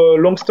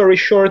long story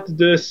short,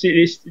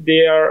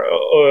 they are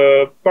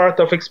part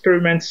of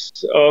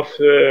experiments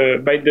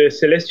by the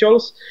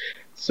Celestials.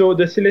 So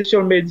the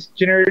Celestial made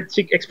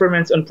genetic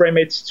experiments on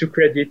primates to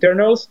create the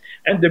Eternals,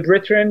 and the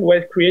Brethren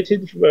were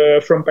created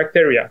from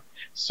bacteria.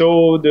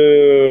 So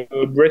the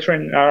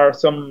Brethren are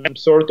some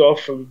sort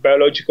of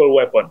biological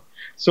weapon.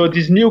 So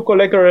this new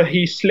collector,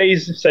 he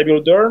slays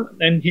Sybil Dorn,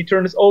 and he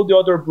turns all the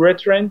other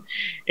Brethren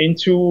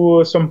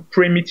into some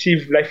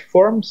primitive life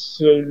forms.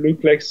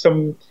 Look like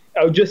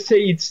I'll just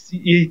say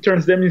he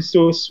turns them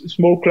into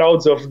small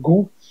clouds of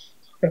goo,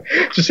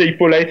 to say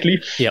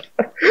politely. Yep.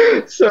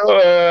 So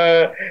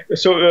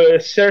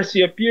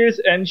Cersei appears,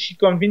 and she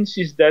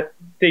convinces that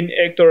Thane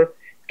Hector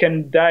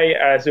can die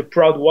as a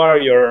proud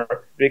warrior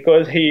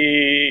because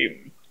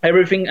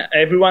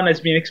everyone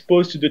has been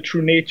exposed to the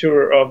true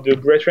nature of the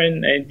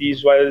Brethren, and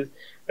this was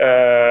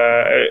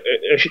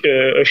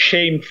a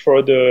shame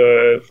for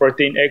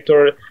Thane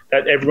Hector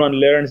that everyone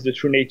learns the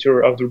true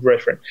nature of the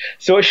Brethren.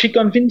 So Cersei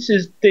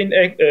convinces Thane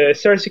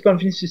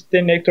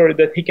Hector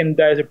that he can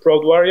die as a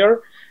proud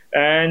warrior,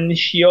 and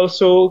she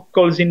also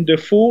calls in the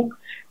Fool,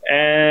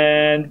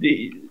 and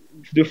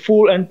the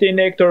Fool and Thane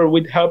Hector,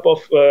 with help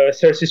of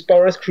Cersei's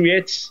powers,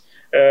 creates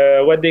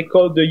what they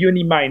call the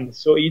Unimind.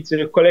 So it's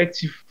a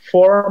collective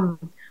form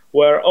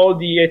where all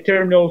the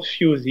Eternals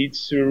fuse. It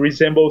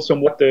resembles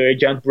somewhat a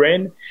giant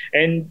brain.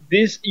 And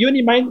this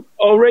Unimind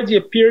already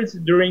appeared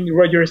during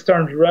Roger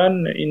Stern's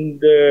run in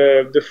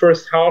the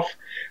first half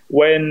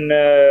when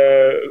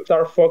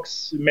Star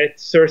Fox met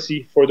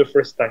Cersei for the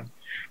first time.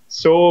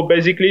 So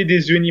basically,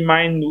 this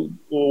Unimind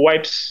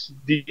wipes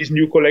this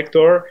new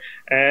collector,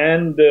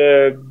 and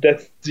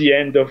that's the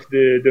end of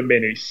the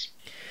menace.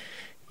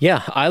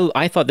 Yeah,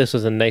 I thought this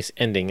was a nice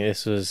ending.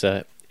 This was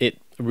it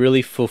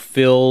really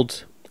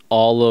fulfilled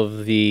all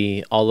of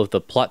the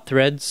plot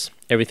threads.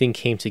 Everything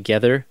came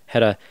together.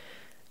 Had a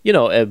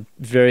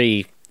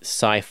very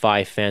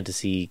sci-fi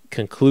fantasy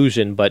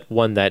conclusion, but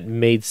one that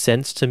made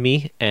sense to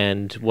me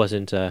and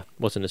wasn't a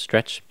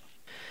stretch.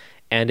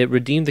 And it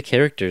redeemed the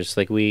characters.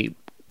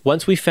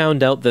 Once we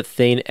found out that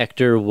Thane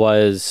Hector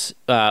was,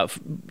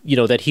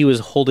 that he was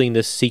holding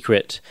this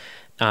secret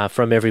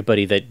from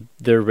everybody, that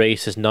their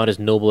race is not as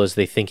noble as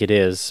they think it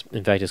is.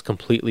 In fact, it's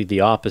completely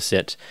the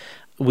opposite.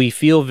 We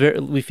feel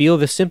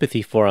the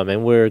sympathy for him,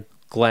 and we're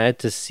glad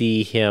to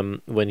see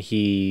him when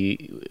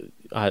he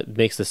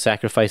makes the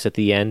sacrifice at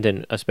the end,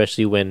 and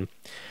especially when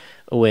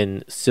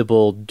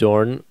Sybil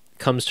Dorn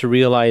comes to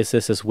realize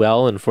this as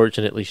well.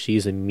 Unfortunately,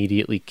 she's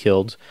immediately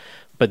killed.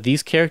 But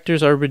these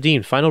characters are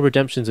redeemed. Final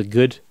Redemption is a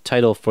good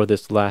title for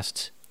this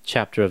last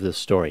chapter of the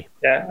story.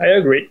 Yeah, I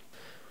agree.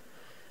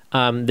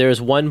 There's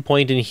one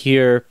point in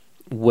here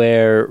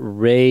where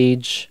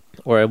Rage,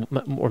 or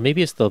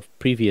maybe it's the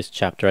previous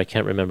chapter, I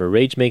can't remember.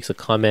 Rage makes a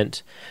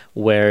comment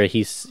where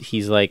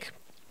he's like,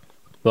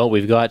 well,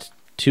 we've got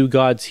two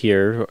gods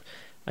here.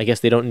 I guess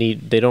they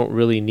don't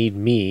really need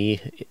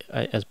me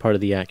as part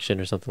of the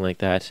action or something like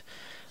that.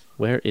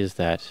 Where is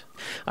that?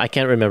 I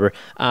can't remember.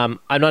 I'm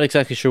not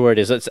exactly sure where it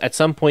is. At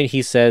some point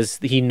he says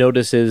he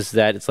notices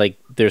that it's like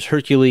there's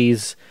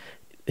Hercules.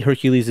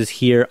 Hercules is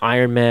here,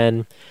 Iron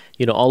Man,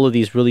 all of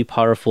these really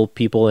powerful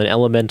people, and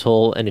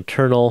Elemental and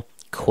Eternal,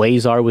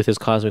 Quasar with his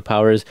cosmic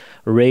powers.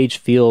 Rage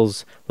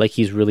feels like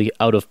he's really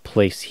out of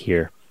place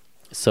here.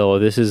 So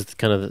this is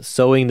kind of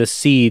sowing the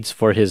seeds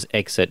for his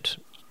exit.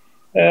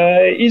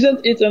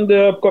 Isn't it on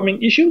the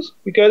upcoming issues?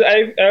 Because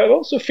I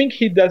also think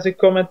he does a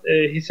comment.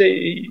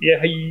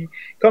 He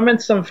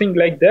comments something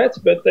like that,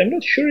 but I'm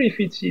not sure if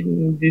it's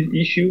in this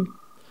issue.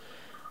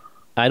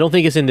 I don't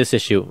think it's in this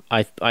issue.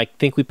 I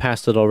think we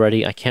passed it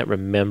already. I can't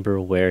remember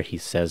where he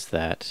says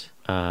that.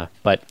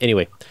 But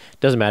anyway,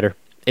 doesn't matter.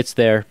 It's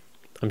there.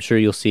 I'm sure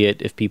you'll see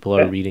it. If people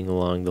are reading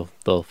along,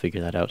 they'll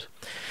figure that out.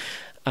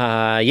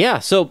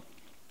 So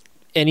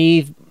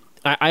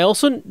I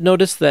also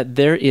noticed that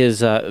there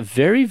is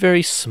very,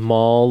 very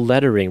small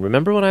lettering.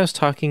 Remember when I was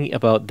talking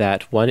about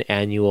that one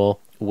annual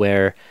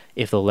where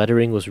if the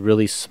lettering was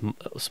really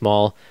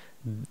small,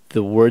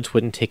 the words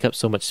wouldn't take up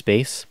so much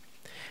space?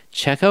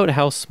 Check out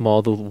how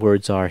small the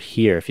words are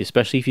here,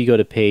 especially if you go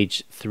to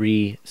page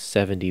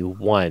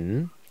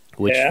 371,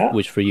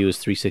 which for you is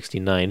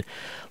 369.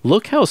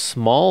 Look how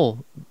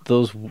small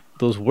those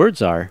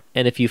words are.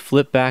 And if you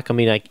flip back,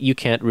 you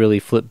can't really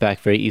flip back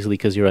very easily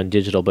because you're on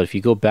digital, but if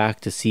you go back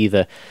to see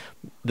the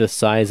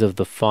size of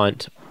the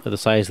font, or the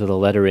size of the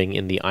lettering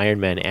in the Iron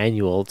Man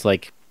annual, it's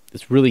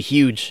really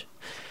huge.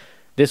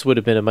 This would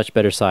have been a much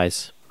better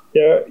size.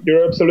 Yeah,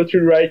 you're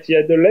absolutely right.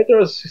 Yeah, the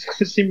letters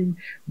seem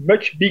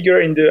much bigger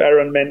in the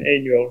Iron Man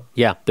annual.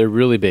 Yeah, they're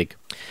really big.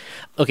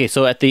 Okay,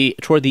 so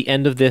toward the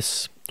end of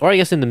this, or I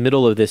guess in the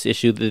middle of this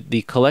issue,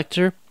 the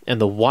Collector and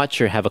the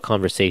Watcher have a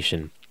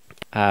conversation.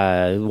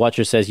 The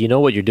Watcher says, "You know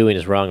what you're doing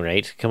is wrong,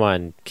 right? Come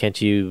on,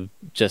 can't you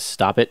just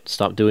stop it?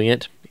 Stop doing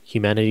it?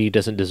 Humanity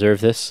doesn't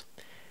deserve this."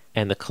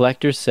 And the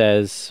Collector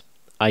says,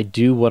 "I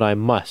do what I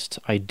must.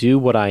 I do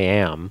what I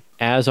am.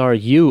 As are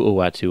you,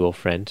 Uatu, O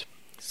friend."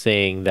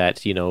 Saying that,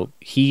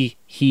 he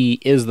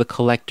is the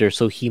Collector,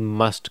 so he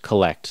must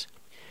collect.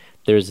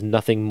 There's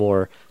nothing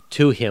more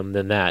to him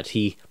than that.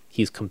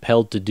 He's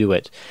compelled to do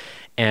it.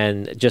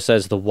 And just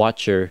as the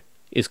Watcher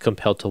is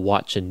compelled to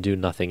watch and do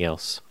nothing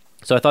else.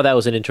 So I thought that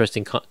was an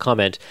interesting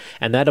comment,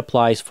 and that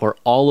applies for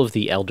all of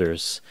the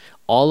elders.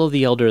 All of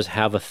the elders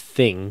have a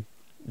thing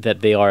that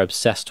they are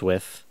obsessed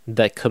with,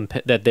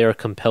 that they are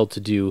compelled to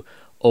do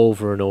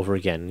over and over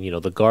again.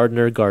 The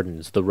gardener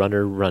gardens, the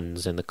runner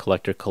runs, and the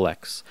collector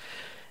collects.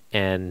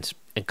 And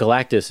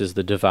Galactus is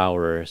the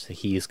devourer, so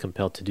he is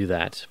compelled to do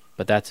that.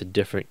 But that's a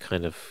different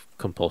kind of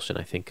compulsion,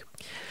 I think.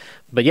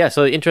 But yeah,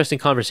 so interesting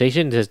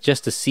conversation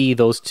just to see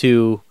those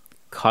two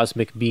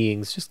cosmic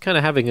beings just kind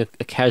of having a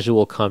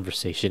casual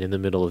conversation in the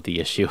middle of the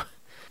issue.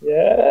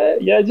 Yeah,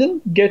 I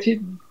didn't catch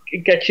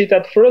it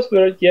at first,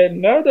 but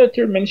now that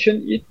you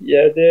mention it,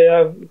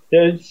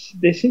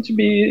 they seem to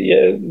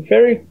be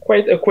very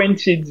quite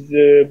acquainted,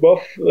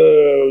 both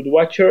the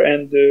Watcher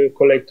and the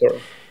Collector.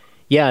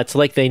 Yeah, it's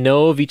like they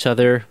know of each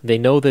other. They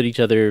know that each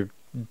other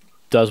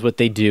does what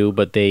they do,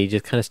 but they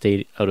just kind of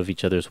stay out of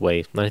each other's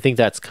way. And I think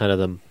that's kind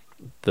of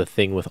the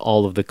thing with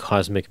all of the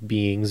cosmic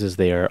beings is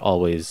they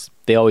always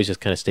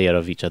just kind of stay out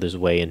of each other's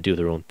way and do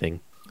their own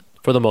thing,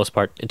 for the most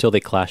part, until they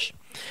clash.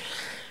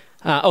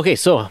 Okay,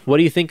 so what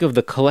do you think of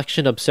the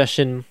collection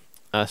obsession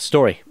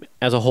story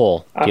as a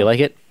whole? Do you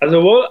like it? As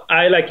a whole,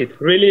 I like it.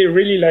 Really,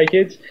 really like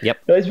it. Yep.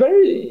 It's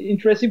very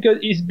interesting because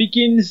it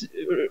begins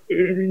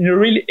in a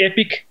really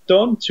epic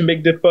tone, to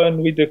make the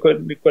pun with the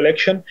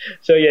collection.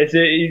 So yes,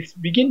 it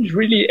begins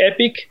really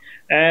epic,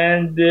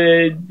 and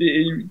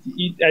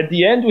at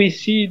the end we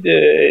see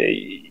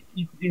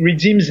it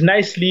redeems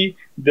nicely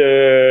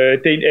the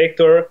tail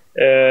Hector,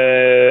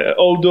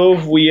 although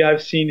we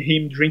have seen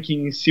him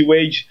drinking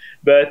sewage,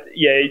 but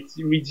it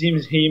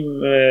redeems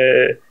him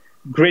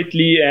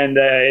greatly, and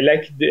I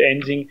like the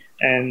ending.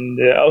 And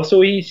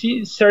also he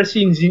sees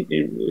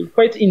Cersei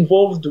quite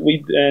involved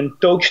with and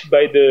touched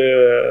by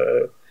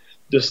the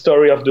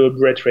story of the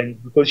brethren,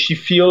 because she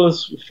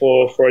feels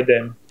for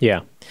them.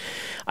 Yeah,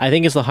 I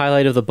think it's the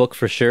highlight of the book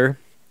for sure.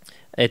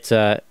 It's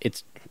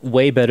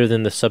way better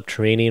than the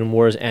Subterranean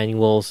Wars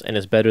annuals, and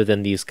it's better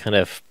than these kind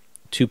of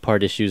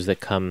two-part issues that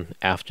come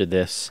after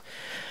this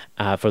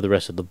for the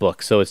rest of the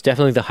book. So it's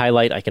definitely the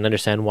highlight. I can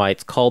understand why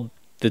it's called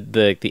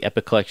the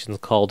Epic Collection is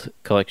called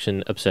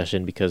Collection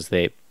Obsession, because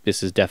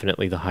this is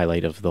definitely the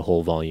highlight of the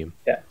whole volume.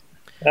 Yeah,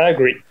 I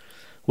agree.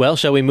 Well,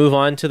 shall we move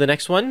on to the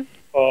next one?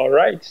 All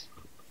right.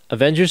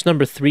 Avengers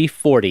number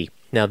 340.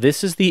 Now,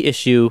 this is the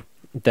issue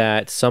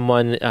that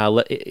someone,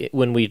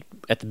 when we,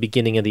 at the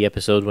beginning of the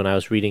episode, when I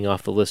was reading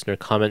off the listener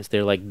comments,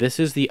 they're like, this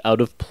is the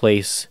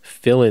out-of-place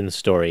fill-in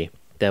story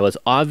that was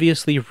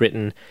obviously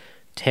written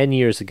 10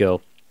 years ago.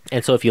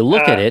 And so if you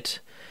look at it,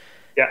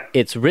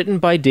 it's written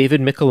by David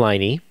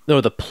Michelinie.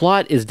 No, the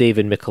plot is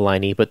David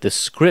Michelinie, but the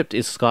script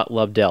is Scott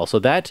Lobdell. So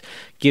that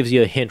gives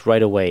you a hint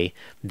right away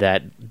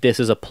that this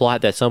is a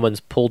plot that someone's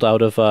pulled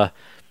out of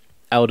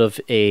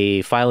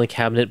a filing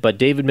cabinet, but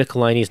David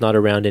Michelinie is not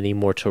around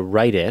anymore to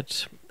write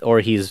it,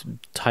 or he's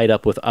tied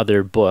up with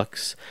other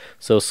books.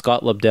 So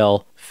Scott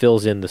Lobdell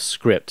fills in the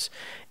script.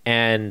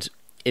 And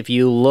if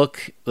you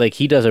look,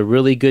 he does a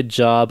really good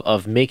job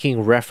of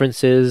making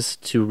references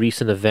to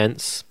recent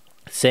events,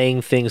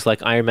 saying things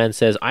like Iron Man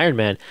says, "Iron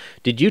Man,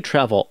 did you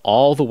travel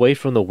all the way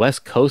from the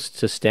West Coast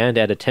to stand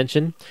at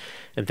attention?"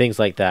 And things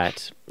like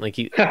that.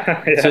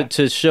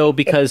 To show,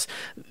 because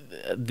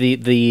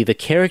the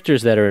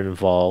characters that are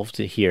involved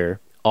here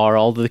are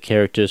all the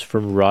characters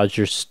from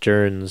Roger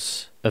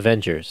Stern's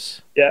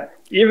Avengers. Yeah,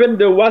 even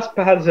the Wasp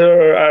has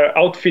her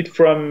outfit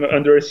from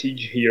Under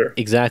Siege here.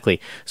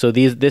 Exactly. So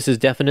this is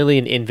definitely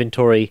an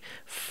inventory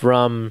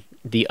from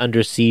the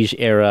Under Siege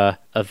era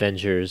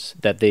Avengers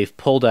that they've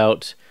pulled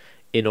out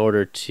in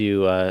order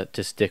to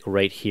stick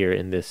right here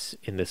in this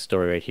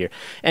story right here.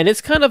 And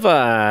it's kind of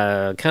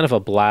a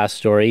blast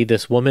story.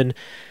 This woman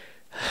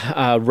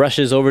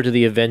rushes over to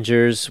the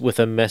Avengers with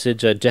a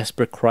message, a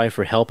desperate cry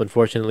for help.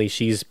 Unfortunately,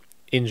 she's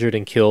injured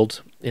and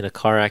killed in a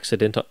car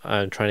accident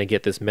trying to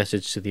get this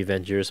message to the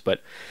Avengers,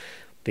 but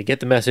they get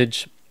the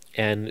message,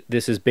 and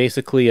this is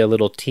basically a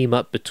little team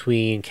up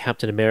between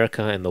Captain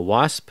America and the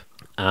Wasp.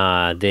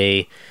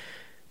 They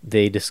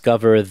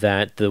discover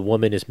that the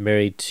woman is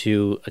married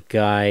to a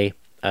guy,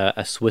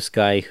 a Swiss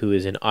guy who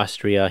is in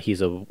Austria.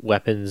 He's a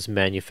weapons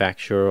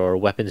manufacturer or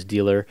weapons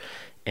dealer,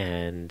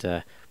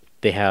 and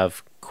they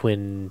have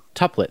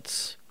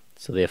quintuplets.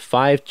 So they have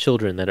 5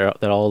 children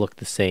that all look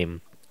the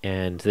same.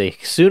 And they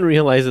soon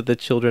realize that the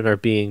children are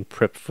being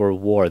prepped for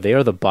war. They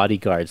are the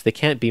bodyguards. They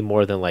can't be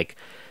more than like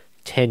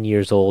 10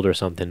 years old or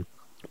something,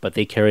 but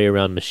they carry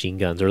around machine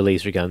guns or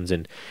laser guns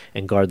and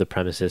guard the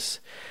premises.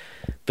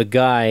 The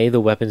guy, the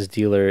weapons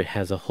dealer,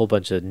 has a whole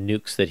bunch of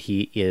nukes that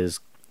he is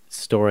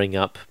storing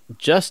up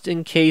just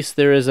in case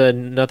there is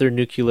another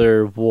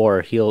nuclear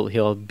war.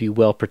 He'll be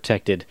well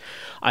protected.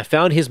 I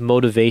found his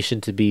motivation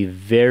to be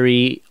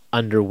very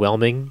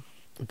underwhelming,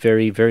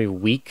 very, very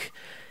weak.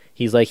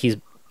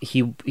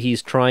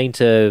 He's trying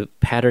to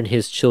pattern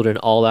his children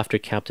all after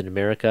Captain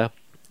America,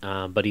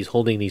 but he's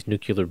holding these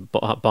nuclear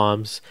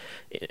bombs.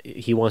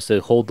 He wants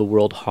to hold the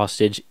world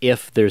hostage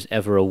if there's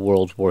ever a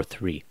World War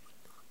III.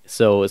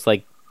 So it's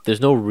like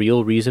there's no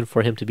real reason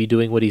for him to be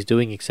doing what he's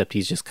doing, except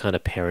he's just kind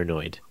of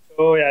paranoid.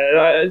 Oh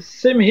yeah,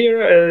 same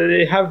here.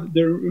 They have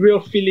the real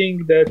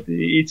feeling that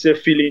it's a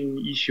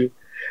feeling issue.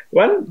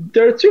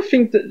 There are 2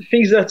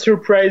 things that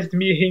surprised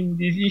me in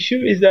this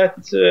issue is that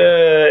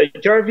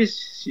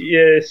Jarvis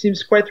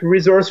seems quite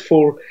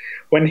resourceful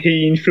when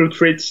he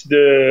infiltrates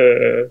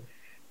the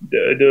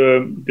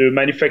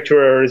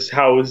manufacturer's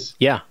house.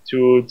 Yeah.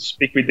 To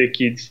speak with the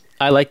kids.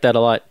 I like that a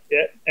lot.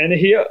 Yeah, and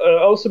he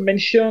also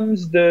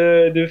mentions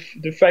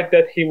the fact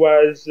that he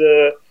was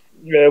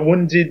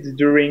wounded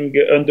during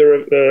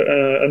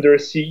Under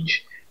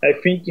Siege. I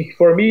think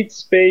for me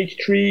it's page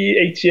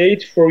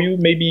 388. For you,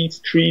 maybe it's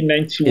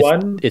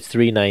 391. It's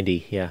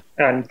 390, yeah.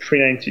 And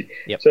 390.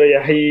 Yep. So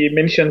yeah, he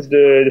mentions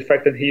the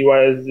fact that he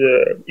was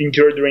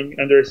injured during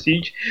Under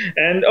Siege,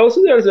 and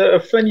also there's a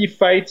funny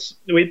fight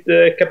with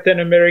Captain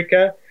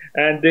America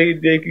and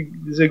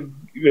there's a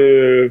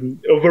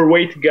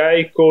overweight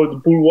guy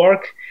called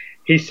Bulwark.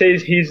 He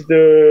says he's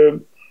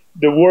the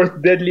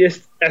world's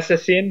deadliest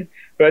assassin.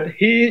 But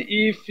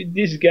if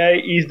this guy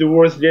is the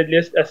world's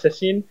deadliest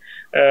assassin,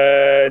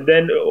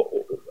 then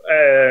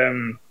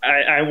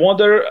I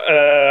wonder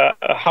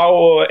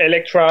how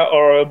Elektra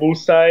or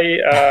Bullseye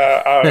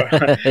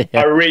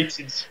are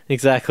rated.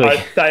 Exactly.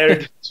 Are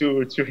tired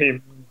to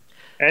him.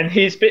 And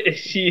he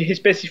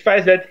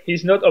specifies that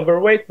he's not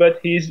overweight, but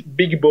he's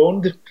big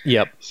boned.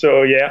 Yep.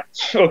 So yeah,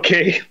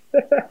 okay.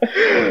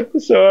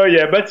 So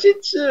yeah, but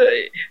it's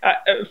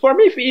for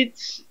me,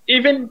 it's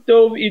even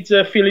though it's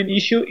a feeling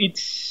issue, it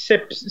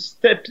sets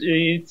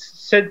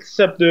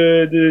up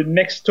the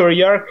next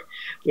story arc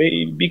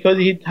because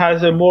it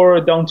has a more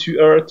down to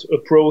earth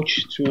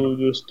approach to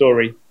the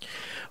story.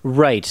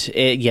 Right.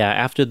 Yeah.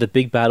 After the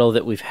big battle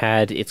that we've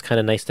had, it's kind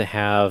of nice to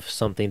have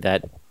something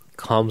that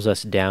calms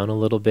us down a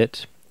little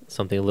bit,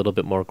 something a little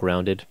bit more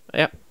grounded.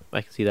 Yeah,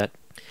 I can see that.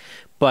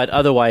 But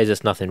otherwise,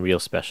 it's nothing real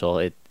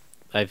special.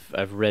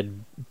 I've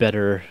read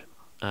better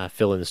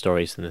fill-in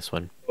stories than this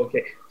one.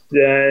 Okay,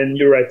 then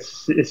you're right.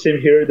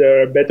 Same here.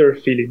 There are better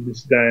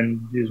feelings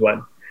than this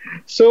one.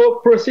 So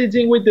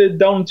proceeding with the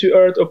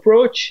down-to-earth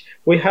approach,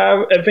 we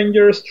have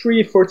Avengers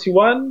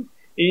 341.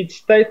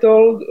 It's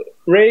titled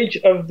Rage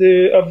of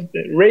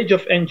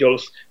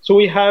Angels. So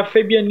we have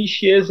Fabian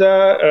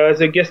Nicieza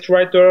as a guest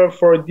writer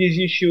for this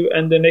issue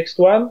and the next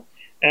one.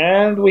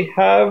 And we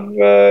have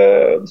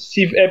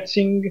Steve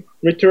Epting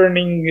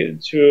returning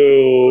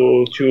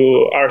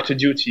to art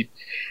duty.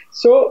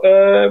 So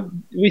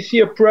we see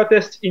a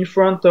protest in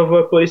front of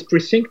a police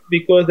precinct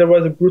because there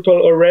was a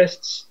brutal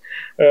arrest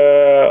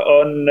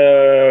on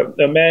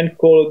a man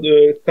called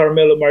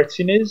Carmelo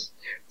Martinez.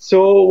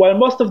 So while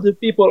most of the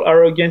people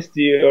are against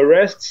the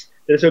arrests,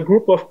 there's a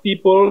group of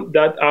people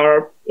that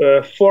are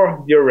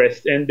for the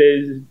arrest, and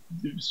there's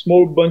a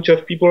small bunch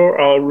of people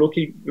are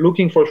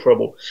looking for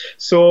trouble.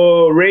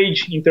 So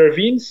Rage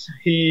intervenes.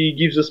 He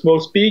gives a small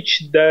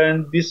speech.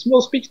 Then this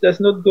small speech does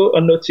not go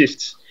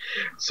unnoticed.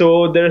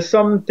 So there's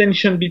some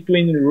tension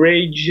between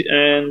Rage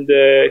and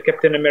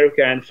Captain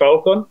America and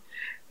Falcon.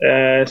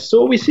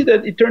 So we see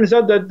that it turns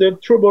out that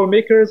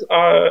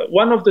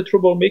one of the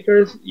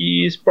troublemakers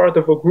is part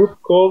of a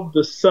group called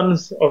the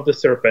Sons of the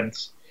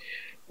Serpents.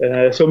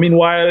 So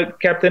meanwhile,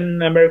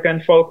 Captain America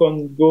and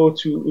Falcon go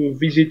to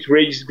visit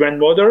Rage's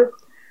grandmother.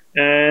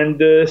 and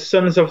the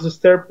Sons of the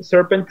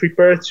Serpent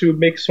prepare to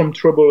make some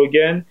trouble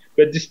again.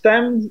 But this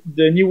time,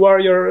 the new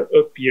warrior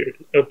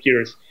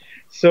appears.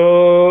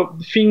 So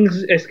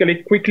things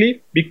escalate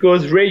quickly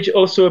because Rage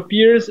also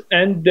appears,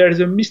 and there's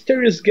a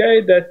mysterious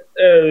guy that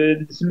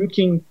is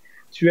looking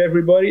to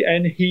everybody,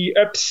 and he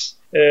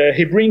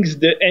brings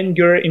the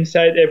anger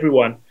inside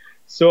everyone.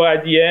 So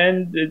at the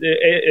end,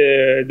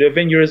 the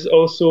Avengers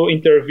also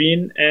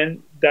intervene,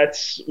 and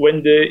that's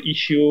when the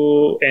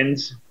issue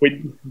ends with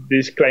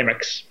this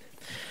climax.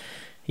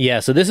 Yeah,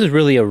 so this is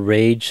really a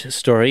Rage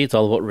story. It's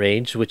all about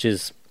Rage, which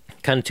is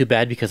kind of too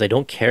bad because I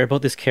don't care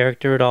about this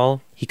character at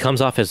all. He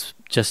comes off as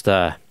just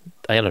I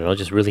don't know,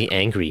 just really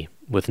angry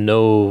with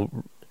no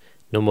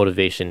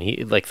motivation.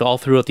 He all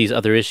throughout these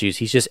other issues,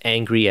 he's just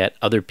angry at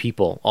other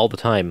people all the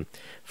time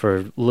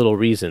for little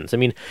reasons. I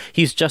mean,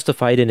 he's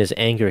justified in his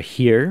anger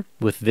here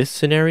with this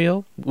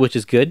scenario, which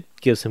is good,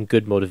 gives him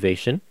good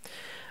motivation.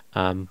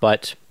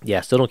 But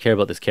yeah, still don't care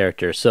about this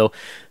character. So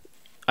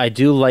I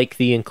do like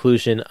the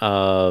inclusion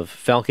of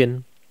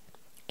Falcon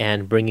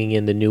and bringing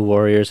in the new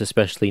warriors,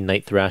 especially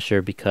Night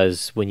Thrasher,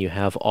 because when you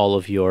have all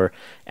of your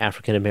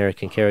African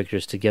American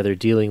characters together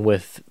dealing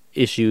with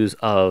issues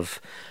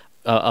of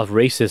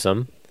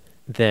racism,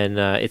 then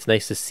it's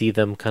nice to see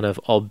them kind of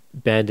all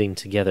banding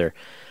together.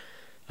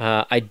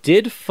 I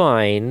did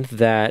find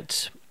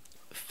that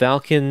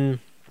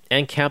Falcon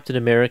and Captain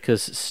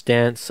America's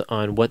stance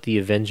on what the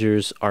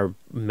Avengers are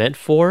meant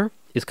for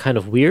is kind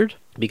of weird,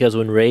 because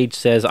when Rage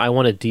says, I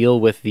want to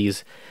deal with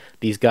these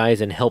guys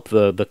and help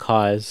the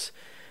cause,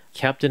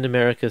 Captain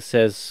America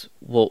says,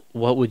 well,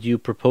 what would you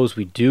propose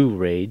we do,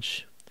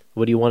 Rage?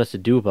 What do you want us to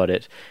do about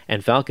it?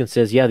 And Falcon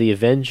says, yeah, the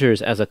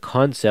Avengers as a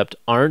concept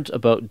aren't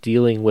about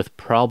dealing with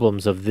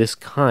problems of this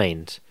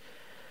kind.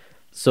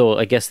 So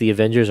I guess the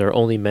Avengers are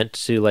only meant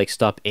to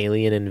stop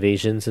alien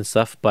invasions and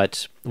stuff,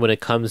 but when it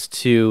comes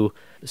to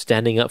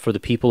standing up for the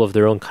people of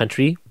their own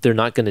country, they're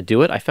not going to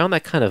do it. I found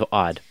that kind of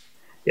odd.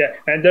 Yeah,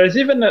 and there's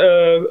even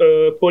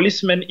a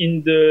policeman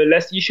in the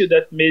last issue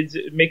that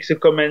makes a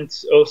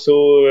comment also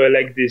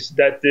like this,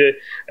 that the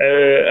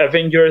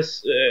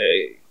Avengers,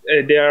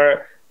 they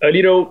are a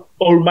little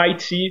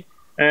almighty,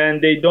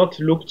 and they don't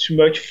look too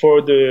much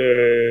for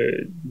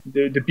the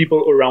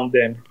people around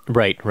them.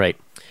 Right.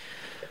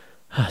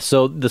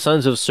 So the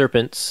Sons of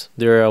Serpents,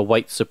 they're a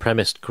white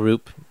supremacist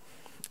group,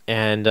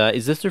 and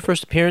is this their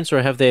first appearance,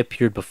 or have they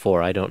appeared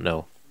before? I don't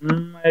know.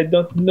 I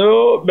don't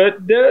know,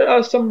 but there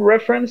are some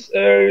reference.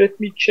 Let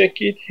me check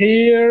it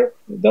here.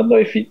 I don't know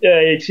if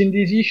it's in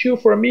this issue.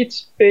 For me,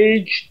 it's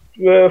page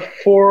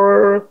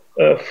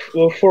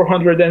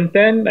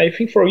 410. I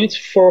think for you it's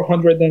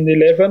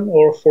 411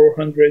 or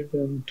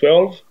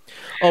 412.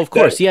 Oh, of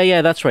course.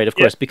 Yeah, that's right. Of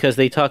course, because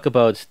they talk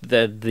about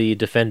the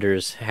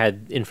Defenders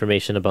had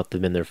information about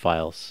them in their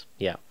files.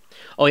 Yeah.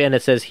 Oh, yeah, and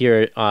it says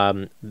here,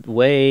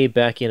 way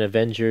back in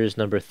Avengers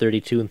number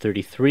 32 and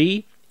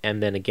 33,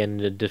 and then again in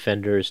the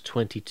Defenders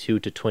 22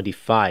 to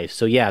 25.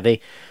 So yeah, they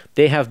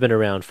have been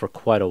around for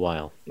quite a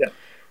while.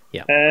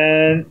 Yeah.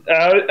 And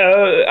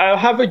I'll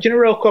have a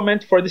general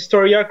comment for the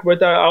story arc,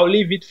 but I'll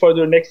leave it for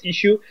the next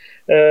issue.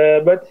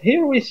 But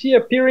here we see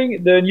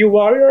appearing the new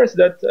warriors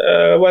that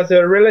was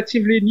a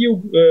relatively new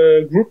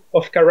group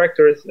of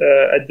characters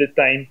at the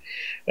time.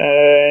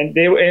 And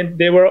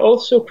they were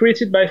also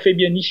created by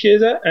Fabian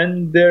Nicieza,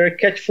 and their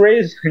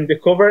catchphrase in the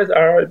covers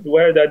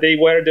were that they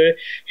were the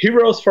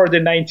heroes for the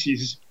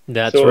 90s.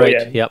 That's so,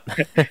 right. Yeah. Yep.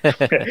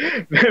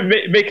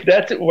 Make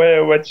that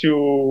what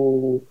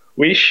you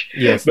wish.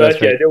 Yes, but that's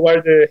right. They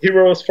were the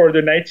heroes for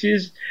the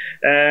 90s,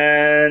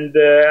 and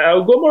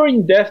I'll go more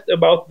in depth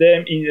about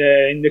them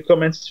in the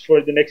comments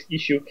for the next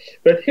issue.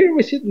 But here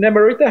we see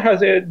Namorita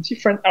has a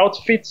different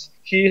outfit.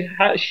 She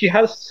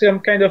has some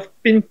kind of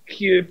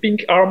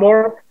pink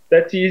armor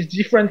that is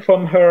different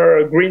from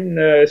her green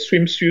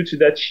swimsuit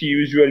that she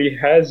usually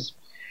has.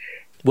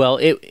 Well,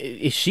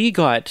 she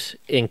got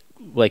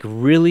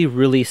really,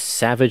 really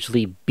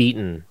savagely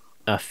beaten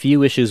a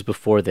few issues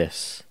before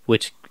this,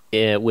 which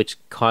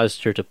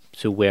caused her to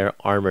wear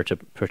armor to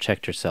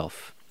protect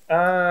herself.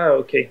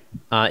 Okay.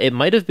 It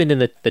might have been in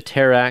the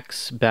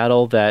Terrax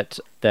battle that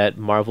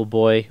Marvel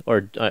Boy,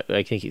 or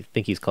I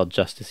think he's called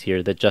Justice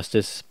here, that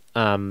Justice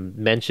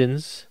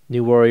mentions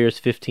New Warriors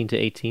 15 to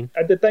 18.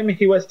 At the time,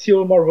 he was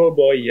still Marvel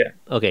Boy, yeah.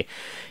 Okay.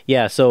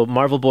 Yeah, so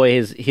Marvel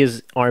Boy,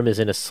 his arm is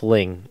in a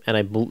sling,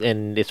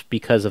 and it's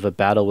because of a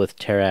battle with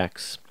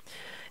Terrax.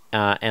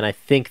 And I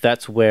think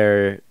that's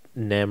where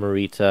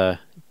Namorita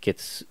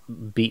gets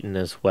beaten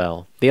as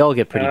well. They all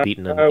get pretty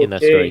beaten in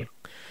that story.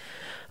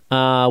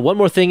 One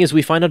more thing is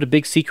we find out a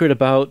big secret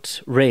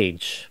about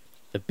Rage.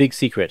 A big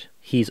secret.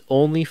 He's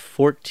only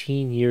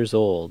 14 years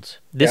old.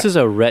 This is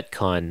a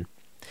retcon,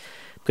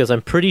 because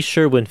I'm pretty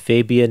sure when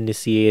Fabian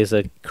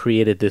Nicieza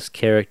created this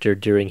character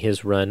during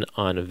his run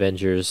on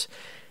Avengers,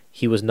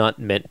 he was not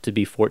meant to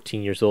be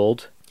 14 years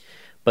old.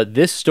 But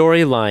this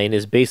storyline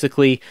is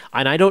basically,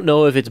 and I don't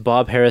know if it's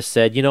Bob Harras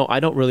said, I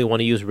don't really want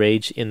to use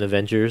Rage in the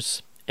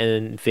Avengers.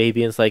 And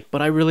Fabian's like,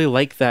 but I really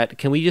like that.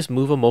 Can we just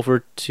move him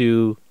over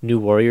to New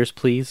Warriors,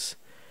 please?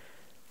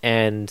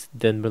 And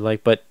then we're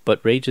like, but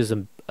Rage is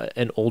an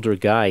older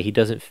guy. He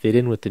doesn't fit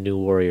in with the New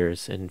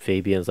Warriors. And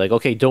Fabian's like,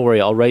 okay, don't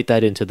worry, I'll write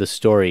that into the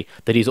story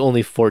that he's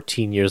only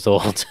 14 years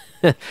old.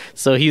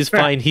 So he's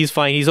fine. He's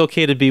fine. He's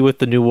okay to be with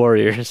the New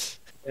Warriors.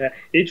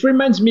 It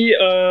reminds me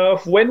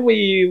of when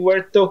we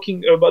were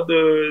talking about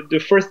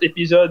the first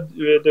episode,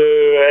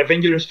 the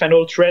Avengers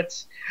Final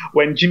Threat,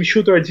 when Jim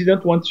Shooter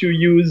didn't want to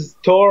use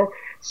Thor,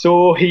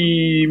 so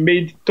he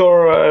made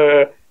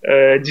Thor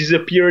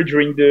disappear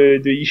during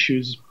the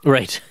issues.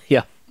 Right,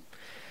 yeah.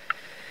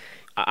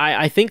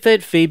 I think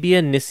that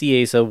Fabian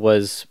Nicieza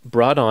was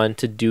brought on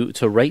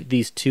to write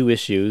these 2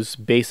 issues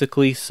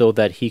basically so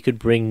that he could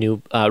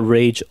bring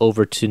Rage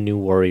over to New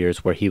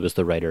Warriors, where he was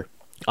the writer.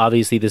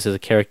 Obviously, this is a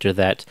character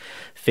that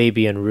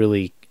Fabian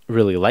really,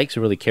 really likes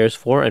and really cares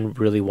for and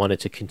really wanted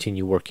to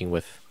continue working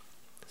with.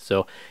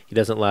 So he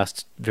doesn't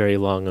last very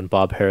long on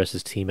Bob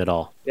Harras's team at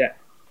all. Yeah.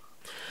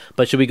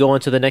 But should we go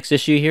on to the next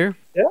issue here?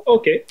 Yeah,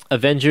 okay.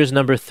 Avengers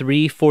number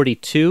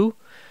 342.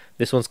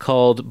 This one's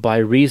called By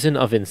Reason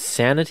of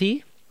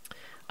Insanity.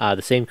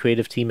 The same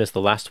creative team as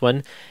the last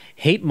one.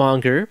 Hate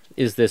Monger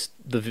is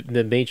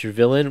the major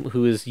villain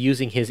who is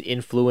using his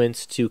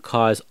influence to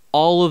cause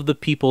all of the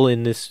people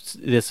in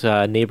this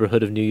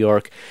neighborhood of New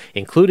York,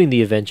 including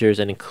the Avengers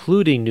and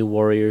including New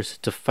Warriors,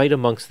 to fight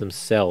amongst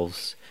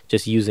themselves,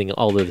 just using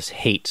all of this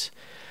hate.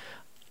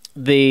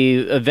 They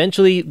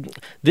eventually...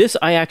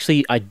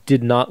 I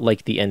did not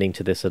like the ending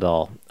to this at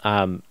all.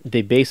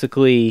 They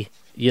basically,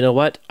 you know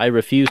what? I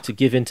refuse to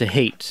give in to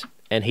hate.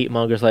 And Hate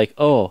Monger's like,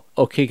 oh,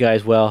 okay,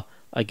 guys, well...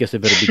 I guess I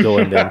better be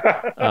going then.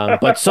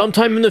 But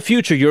sometime in the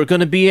future, you're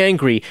going to be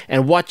angry.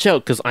 And watch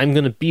out, because I'm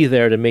going to be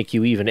there to make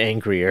you even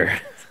angrier.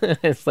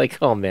 It's like,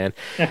 oh, man.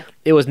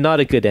 It was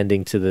not a good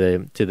ending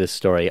to this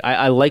story.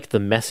 I like the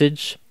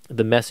message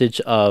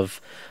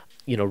of,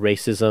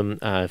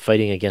 racism,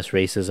 fighting against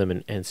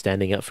racism and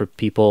standing up for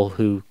people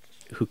who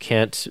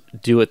can't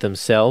do it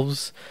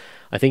themselves,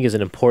 I think is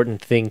an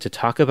important thing to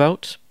talk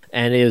about.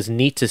 And it is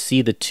neat to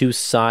see the 2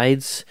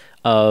 sides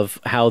of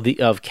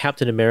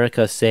Captain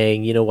America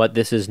saying, you know what,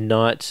 this is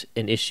not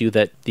an issue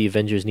that the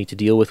Avengers need to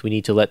deal with. We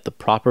need to let the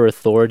proper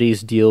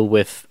authorities deal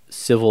with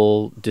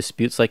civil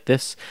disputes like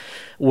this.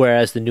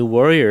 Whereas the New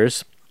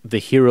Warriors, the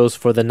heroes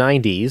for the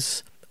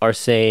 90s, are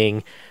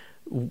saying,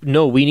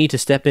 no, we need to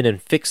step in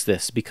and fix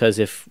this, because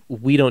if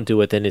we don't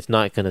do it, then it's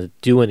not going to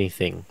do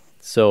anything.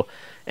 So,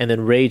 and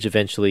then Rage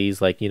eventually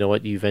is like, you know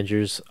what, you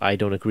Avengers, I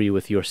don't agree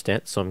with your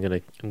stance, so I'm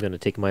gonna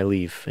take my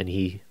leave, and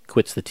he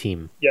quits the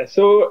team. Yeah,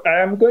 so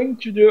I'm going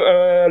to do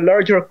a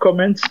larger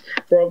comment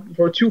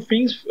for 2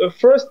 things.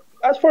 First,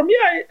 as for me,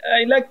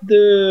 I like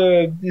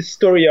this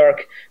story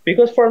arc,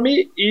 because for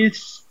me it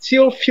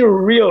still feels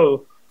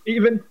real.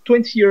 Even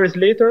 20 years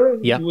later,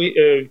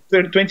 30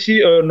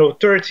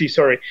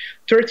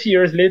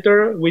 years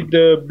later, with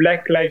the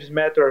Black Lives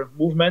Matter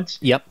movement,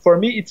 for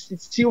me, it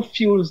still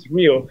feels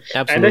real.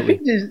 Absolutely. And I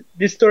think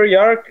this story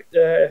arc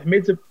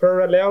made a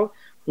parallel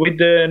with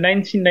the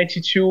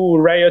 1992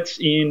 riots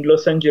in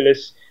Los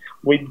Angeles,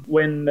 when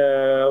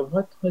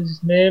what was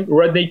his name?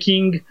 Rodney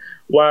King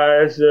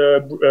was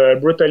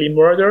brutally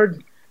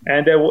murdered,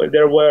 and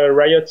there were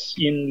riots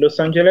in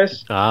Los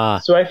Angeles.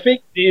 So I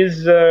think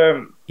this...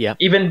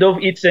 even though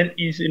it's an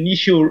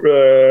issue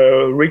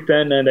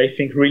written and I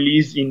think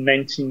released in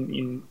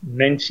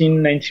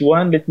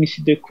 1991. Let me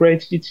see the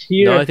credits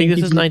here. No, I think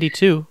this is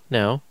 92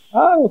 now.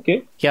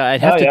 Okay. Yeah,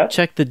 I'd have to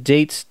check the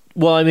dates.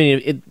 Well, I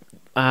mean,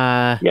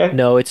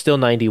 no, it's still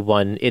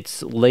 91.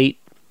 It's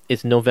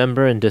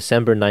November and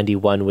December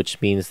 91,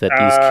 which means that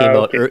these came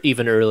out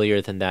even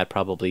earlier than that,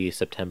 probably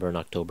September and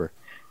October.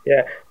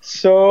 Yeah,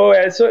 so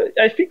I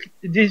think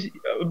this.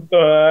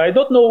 I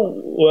don't know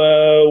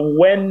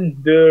when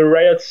the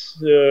riots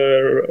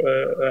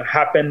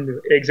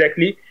happened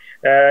exactly.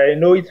 I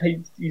know it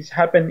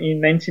happened in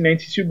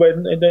 1992, but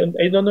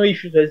I don't know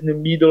if it was in the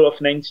middle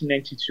of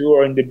 1992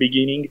 or in the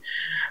beginning.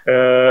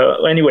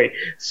 Anyway,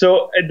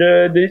 so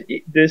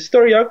the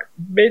story arc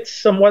made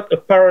somewhat a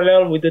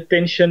parallel with the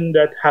tension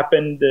that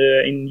happened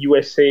in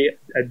USA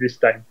at this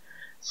time.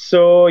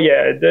 So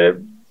yeah,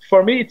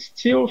 for me, it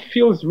still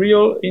feels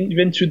real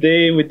even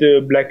today with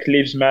the Black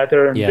Lives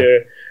Matter and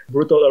the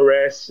brutal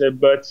arrests.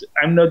 But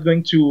I'm not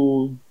going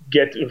to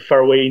get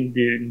far away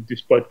in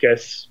this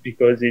podcast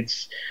because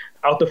it's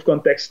out of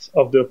context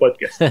of the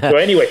podcast. So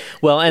anyway.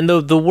 Well, and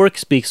the work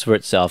speaks for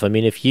itself. I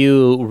mean, if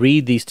you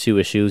read these 2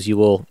 issues, you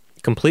will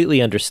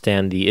completely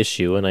understand the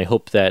issue. And I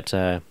hope that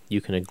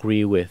you can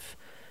agree with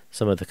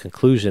some of the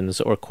conclusions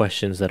or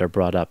questions that are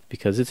brought up,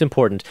 because it's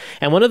important.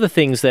 And one of the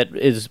things that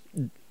is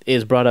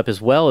brought up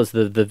as well is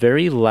the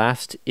very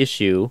last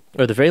issue,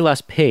 or the very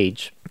last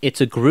page.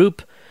 It's a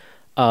group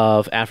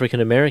of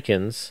African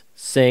Americans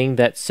saying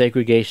that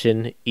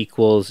segregation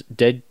equals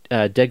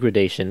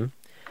degradation,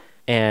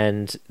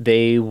 and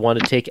they want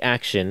to take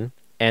action,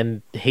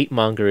 and Hate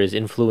Monger is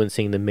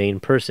influencing the main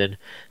person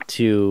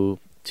to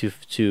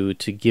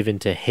give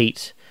into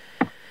hate.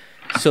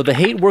 So the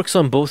hate works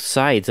on both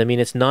sides. I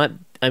mean, it's not...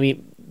 I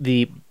mean,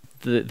 the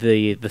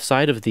the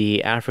side of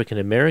the African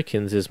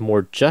Americans is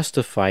more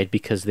justified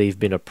because they've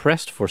been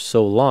oppressed for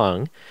so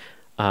long.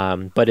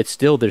 But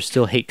there's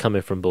still hate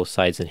coming from both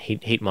sides, and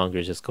hate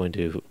mongers is going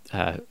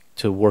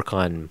to work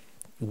on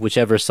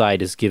whichever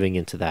side is giving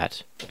into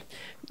that.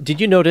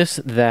 Did you notice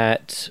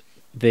that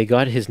they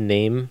got his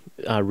name,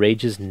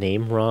 Rage's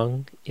name,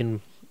 wrong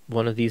in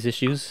one of these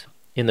issues?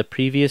 In the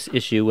previous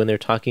issue, when they're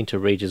talking to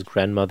Rage's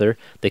grandmother,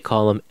 they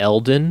call him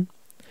Eldon.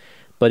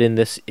 But in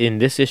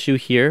this issue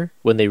here,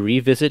 when they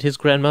revisit his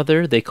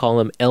grandmother, they call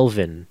him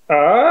Elvin.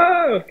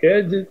 Ah, okay,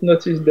 I did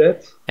notice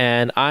that.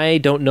 And I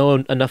don't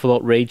know enough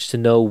about Rage to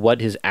know what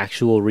his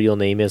actual real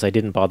name is. I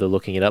didn't bother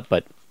looking it up,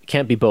 but it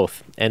can't be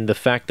both. And the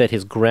fact that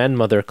his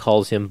grandmother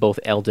calls him both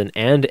Eldon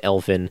and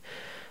Elvin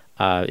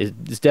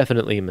is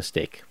definitely a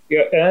mistake.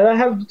 Yeah, and I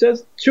have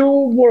just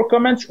two more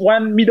comments,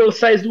 one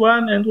middle-sized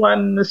one and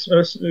one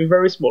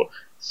very small.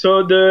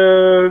 So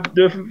the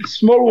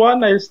small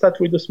one, I'll start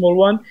with the small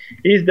one,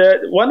 is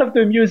that one of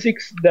the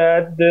musics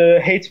that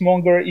the hate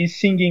monger is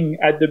singing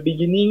at the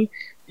beginning,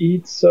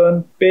 it's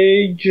on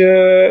page,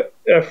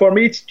 for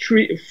me it's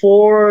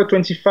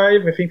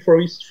 425, I think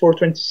for it's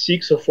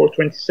 426 or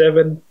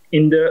 427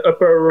 in the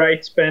upper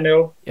right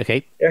panel.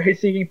 Okay. He's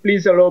singing,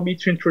 "Please allow me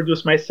to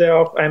introduce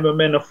myself. I'm a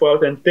man of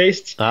wealth and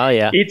taste." Ah,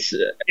 yeah. It's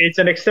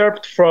an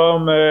excerpt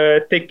from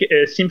Take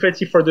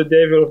Sympathy for the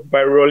Devil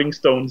by Rolling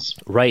Stones.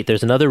 Right.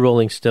 There's another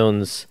Rolling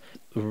Stones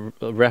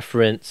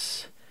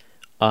reference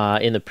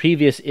in the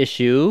previous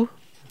issue.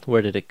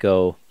 Where did it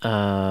go?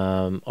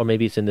 Or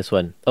maybe it's in this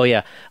one. Oh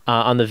yeah,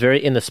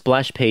 in the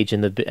splash page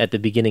at the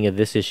beginning of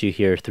this issue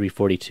here,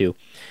 342.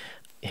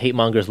 Hate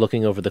Monger's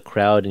looking over the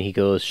crowd and he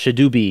goes,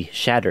 "Shadoobie,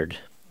 shattered."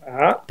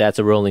 That's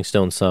a Rolling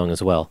Stones song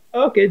as well.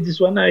 Okay, this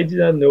one I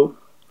didn't know.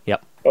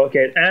 Yep.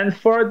 Okay, and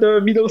for the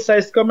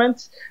middle-sized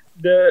comments,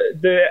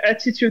 the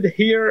attitude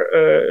here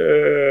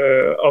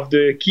of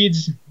the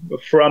kids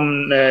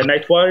from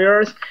Night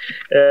Warriors,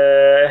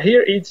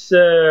 here it's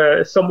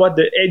somewhat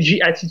the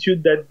edgy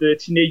attitude that the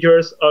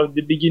teenagers of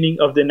the beginning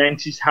of the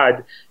 90s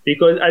had,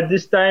 because at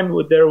this time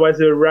there was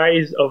a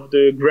rise of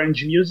the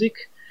grunge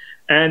music,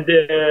 and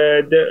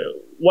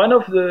one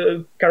of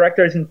the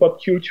characters in pop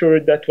culture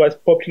that was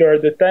popular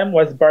at the time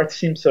was Bart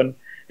Simpson.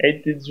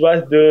 It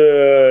was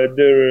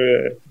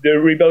the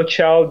rebel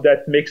child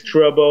that makes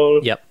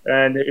trouble. Yep.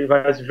 And it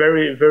was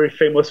very, very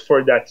famous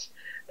for that.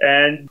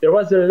 And there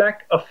was a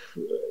lack of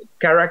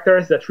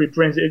characters that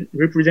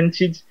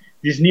represented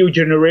this new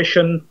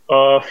generation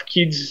of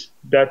kids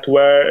that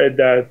were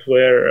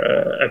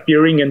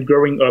appearing and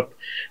growing up.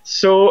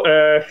 So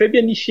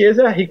Fabian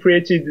Nicieza, he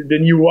created the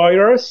New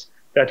Warriors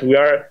that we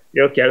are,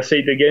 okay, I'll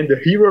say it again, the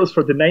heroes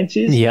for the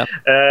 90s. Yep.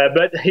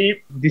 But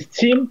this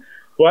team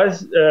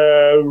was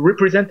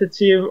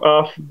representative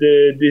of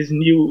these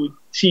new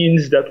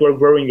teens that were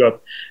growing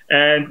up,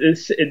 and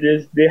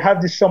they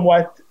have this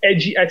somewhat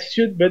edgy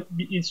attitude, but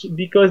it's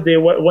because they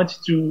wanted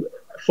to.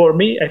 For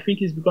me, I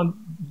think it's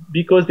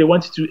because they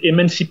wanted to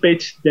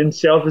emancipate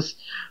themselves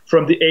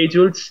from the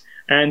adults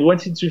and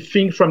wanted to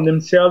think from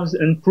themselves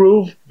and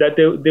prove that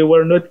they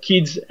were not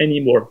kids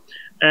anymore.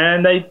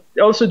 And I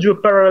also drew a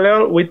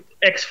parallel with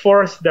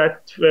X-Force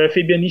that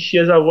Fabian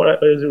Nicieza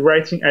was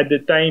writing at the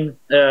time,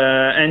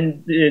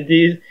 and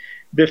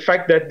the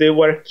fact that they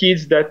were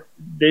kids that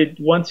they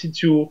wanted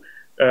to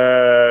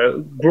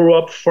grow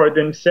up for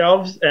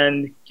themselves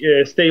and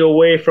stay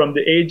away from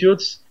the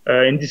adults.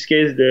 In this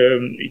case,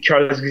 the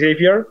Charles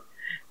Xavier.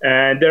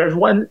 And there's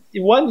one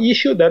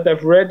issue that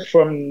I've read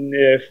from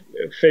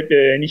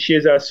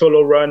Nicieza's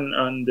solo run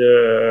on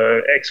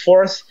the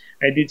X-Force,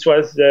 and it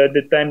was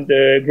the time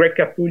Greg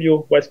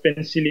Capullo was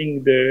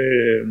penciling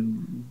the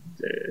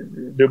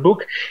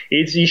book.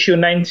 It's issue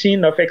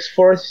 19 of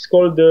X-Force. It's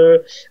called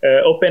the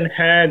Open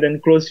Hand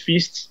and Closed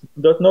Fists.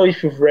 Don't know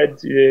if you've read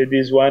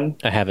this one.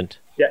 I haven't.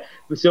 Yeah.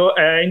 So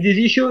in this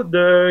issue,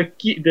 the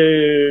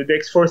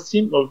X-Force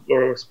team,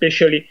 or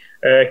especially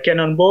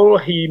Cannonball,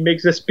 he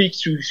makes a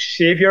speech to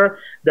Xavier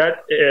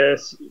that,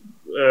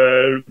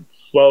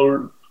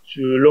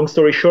 long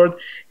story short,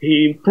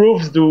 he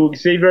proves to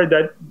Xavier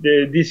that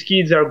these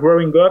kids are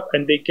growing up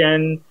and they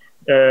can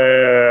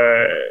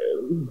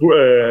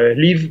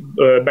live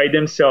by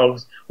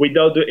themselves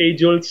without the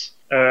adults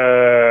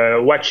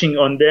watching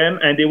on them,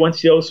 and they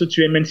want also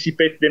to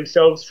emancipate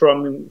themselves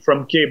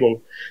from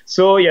cable.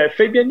 So yeah,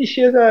 Fabian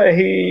Nicieza,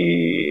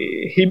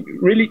 he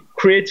really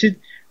created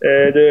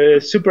the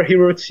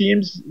superhero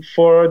teams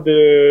for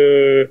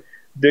the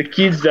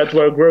kids that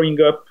were growing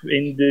up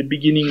in the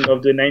beginning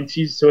of the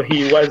 90s. So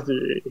he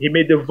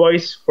made the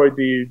voice for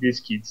these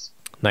kids.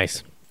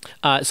 Nice.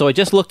 So I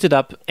just looked it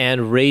up,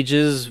 and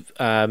Rage's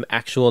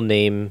actual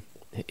name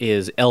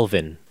is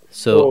Elvin.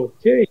 So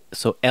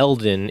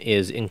Eldon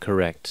is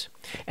incorrect.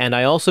 And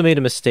I also made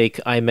a mistake.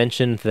 I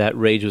mentioned that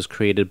Rage was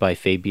created by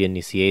Fabian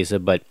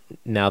Nicieza, but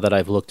now that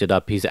I've looked it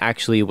up, he's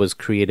actually was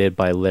created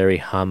by Larry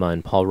Hama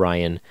and Paul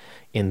Ryan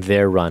in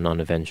their run on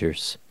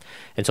Avengers.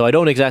 And so I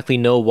don't exactly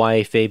know why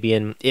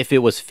if it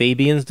was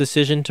Fabian's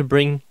decision to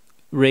bring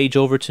Rage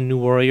over to New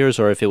Warriors,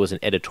 or if it was an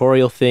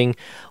editorial thing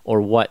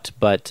or what,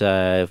 but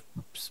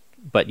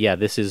But yeah,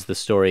 this is the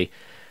story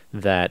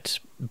that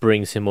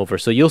brings him over.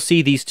 So you'll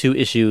see these 2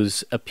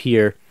 issues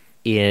appear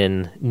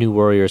in New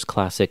Warriors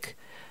Classic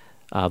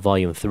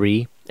Volume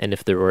 3. And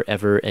if there were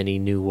ever any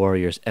New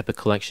Warriors Epic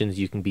collections,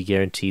 you can be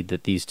guaranteed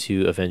that these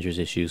 2 Avengers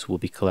issues will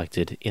be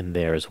collected in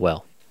there as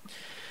well.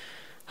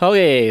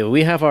 Okay,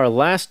 we have our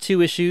last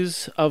 2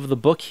 issues of the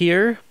book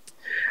here.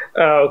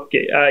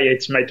 Okay,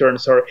 it's my turn,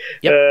 sorry.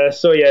 Yep.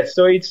 So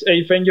it's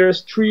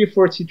Avengers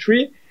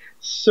 343.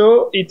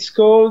 So it's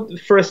called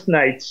First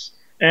Knights.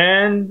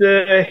 And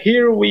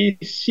here we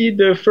see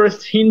the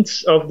first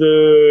hints of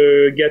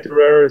the Get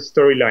Rare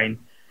storyline.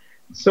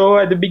 So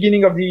at the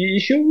beginning of the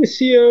issue, we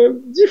see a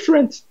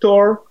different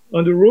Thor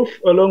on the roof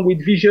along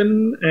with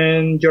Vision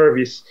and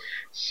Jarvis.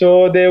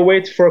 So they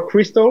wait for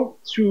Crystal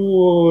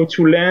to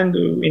land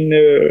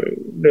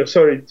no,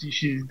 sorry,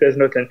 she does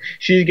not land.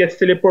 She gets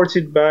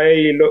teleported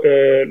by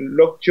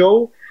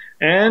Lockjaw,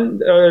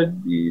 and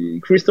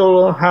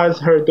Crystal has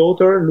her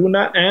daughter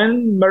Luna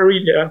and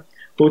Marilia,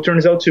 who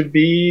turns out to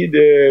be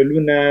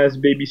Luna's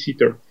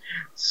babysitter.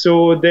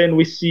 So then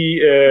we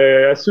see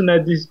as soon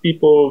as these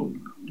people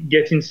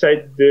get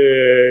inside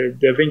the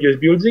Avengers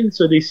building,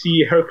 so they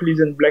see Hercules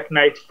and Black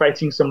Knight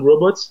fighting some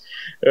robots.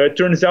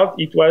 Turns out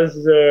it was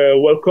a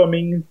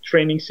welcoming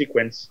training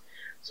sequence.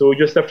 So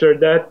just after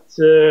that,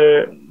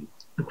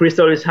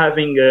 Crystal is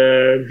having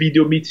a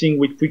video meeting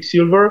with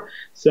Quicksilver.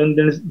 So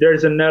then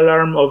there's an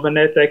alarm of an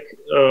attack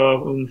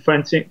on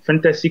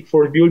Fantastic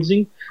Four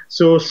building.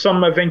 So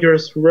some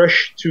Avengers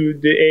rush to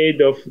the aid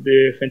of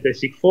the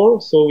Fantastic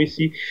Four. So we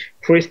see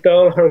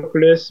Crystal,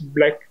 Hercules,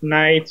 Black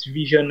Knight,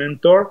 Vision,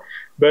 and Thor.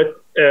 But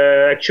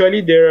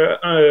actually they're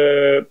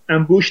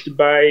ambushed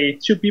by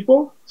 2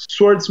 people,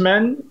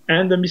 Swordsman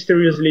and a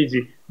mysterious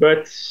lady.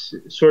 But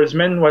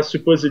Swordsman was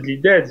supposedly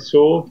dead,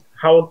 so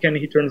how can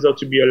he turns out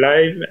to be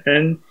alive?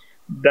 And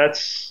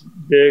that's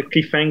the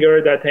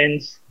cliffhanger that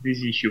ends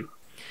this issue.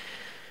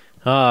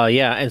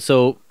 Yeah, and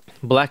so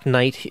Black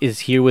Knight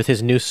is here with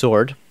his new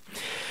sword.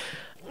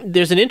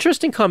 There's an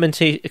interesting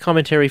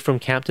commentary from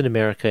Captain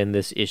America in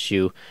this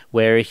issue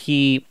where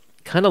he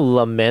kind of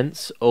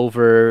laments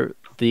over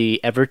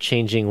the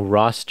ever-changing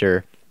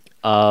roster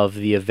of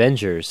the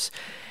Avengers.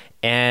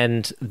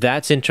 And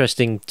that's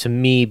interesting to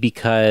me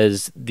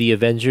because the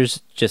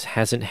Avengers just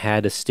hasn't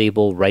had a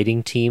stable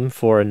writing team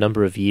for a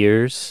number of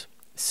years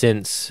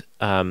since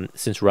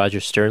Roger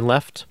Stern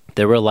left.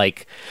 There were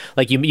like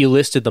you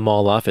listed them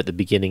all off at the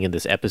beginning of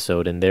this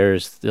episode, and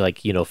there's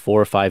 4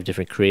 or 5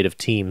 different creative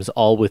teams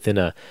all within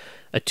a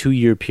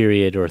 2-year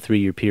period or a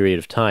 3-year period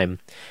of time.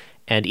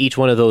 And each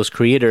one of those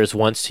creators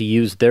wants to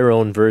use their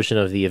own version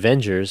of the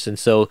Avengers. And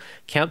so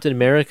Captain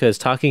America is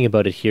talking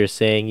about it here,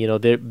 saying,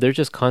 they're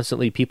just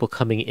constantly people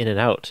coming in and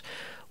out.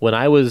 When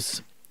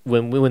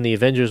the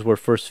Avengers were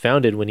first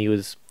founded, when he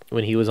was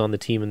on the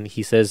team, and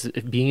he says,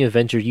 being an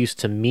Avenger used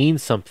to mean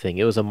something.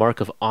 It was a mark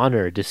of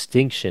honor,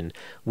 distinction.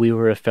 We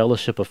were a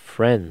fellowship of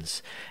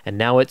friends. And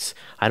now it's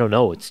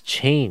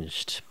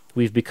changed.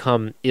 We've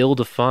become an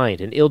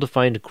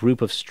ill-defined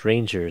group of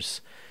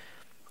strangers.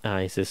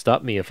 He says,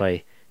 stop me if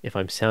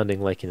I'm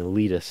sounding like an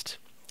elitist.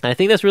 And I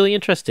think that's really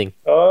interesting.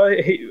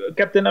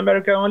 Captain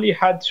America only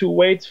had to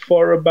wait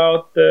for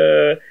about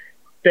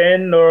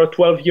 10 or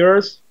 12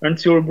 years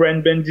until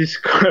Brian Bendis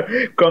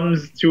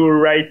comes to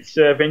write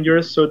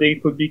Avengers, so they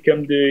could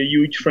become the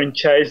huge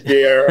franchise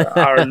they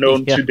are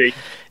known today.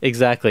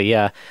 Exactly,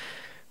 yeah.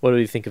 What do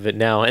you think of it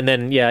now? And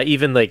then, yeah,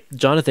 even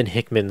Jonathan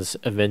Hickman's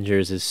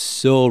Avengers is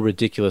so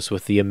ridiculous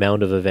with the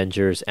amount of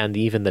Avengers and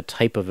even the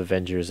type of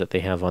Avengers that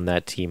they have on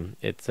that team.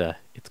 It's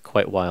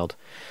quite wild.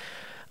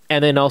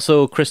 And then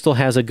also, Crystal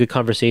has a good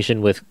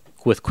conversation with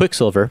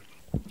Quicksilver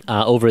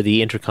over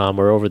the intercom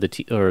or over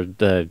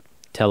the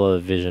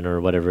television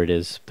or whatever it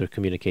is, their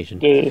communication,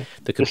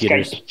 the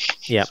computers.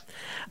 Yeah,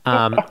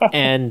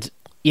 and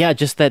yeah,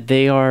 just that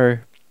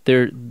they're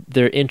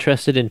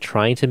interested in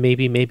trying to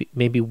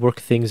maybe work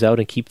things out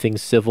and keep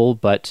things civil,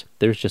 but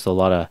there's just a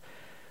lot of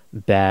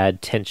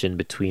bad tension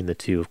between the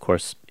two. Of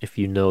course, if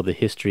you know the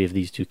history of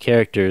these 2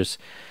 characters,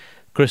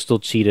 Crystal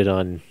cheated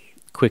on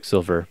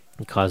Quicksilver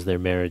and caused their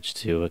marriage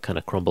to kind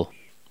of crumble.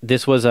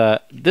 This was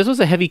a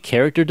heavy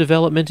character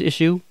development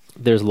issue.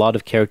 There's a lot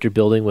of character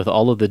building with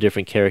all of the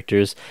different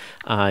characters,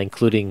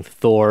 including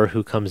Thor,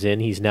 who comes in.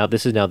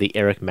 This is now the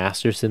Eric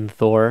Masterson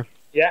Thor.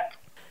 Yeah.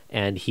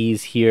 And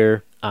he's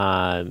here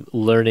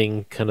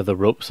learning kind of the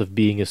ropes of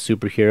being a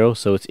superhero.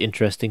 So it's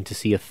interesting to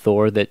see a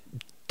Thor that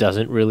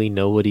doesn't really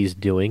know what he's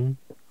doing.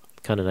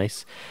 Kind of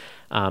nice.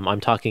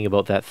 I'm talking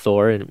about that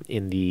Thor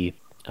in the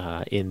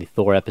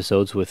Thor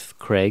episodes with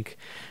Craig,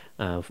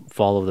 War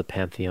of the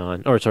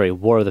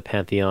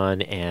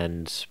Pantheon,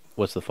 and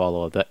what's the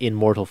follow-up? The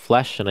Immortal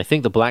Flesh, and I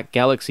think the Black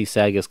Galaxy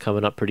saga is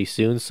coming up pretty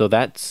soon. So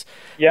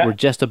we're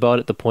just about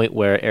at the point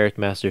where Eric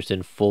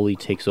Masterson fully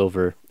takes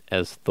over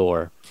as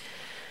Thor.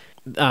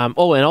 And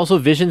also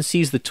Vision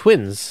sees the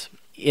twins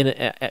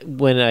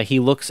when he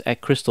looks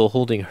at Crystal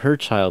holding her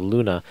child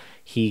Luna.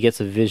 He gets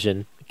a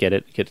vision.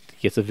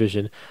 Gets a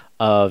vision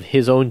of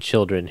his own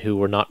children who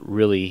were not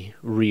really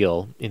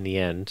real in the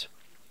end.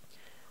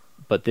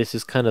 but this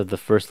is kind of the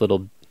first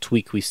little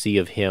tweak we see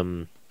of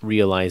him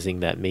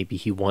realizing that maybe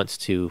he wants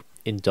to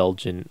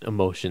indulge in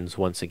emotions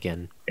once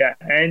again. Yeah,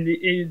 and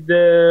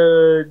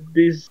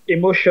this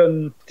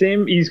emotion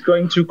theme is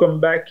going to come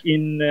back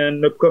in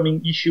an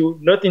upcoming issue,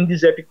 not in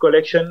this epic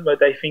collection,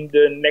 but I think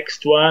the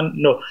next one,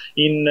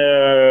 in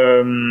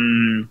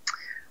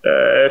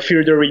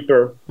Fear the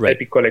Reaper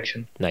epic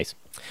collection. Nice.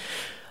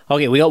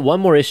 Okay, we got one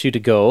more issue to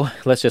go.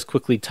 Let's just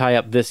quickly tie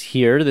up this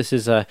here. This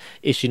is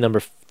issue number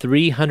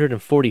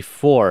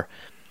 344.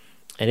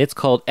 And it's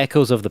called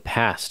Echoes of the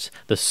Past.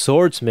 The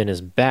Swordsman is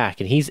back,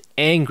 and he's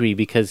angry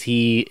because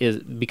the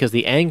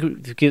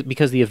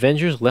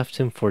Avengers left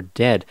him for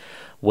dead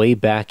way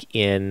back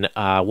in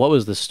what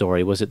was the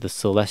story? Was it the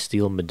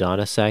Celestial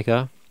Madonna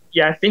saga?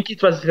 Yeah, I think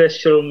it was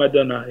Celestial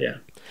Madonna. Yeah.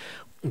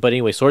 But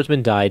anyway,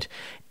 Swordsman died,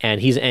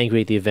 and he's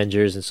angry at the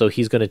Avengers, and so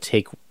he's going to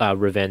take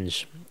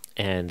revenge.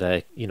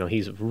 And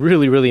he's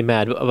really, really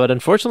mad. But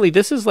unfortunately,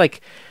 this is like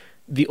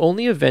the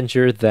only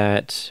Avenger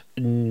that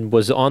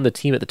was on the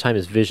team at the time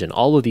is Vision.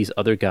 All of these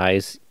other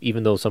guys,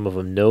 even though some of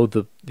them know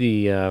they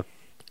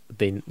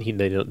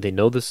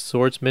know the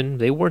Swordsman,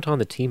 they weren't on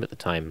the team at the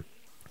time,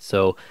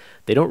 so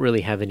they don't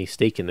really have any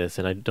stake in this.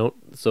 And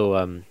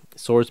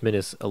Swordsman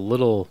is a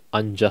little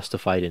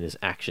unjustified in his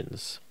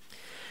actions,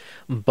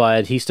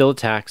 but he still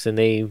attacks, and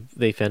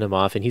they fend him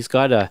off. And he's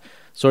got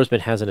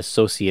Swordsman has an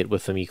associate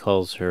with him. He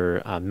calls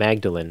her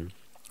Magdalene.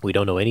 We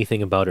don't know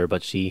anything about her,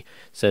 but she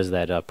says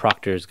that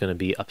Proctor is going to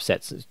be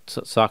upset.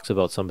 Talks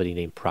about somebody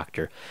named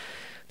Proctor.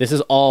 This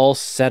is all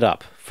set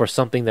up for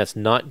something that's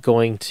not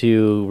going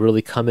to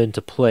really come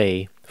into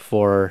play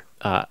for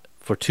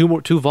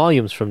two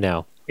volumes from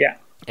now. Yeah,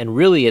 and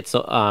really it's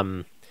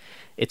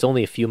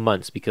only a few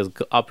months, because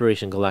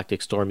Operation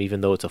Galactic Storm, even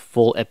though it's a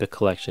full epic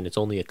collection, it's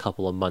only a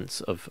couple of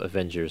months of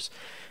Avengers,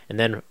 and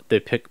then they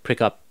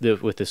pick up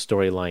with this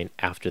storyline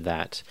after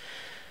that.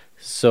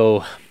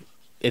 So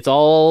it's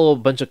all a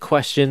bunch of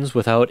questions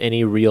without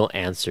any real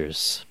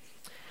answers.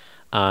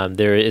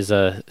 There is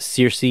a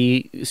Circe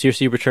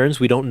returns.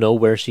 We don't know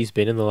where she's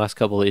been in the last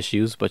couple of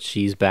issues, but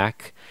she's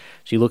back.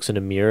 She looks in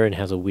a mirror and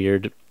has a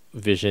weird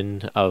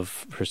vision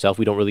of herself.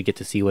 We don't really get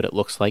to see what it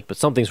looks like, but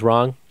something's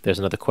wrong. There's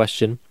another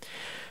question.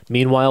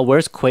 Meanwhile,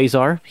 where's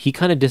Quasar? He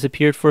kind of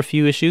disappeared for a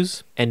few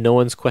issues, and no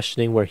one's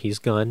questioning where he's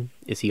gone.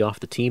 Is he off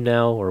the team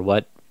now, or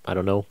what? I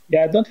don't know.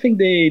 Yeah, I don't think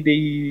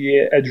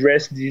they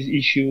addressed this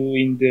issue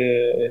in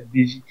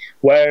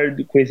where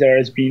the Quasar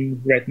has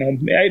been right now.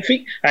 I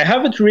think I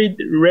haven't read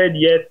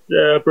yet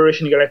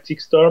Operation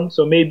Galactic Storm,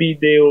 so maybe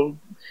they'll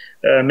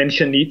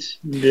mention it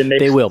in the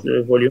next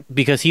volume.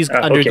 Because he's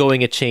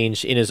undergoing a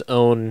change in his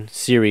own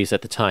series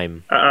at the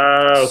time.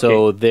 Okay.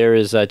 So there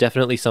is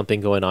definitely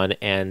something going on,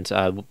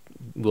 and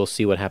we'll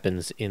see what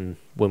happens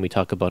when we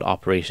talk about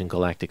Operation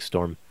Galactic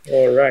Storm.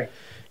 All right.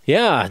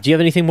 Yeah. Do you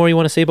have anything more you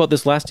want to say about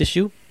this last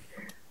issue?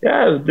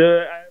 Yeah,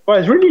 I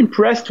was really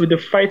impressed with the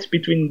fights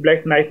between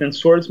Black Knight and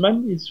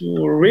Swordsman. It's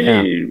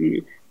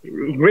really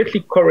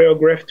greatly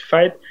choreographed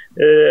fight.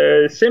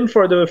 Same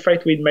for the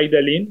fight with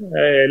Magdalene.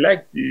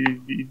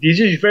 This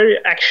is very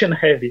action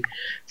heavy.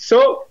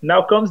 So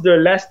now comes the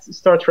last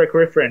Star Trek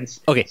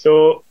reference. Okay.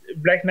 So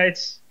Black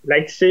Knight's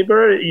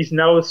lightsaber is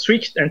now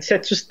switched and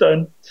set to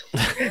stun,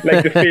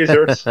 like the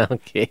phasers.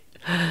 Okay.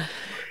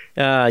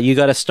 You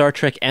got a Star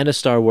Trek and a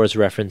Star Wars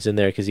reference in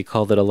there because you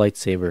called it a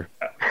lightsaber.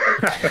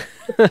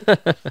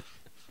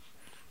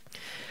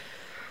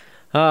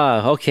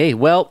 Okay.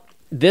 Well,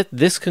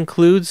 this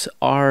concludes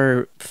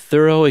our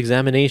thorough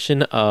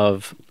examination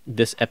of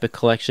this epic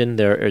collection.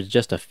 There are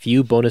just a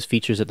few bonus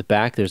features at the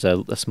back. There's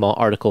a small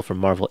article from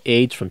Marvel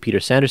Age from Peter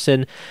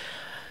Sanderson.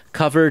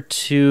 Cover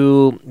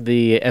to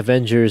the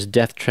Avengers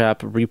Death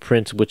Trap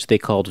reprint, which they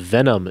called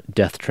Venom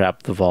Death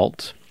Trap: The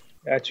Vault.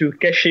 To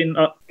cash in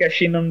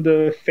on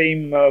the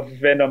fame of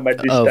Venom at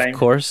this time. Of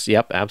course,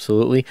 yep,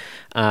 absolutely.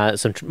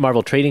 Some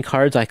Marvel trading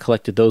cards. I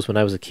collected those when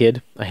I was a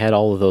kid. I had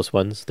all of those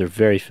ones. They're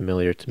very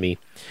familiar to me.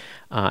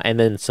 And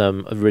then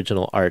some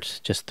original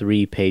art, just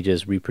 3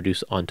 pages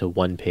reproduced onto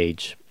 1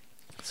 page.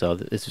 So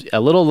it's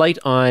a little light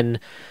on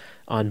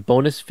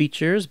bonus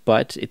features,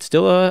 but it's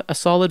still a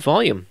solid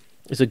volume.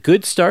 It's a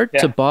good start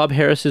to Bob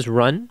Harras's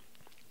run.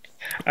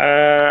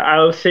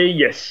 I'll say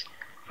yes.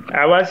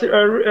 I was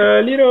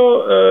a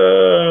little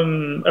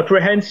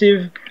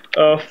apprehensive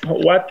of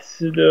what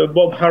the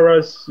Bob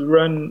Harras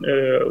run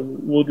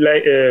would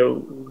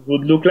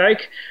look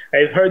like.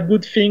 I've heard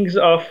good things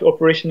of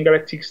Operation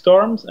Galactic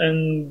Storms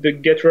and the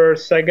Getter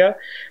saga,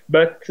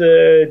 but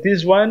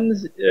this one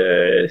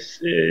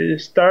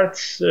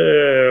starts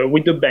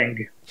with a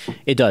bang.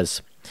 It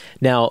does.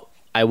 Now,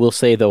 I will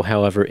say, though,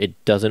 however,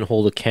 it doesn't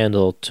hold a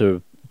candle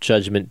to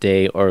Judgment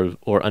Day or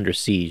Under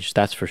Siege.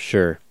 That's for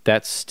sure.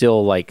 That's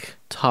still like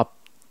top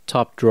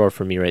drawer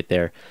for me right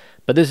there.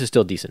 But this is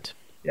still decent.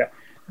 Yeah,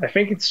 I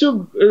think it's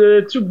too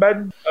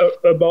bad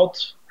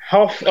about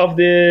half of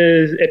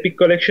the epic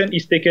collection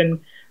is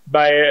taken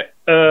by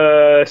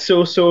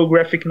so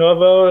graphic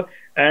novel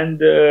and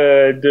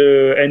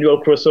the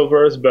annual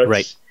crossovers, but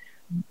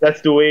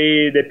that's the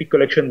way the Epic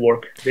Collection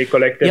work. They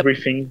collect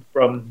everything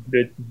from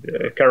the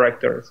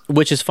characters.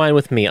 Which is fine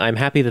with me. I'm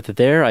happy that they're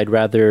there. I'd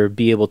rather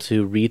be able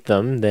to read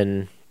them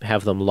than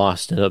have them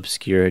lost in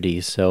obscurity.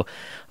 So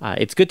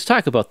it's good to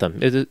talk about them.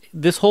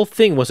 This whole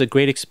thing was a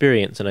great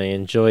experience, and I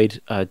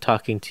enjoyed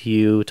talking to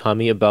you,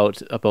 Tommy,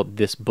 about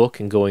this book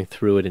and going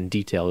through it in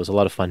detail. It was a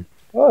lot of fun.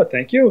 Oh,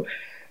 thank you.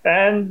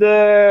 And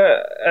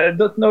I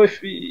don't know if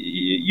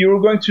you were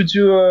going to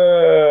do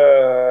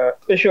a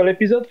special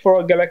episode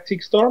for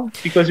Galactic Storm,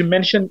 because you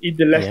mentioned it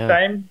the last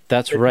time.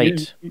 That's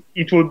right.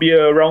 It will be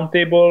a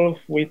roundtable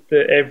with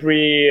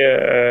every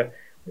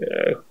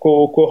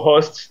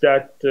co-hosts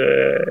that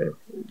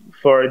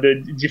for the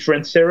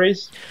different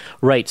series.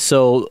 Right.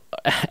 So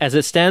as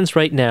it stands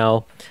right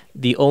now,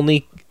 the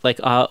only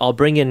I'll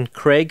bring in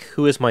Craig,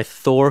 who is my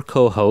Thor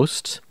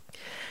co-host,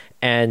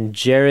 and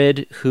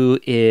Jared, who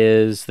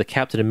is the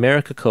Captain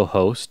America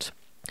co-host.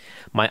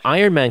 My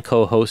Iron Man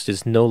co-host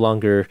is no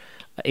longer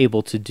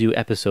able to do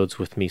episodes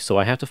with me, so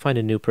I have to find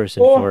a new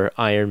person for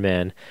Iron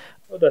Man.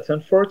 Oh, that's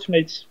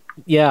unfortunate.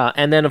 Yeah,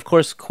 and then of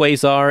course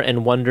Quasar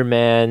and Wonder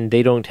Man,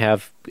 they don't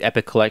have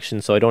Epic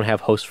Collection, so I don't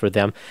have hosts for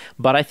them.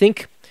 But I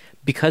think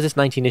because it's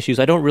 19 issues,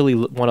 I don't really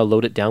want to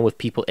load it down with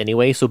people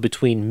anyway, so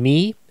between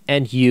me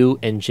and you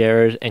and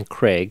Jared and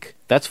Craig,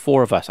 that's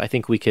 4 of us. I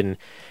think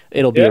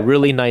it'll be a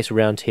really nice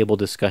roundtable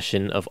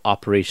discussion of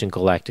Operation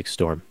Galactic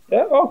Storm.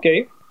 Yeah,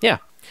 okay. Yeah.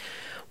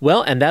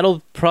 Well, and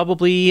that'll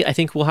probably, I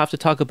think we'll have to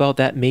talk about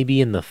that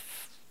maybe in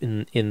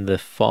the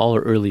fall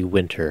or early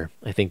winter.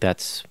 I think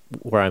that's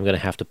where I'm going to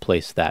have to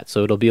place that.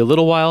 So it'll be a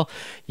little while.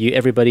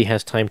 Everybody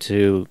has time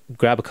to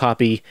grab a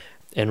copy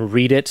and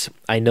read it.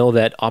 I know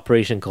that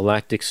Operation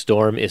Galactic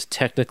Storm is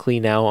technically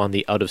now on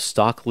the out of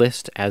stock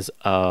list as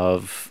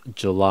of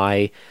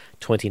July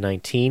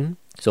 2019.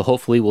 So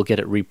hopefully we'll get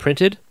it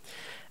reprinted,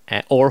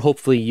 or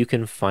hopefully you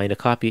can find a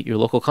copy at your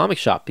local comic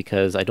shop,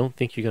 because I don't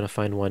think you're going to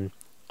find one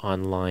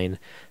online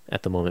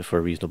at the moment for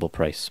a reasonable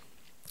price.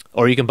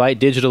 Or you can buy it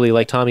digitally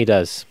like Tommy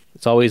does.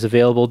 It's always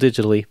available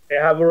digitally.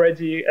 I have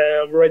already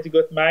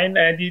got mine,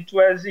 and it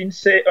was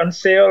on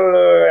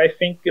sale, I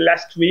think,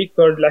 last week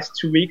or last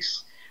 2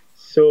 weeks.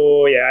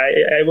 So yeah,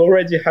 I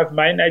already have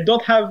mine. I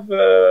don't have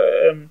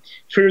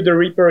Fear the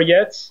Reaper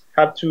yet.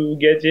 Have to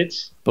get it.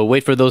 But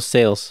wait for those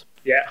sales.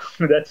 Yeah,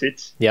 that's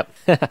it. Yep.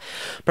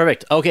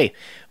 Perfect. Okay,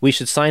 we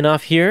should sign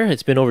off here.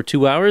 It's been over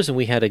 2 hours, and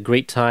we had a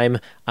great time.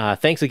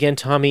 Thanks again,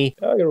 Tommy.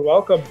 Oh, you're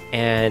welcome.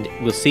 And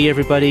we'll see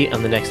everybody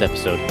on the next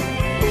episode.